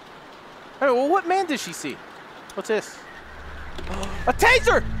 Hey, well, what man did she see? What's this? A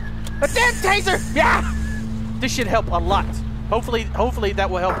taser! A damn taser! Yeah! This should help a lot. Hopefully that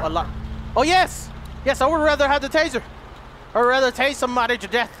will help a lot. Oh yes! Yes, I would rather have the taser. I would rather tase somebody to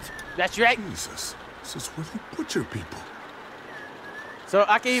death. That's right. Jesus, this is where they butcher people. So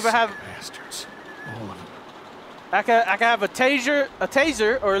I can either have bastards, all of them. I can have a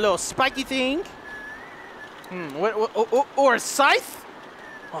taser, or a little spiky thing. Or a scythe.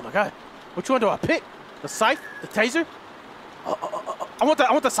 Oh my God, which one do I pick? The scythe, the taser? I want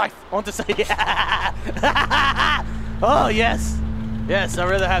the scythe. I want the scythe. Oh yes, yes, I'd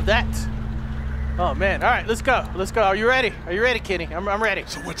rather have that. Oh man, all right, let's go. Let's go. Are you ready? Are you ready, Kenny? I'm ready.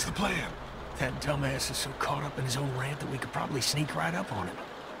 So what's the plan? That dumbass is so caught up in his own rant that we could probably sneak right up on him.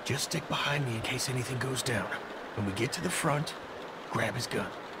 Just stick behind me in case anything goes down. When we get to the front, grab his gun.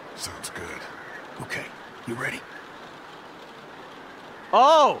 Sounds good. Okay, you ready?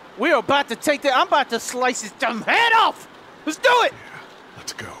 Oh, we're about to take that. I'm about to slice his dumb head off. Let's do it. Yeah,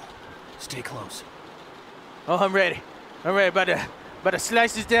 let's go. Stay close. Oh, I'm ready. I'm ready. About to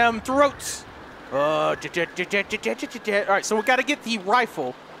slice his damn throats. Oh, all right. So we got to get the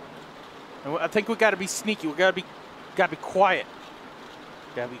rifle. And I think we got to be sneaky. We got to be quiet.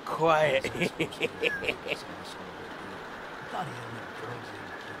 Gotta be quiet.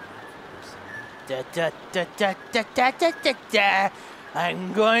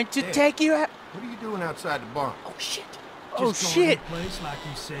 I'm going to take you out. What are you doing outside the barn? Oh shit! Oh shit! Place like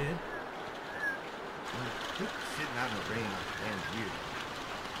you said. Keep sitting out in the rain like a damn deer.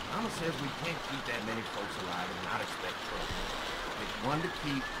 Mama says we can't keep that many folks alive and not expect trouble. Pick one to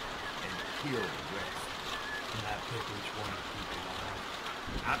keep and kill the rest. And I pick which one to keep alive.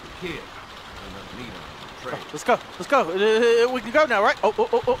 Not the kid. Enough meat on the tray. Let's go. Let's go. We can go now, right? Oh!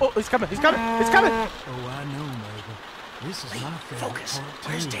 He's coming. He's coming. He's coming. Oh, I know, Mabel. This is my favorite focus. part,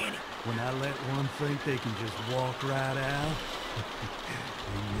 Where's too. Danny? When I let one think they can just walk right out.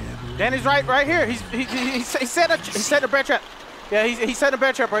 Danny's right here. He set a bear trap. Yeah, he's setting a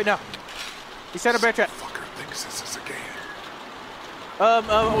bear trap right now. He set a bear trap. Fucker thinks this is a game.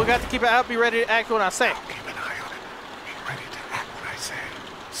 We got to keep it out. Be ready to act when I say. Keep an eye on it. Be ready to act when I say.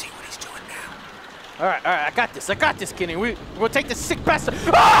 See what he's doing now. All right. I got this, Kenny. We'll take this sick bastard.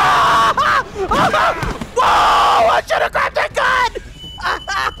 Ah! Whoa! I should have grabbed that gun.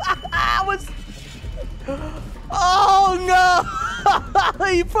 I was. Oh no!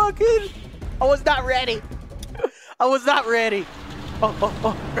 You fucking. I was not ready. I was not ready. Oh!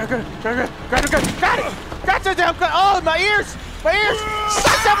 Grab the gun. Got it. Got the damn gun. Oh, my ears. My ears.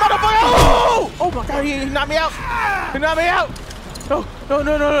 Suck that motherfucker. Oh my God! He knocked me out. He knocked me out. No!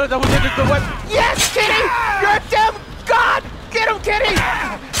 That was a good one. Yes, Kitty! You're a damn god! Get him, Kitty!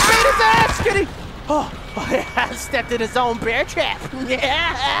 Beat his ass, Kitty! Oh, I stepped in his own bear trap.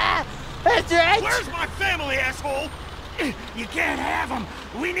 Yeah, that's right. Where's my family, asshole? You can't have them.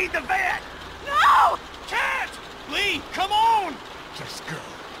 We need the vet. No! Can't! Lee, come on! Just go.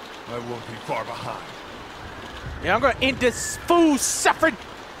 I won't be far behind. Yeah, I'm gonna end this fool's suffering.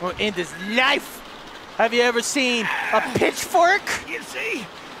 I'm gonna end his life. Have you ever seen a pitchfork? You see?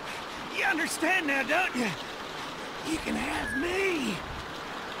 You understand now, don't you? You can have me.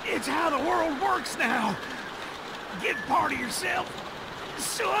 It's how the world works now. Get part of yourself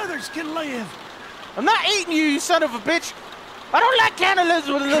so others can live. I'm not eating you, you son of a bitch. I don't like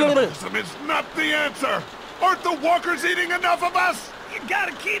cannibalism. Cannibalism is not the answer. Aren't the walkers eating enough of us? You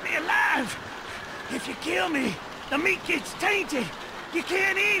gotta keep me alive. If you kill me, the meat gets tainted. You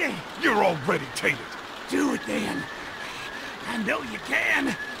can't eat it. You're already tainted. Do it then. I know you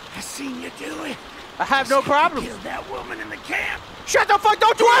can. I seen you do it. I have no problem. Killed that woman in the camp. Shut the fuck!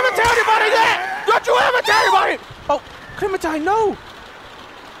 Don't you ever tell anybody that! Don't you ever tell anybody! Oh, Clementine, no!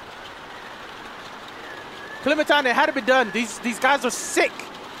 Clementine, it had to be done. These guys are sick.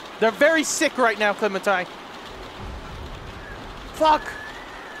 They're very sick right now, Clementine. Fuck.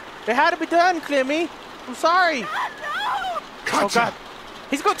 It had to be done, Clemmy. I'm sorry. No! Oh, God.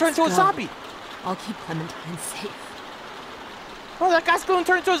 He's gonna turn into a zombie. I'll keep Clementine safe. Oh, that guy's gonna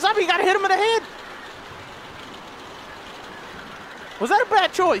turn into a zombie. You gotta hit him in the head. Was that a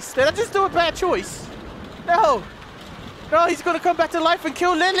bad choice? Did I just do a bad choice? No. No, he's gonna come back to life and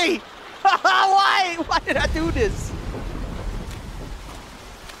kill Lily. Why? Why did I do this?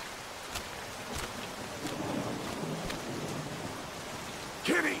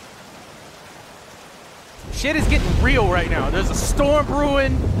 Kenny! Shit is getting real right now. There's a storm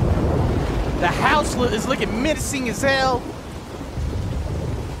brewing. The house is looking menacing as hell.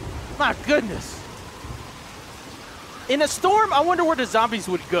 My goodness. In a storm, I wonder where the zombies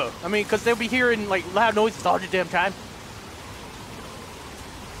would go. I mean, because they'll be hearing like loud noises all the damn time.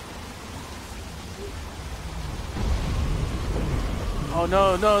 Oh,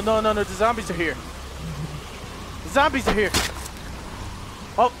 no, no, no, no, no. The zombies are here. The zombies are here.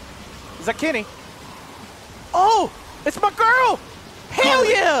 Oh, is that Kenny? Oh, it's my girl. Hell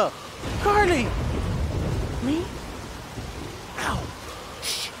yeah. Carly. Lee? Ow.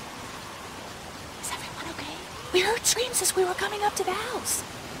 Shh. Is everyone okay? We heard screams as we were coming up to the house.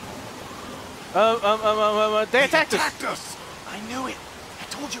 They attacked us. I knew it. I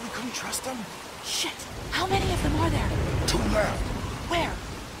told you we couldn't trust them. Shit. How many of them are there? 2 left. Where?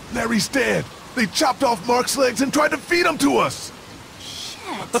 Larry's dead. They chopped off Mark's legs and tried to feed him to us.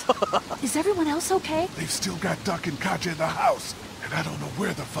 Shit. Is everyone else okay? They've still got Duck and Katja in the house, and I don't know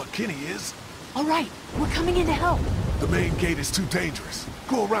where the fuck Kenny is. All right, we're coming in to help. The main gate is too dangerous.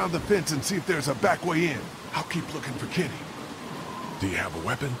 Go around the fence and see if there's a back way in. I'll keep looking for Kenny. Do you have a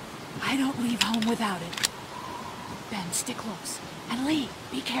weapon? I don't leave home without it. Ben, stick close. And Lee,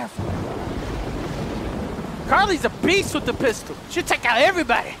 be careful. Carly's a beast with the pistol. She'll take out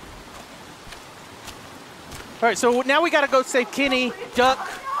everybody. All right, so now we gotta go save Kenny, Duck.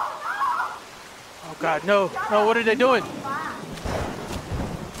 Oh God, no, no! What are they doing?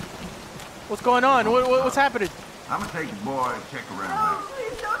 What's going on? What's happening? I'm gonna take the boy and check around. Oh,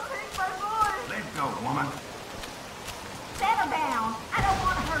 please don't take my boy. Let's go, woman. Settle down. I don't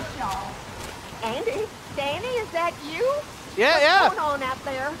want to hurt y'all. Andy, Danny, is that you? Yeah, What's going on out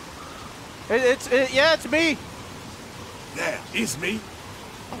there? Yeah, it's me. Yeah, it's me.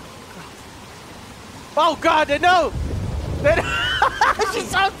 Oh God, they know. She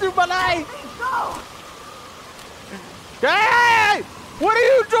saw through my life. Hey! What are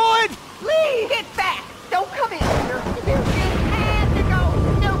you doing? Lee, get back! Don't come in here. You just had to go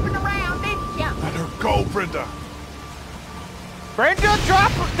snooping around, didn't ya? Let her go, Brenda. Brenda,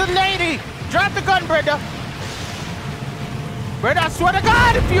 drop the lady. Drop the gun, Brenda. Brenda, I swear to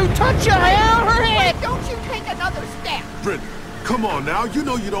God, if you touch her head. Wait, don't you take another step. Brenda, come on now. You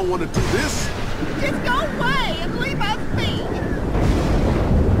know you don't want to do this. Just go away and leave us be.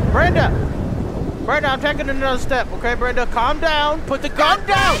 Brenda, I'm taking another step, okay, Brenda? Calm down. Put the gun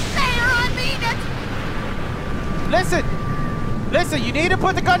down. Right there, I mean it. Listen, you need to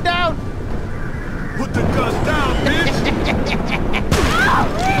put the gun down. Put the gun down, bitch.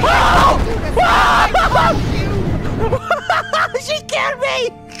 She killed me.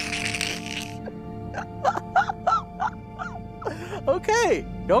 Okay,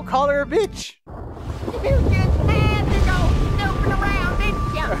 don't call her a bitch. You just had to go snooping around,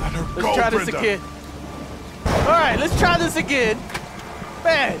 didn't ya? Let's try this again. All right, let's try this again.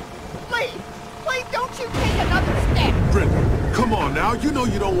 Man. Please don't you take another step. Brenda, come on now. You know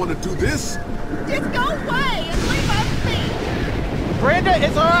you don't want to do this. Just go away and leave us be. Brenda,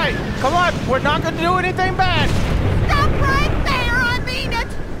 it's all right. Come on, we're not going to do anything bad. Stop right there, I mean it.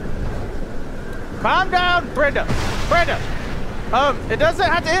 Calm down, Brenda. It doesn't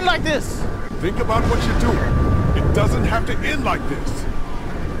have to end like this. Think about what you're doing. It doesn't have to end like this.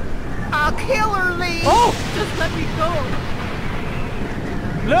 I'll kill her, Lee. Oh! Just let me go.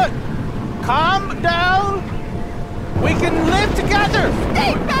 Look, calm down. We can live together.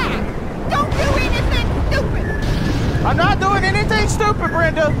 Stay back! Don't do anything stupid! I'm not doing anything stupid,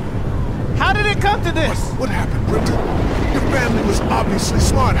 Brenda. How did it come to this? What happened, Brenda? Your family was obviously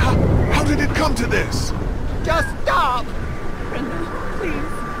smart. How did it come to this? Just stop! Brenda,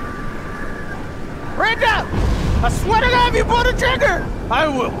 please. Brenda! I swear to God, if you pull the trigger, I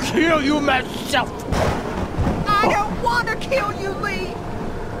will kill you myself. I don't want to kill you, Lee.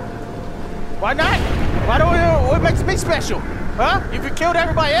 Why not? Why don't you? What makes me special? Huh? If you killed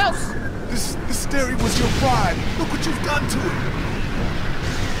everybody else? This dairy was your pride. Look what you've done to it.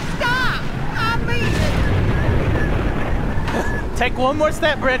 Stop! I mean it. Take one more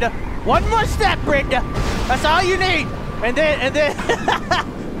step, Brenda. One more step, Brenda. That's all you need. And then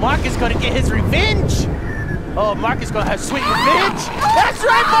Mark is gonna get his revenge. Oh, Mark is gonna have sweet revenge. That's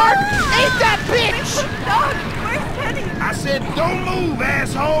right, Mark! Eat that bitch! Doug, where's Kenny? I said don't move,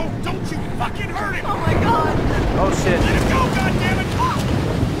 asshole! Don't you fucking hurt him! Oh my God! Oh shit. Let him go, goddammit!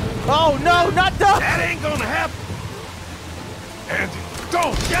 Oh no, not Doug! That ain't gonna happen! Andy,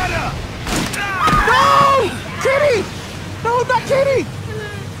 don't! Shut up! No! Kitty! No, not Kitty!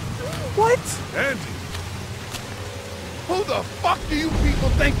 What? Andy! Who the fuck do you people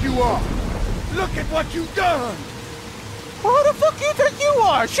think you are? Look at what you've done! Who the fuck you think you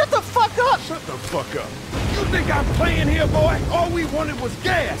are? Shut the fuck up! Shut the fuck up. You think I'm playing here, boy? All we wanted was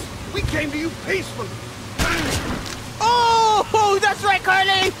gas. We came to you peacefully. Oh, that's right,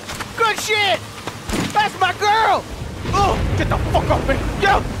 Carly! Good shit! That's my girl! Oh, get the fuck off me!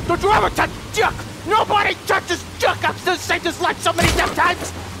 Yo, don't you ever touch Chuck! Nobody touches Chuck! I've still said this like so many damn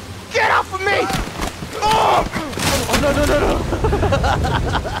times! Get off of me! Oh! Oh, no.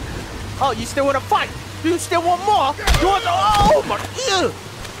 Oh, you still want to fight? You still want more? You want the... Oh, my... Ew!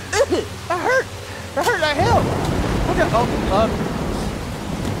 That hurt! That hurt like hell! What the... Oh,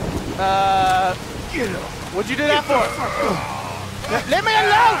 Get up! what'd you do that for? Leave me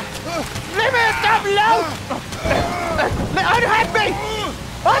alone! Leave me alone! Unhand me!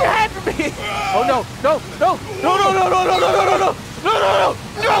 Unhand me! Oh no! No!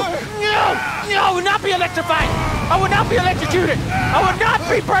 I will not be electrified! I will not be electrocuted! I will not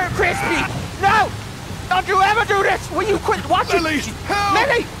be burnt crispy! No! Don't you ever do this! Will you quit watching? Lily, help!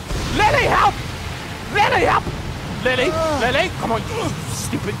 Lily! Lily, help! Lily, help! Lily! Come on, you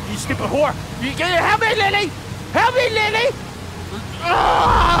stupid whore! You help me, Lily! Help me, Lily!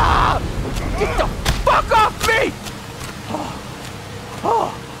 Get the fuck off me!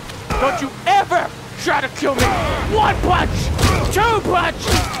 Don't you ever try to kill me! 1 punch! 2 punch!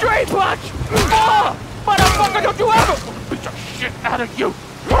 3 punch! 4! Motherfucker, don't you ever beat the shit out of you!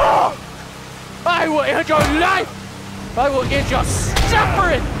 I will end your life! I will end your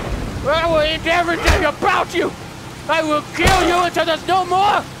suffering! I will end everything about you! I will kill you until there's no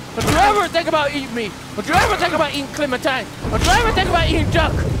more! Don't you ever think about eating me! Don't you ever think about eating Clementine! Don't you ever think about eating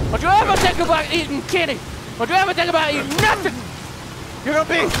Duck! Don't you ever think about eating Kitty! Don't you ever think about eating nothing! You're gonna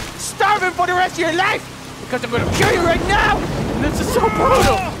be starving for the rest of your life! Because I'm gonna kill you right now! This is so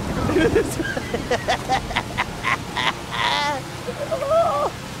brutal!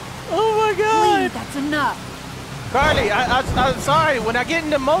 Oh my God! Please, that's enough. Carly, I'm sorry. When I get in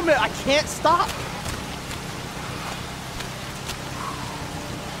the moment, I can't stop.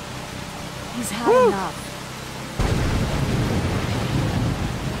 He's had enough.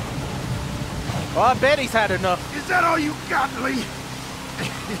 Oh, I bet he's had enough. Is that all you got, Lee?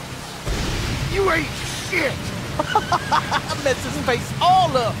 You ain't shit! I messed his face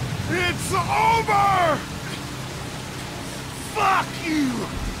all up. It's over! Fuck you!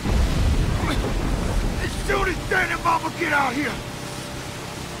 As soon as Dad and Mama get out here,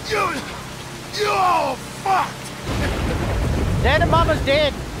 you all fucked! Dad and Mama's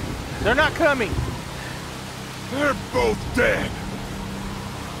dead. They're not coming. They're both dead.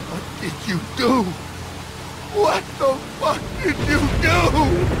 What did you do? What the fuck did you do?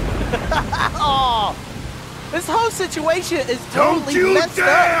 Oh, this whole situation is totally messed up. Don't you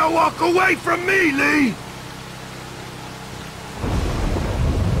dare walk away from me, Lee!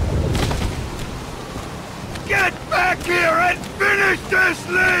 Get back here and finish this,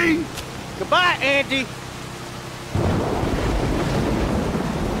 Lee! Goodbye, Andy.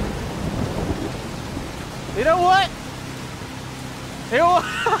 You know what?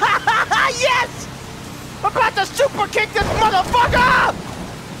 Yes! I'm about to super kick this motherfucker!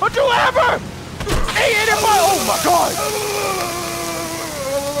 Don't you ever! Oh my God!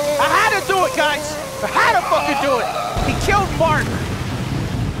 I had to do it, guys! I had to fucking do it! He killed Mark!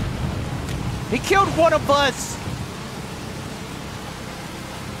 He killed one of us!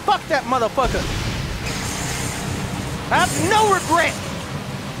 Fuck that motherfucker! I have no regret!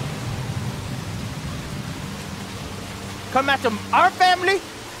 come after our family?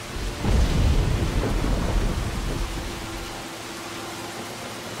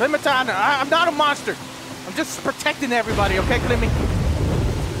 Clementine, I'm not a monster. I'm just protecting everybody, okay, Clemmy?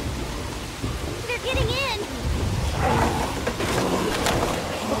 They're getting in.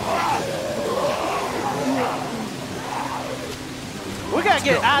 We gotta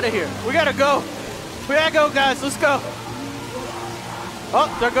get out of here. We gotta go. We gotta go, guys. Let's go.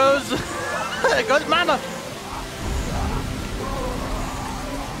 Oh, there goes. There goes Mama.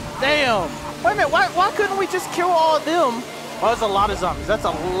 Damn. Wait a minute. Why couldn't we just kill all of them? Oh, that's a lot of zombies. That's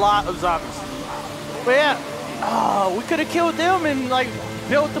a lot of zombies. But yeah. Oh, we could have killed them and like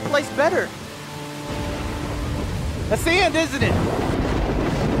built the place better. That's the end, isn't it?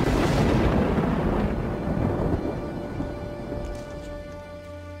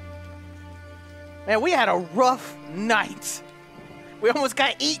 Man, we had a rough night. We almost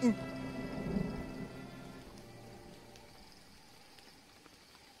got eaten.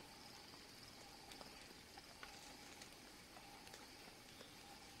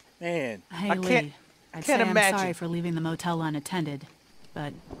 Man, hey, I Lee, can't I'm imagine. sorry for leaving the motel unattended,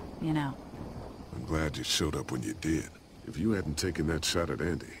 but, you know. I'm glad you showed up when you did. If you hadn't taken that shot at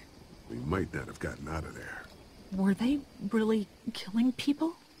Andy, we might not have gotten out of there. Were they really killing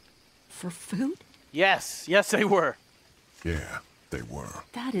people? For food? Yes, they were. Yeah, they were.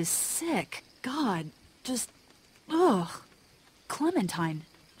 That is sick. God, just... Ugh. Clementine,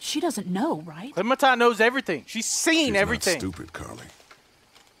 she doesn't know, right? Clementine knows everything. She's seen everything. She's not stupid, Carly.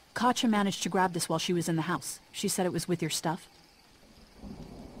 Katja managed to grab this while she was in the house. She said it was with your stuff.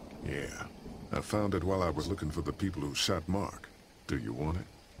 Yeah. I found it while I was looking for the people who shot Mark. Do you want it?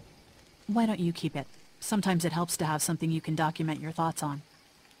 Why don't you keep it? Sometimes it helps to have something you can document your thoughts on.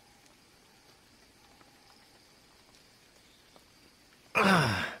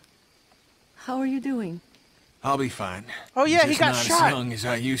 How are you doing? I'll be fine. Oh yeah, he got Just shot. not as young as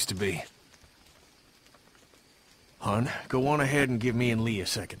I used to be. Hun, go on ahead and give me and Lee a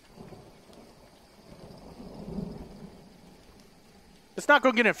second. It's not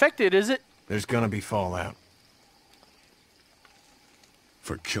gonna get infected, is it? There's gonna be fallout.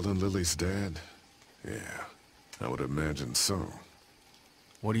 For killing Lily's dad? Yeah, I would imagine so.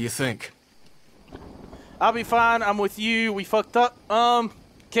 What do you think? I'll be fine. I'm with you. We fucked up.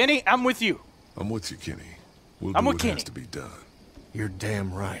 Kenny, I'm with you. I'm with you, Kenny. We'll I'm do with what Kenny. has to be done. You're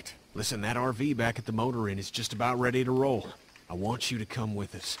damn right. Listen, that RV back at the motor inn is just about ready to roll. I want you to come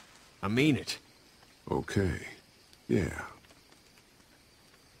with us. I mean it. Okay. Yeah.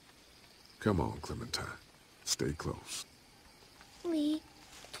 Come on, Clementine. Stay close. Lee,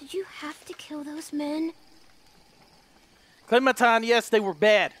 did you have to kill those men? Clementine, yes, they were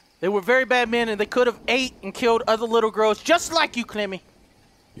bad. They were very bad men, and they could have ate and killed other little girls just like you, Clemmy.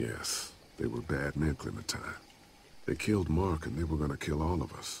 Yes, they were bad men, Clementine. They killed Mark, and they were gonna kill all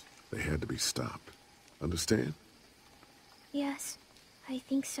of us. They had to be stopped. Understand? Yes, I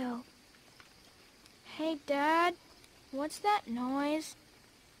think so. Hey, Dad, what's that noise?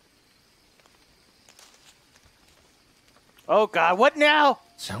 Oh, God, what now?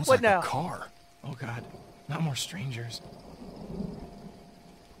 Sounds what like now? a car. Oh, God, not more strangers.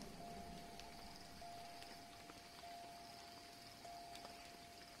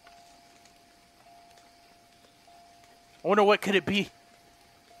 I wonder what could it be.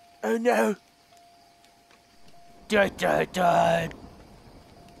 Oh no. Dun, dun, dun.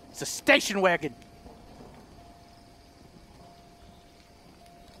 It's a station wagon.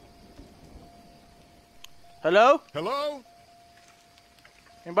 Hello? Hello?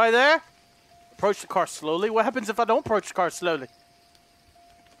 Anybody there? Approach the car slowly. What happens if I don't approach the car slowly?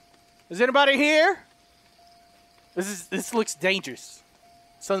 Is anybody here? This looks dangerous.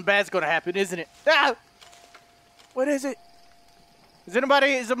 Something bad's gonna happen, isn't it? Ah! What is it? Is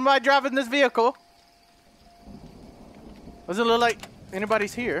somebody driving this vehicle? Does it look like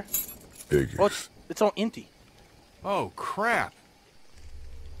anybody's here? Figures. Oh, it's on empty. Oh, crap.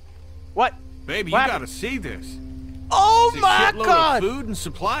 What? Baby, What you happened? gotta see this. Oh There's my a shitload God! of food and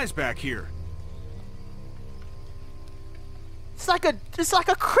supplies back here. It's like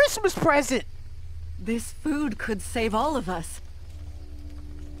a Christmas present. This food could save all of us.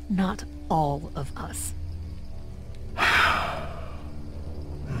 Not all of us.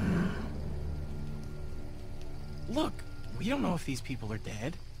 Look, we don't know if these people are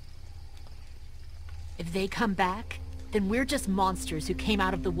dead. If they come back, then we're just monsters who came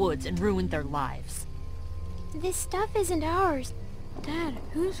out of the woods and ruined their lives. This stuff isn't ours. Dad,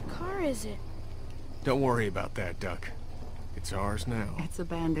 whose car is it? Don't worry about that, Duck. It's ours now. It's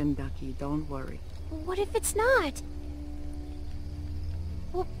abandoned, Ducky. Don't worry. What if it's not?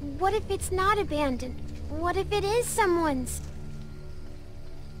 Well, what if it's not abandoned? What if it is someone's?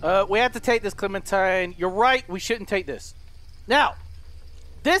 We have to take this, Clementine. You're right, we shouldn't take this. Now,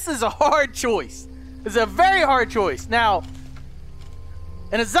 this is a hard choice. It's a very hard choice. Now,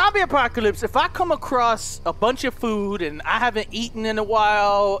 in a zombie apocalypse, if I come across a bunch of food and I haven't eaten in a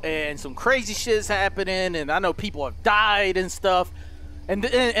while and some crazy shit's happening and I know people have died and stuff, and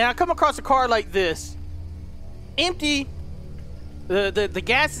I come across a car like this, empty, the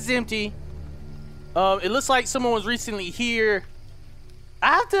gas is empty, it looks like someone was recently here.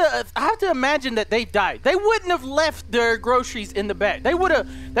 I have to imagine that they died. They wouldn't have left their groceries in the back. They would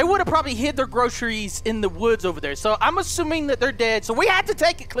have probably hid their groceries in the woods over there. So I'm assuming that they're dead. So we had to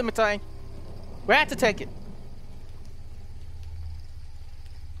take it, Clementine. We had to take it.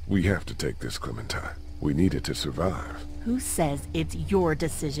 We have to take this, Clementine. We need it to survive. Who says it's your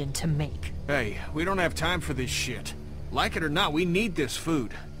decision to make? Hey, we don't have time for this shit. Like it or not, we need this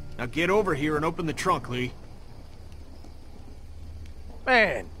food. Now get over here and open the trunk, Lee.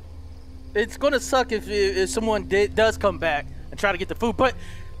 Man, it's gonna suck if someone does come back and try to get the food. But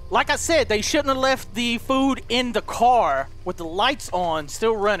like I said, they shouldn't have left the food in the car with the lights on,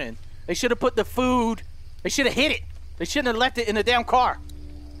 still running. They should have put the food. They should have hid it. They shouldn't have left it in the damn car.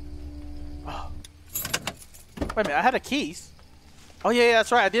 Oh. Wait a minute, I had the keys. Oh yeah,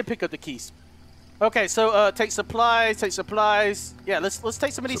 that's right. I did pick up the keys. Okay, so take supplies. Take supplies. Yeah, let's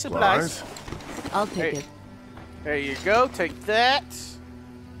take some of these supplies. I'll take it. There you go. Take that.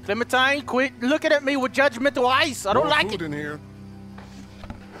 Clementine, quit looking at me with judgmental eyes. I don't like it. In here.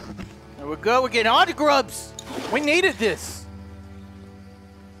 There we go. We're getting all the grubs. We needed this.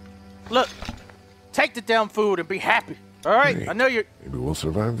 Look, take the damn food and be happy. All right? Hey, I know you're... Maybe we'll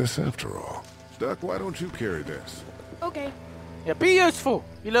survive this after all. Duck, why don't you carry this? Okay. Yeah, be useful,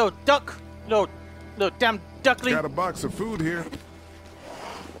 you little duck. Little damn duckling. Got a box of food here.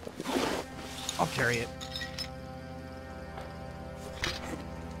 I'll carry it.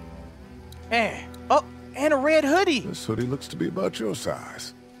 Oh, and a red hoodie. This hoodie looks to be about your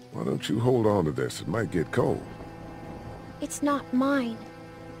size. Why don't you hold on to this? It might get cold. It's not mine.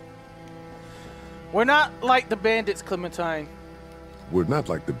 We're not like the bandits, Clementine. We're not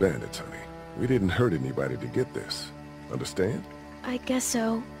like the bandits, honey. We didn't hurt anybody to get this. Understand? I guess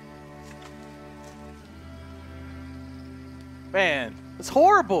so. Man, it's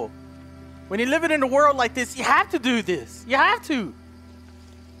horrible. When you're living in a world like this, you have to do this. You have to.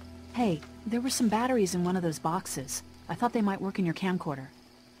 Hey, there were some batteries in one of those boxes. I thought they might work in your camcorder.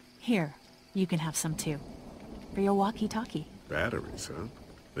 Here, you can have some too. For your walkie-talkie. Batteries, huh?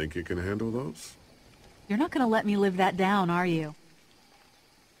 Think you can handle those? You're not gonna let me live that down, are you?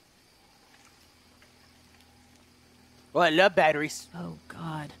 Oh, I love batteries. Oh,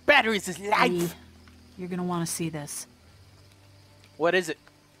 God. Batteries is life. Lee, you're gonna want to see this. What is it?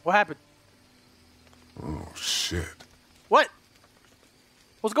 What happened? Oh, shit. What?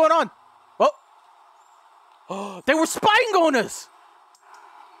 What's going on? Oh, they were spying on us.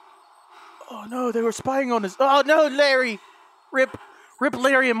 Oh, no, they were spying on us. Oh, no, Larry. Rip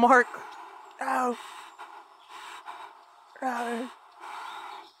Larry and Mark. No. No.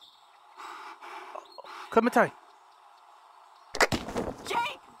 Clementine.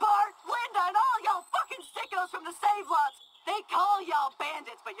 Jake, Bart, Linda, and all y'all fucking sickos from the save lots. They call y'all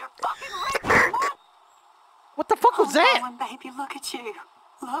bandits, but you're fucking regular. What the fuck was that? Mama, baby, look at you.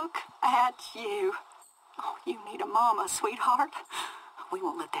 Look at you. Oh, you need a mama, sweetheart. We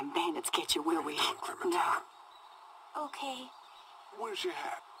won't let them bandits get you, will we? No. Okay. Where's your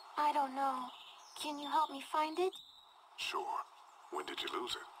hat? I don't know. Can you help me find it? Sure. When did you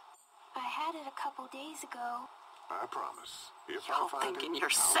lose it? I had it a couple days ago. I promise. If Y'all I find thinking it, you're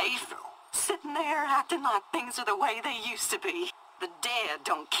I'll safe? let you know. Sitting there acting like things are the way they used to be. The dead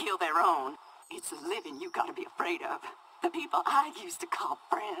don't kill their own. It's the living you gotta be afraid of. The people I used to call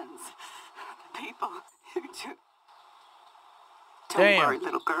friends. The people who do... Don't worry,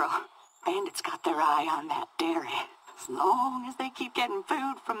 little girl. Bandits got their eye on that dairy. As long as they keep getting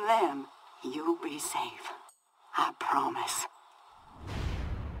food from them, you'll be safe. I promise.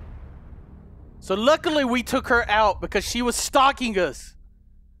 So luckily we took her out because she was stalking us.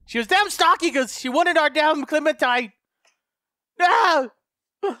 She was damn stalking us. She wanted our damn Clementine. No!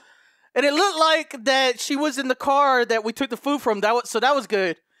 And it looked like that she was in the car that we took the food from. So that was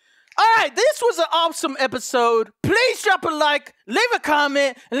good. All right, this was an awesome episode. Please drop a like, leave a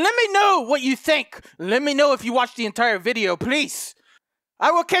comment, and let me know what you think. Let me know if you watched the entire video, please.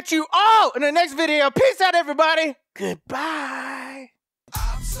 I will catch you all in the next video. Peace out, everybody. Goodbye.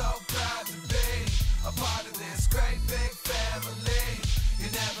 I'm so proud to be a part of this great big family.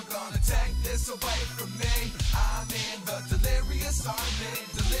 You're never gonna take this away from me. I'm in the delirious Delirious army,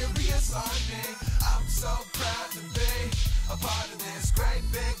 delirious army. I'm so proud to be a part of this great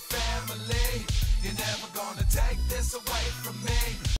big family. You're never gonna take this away from me.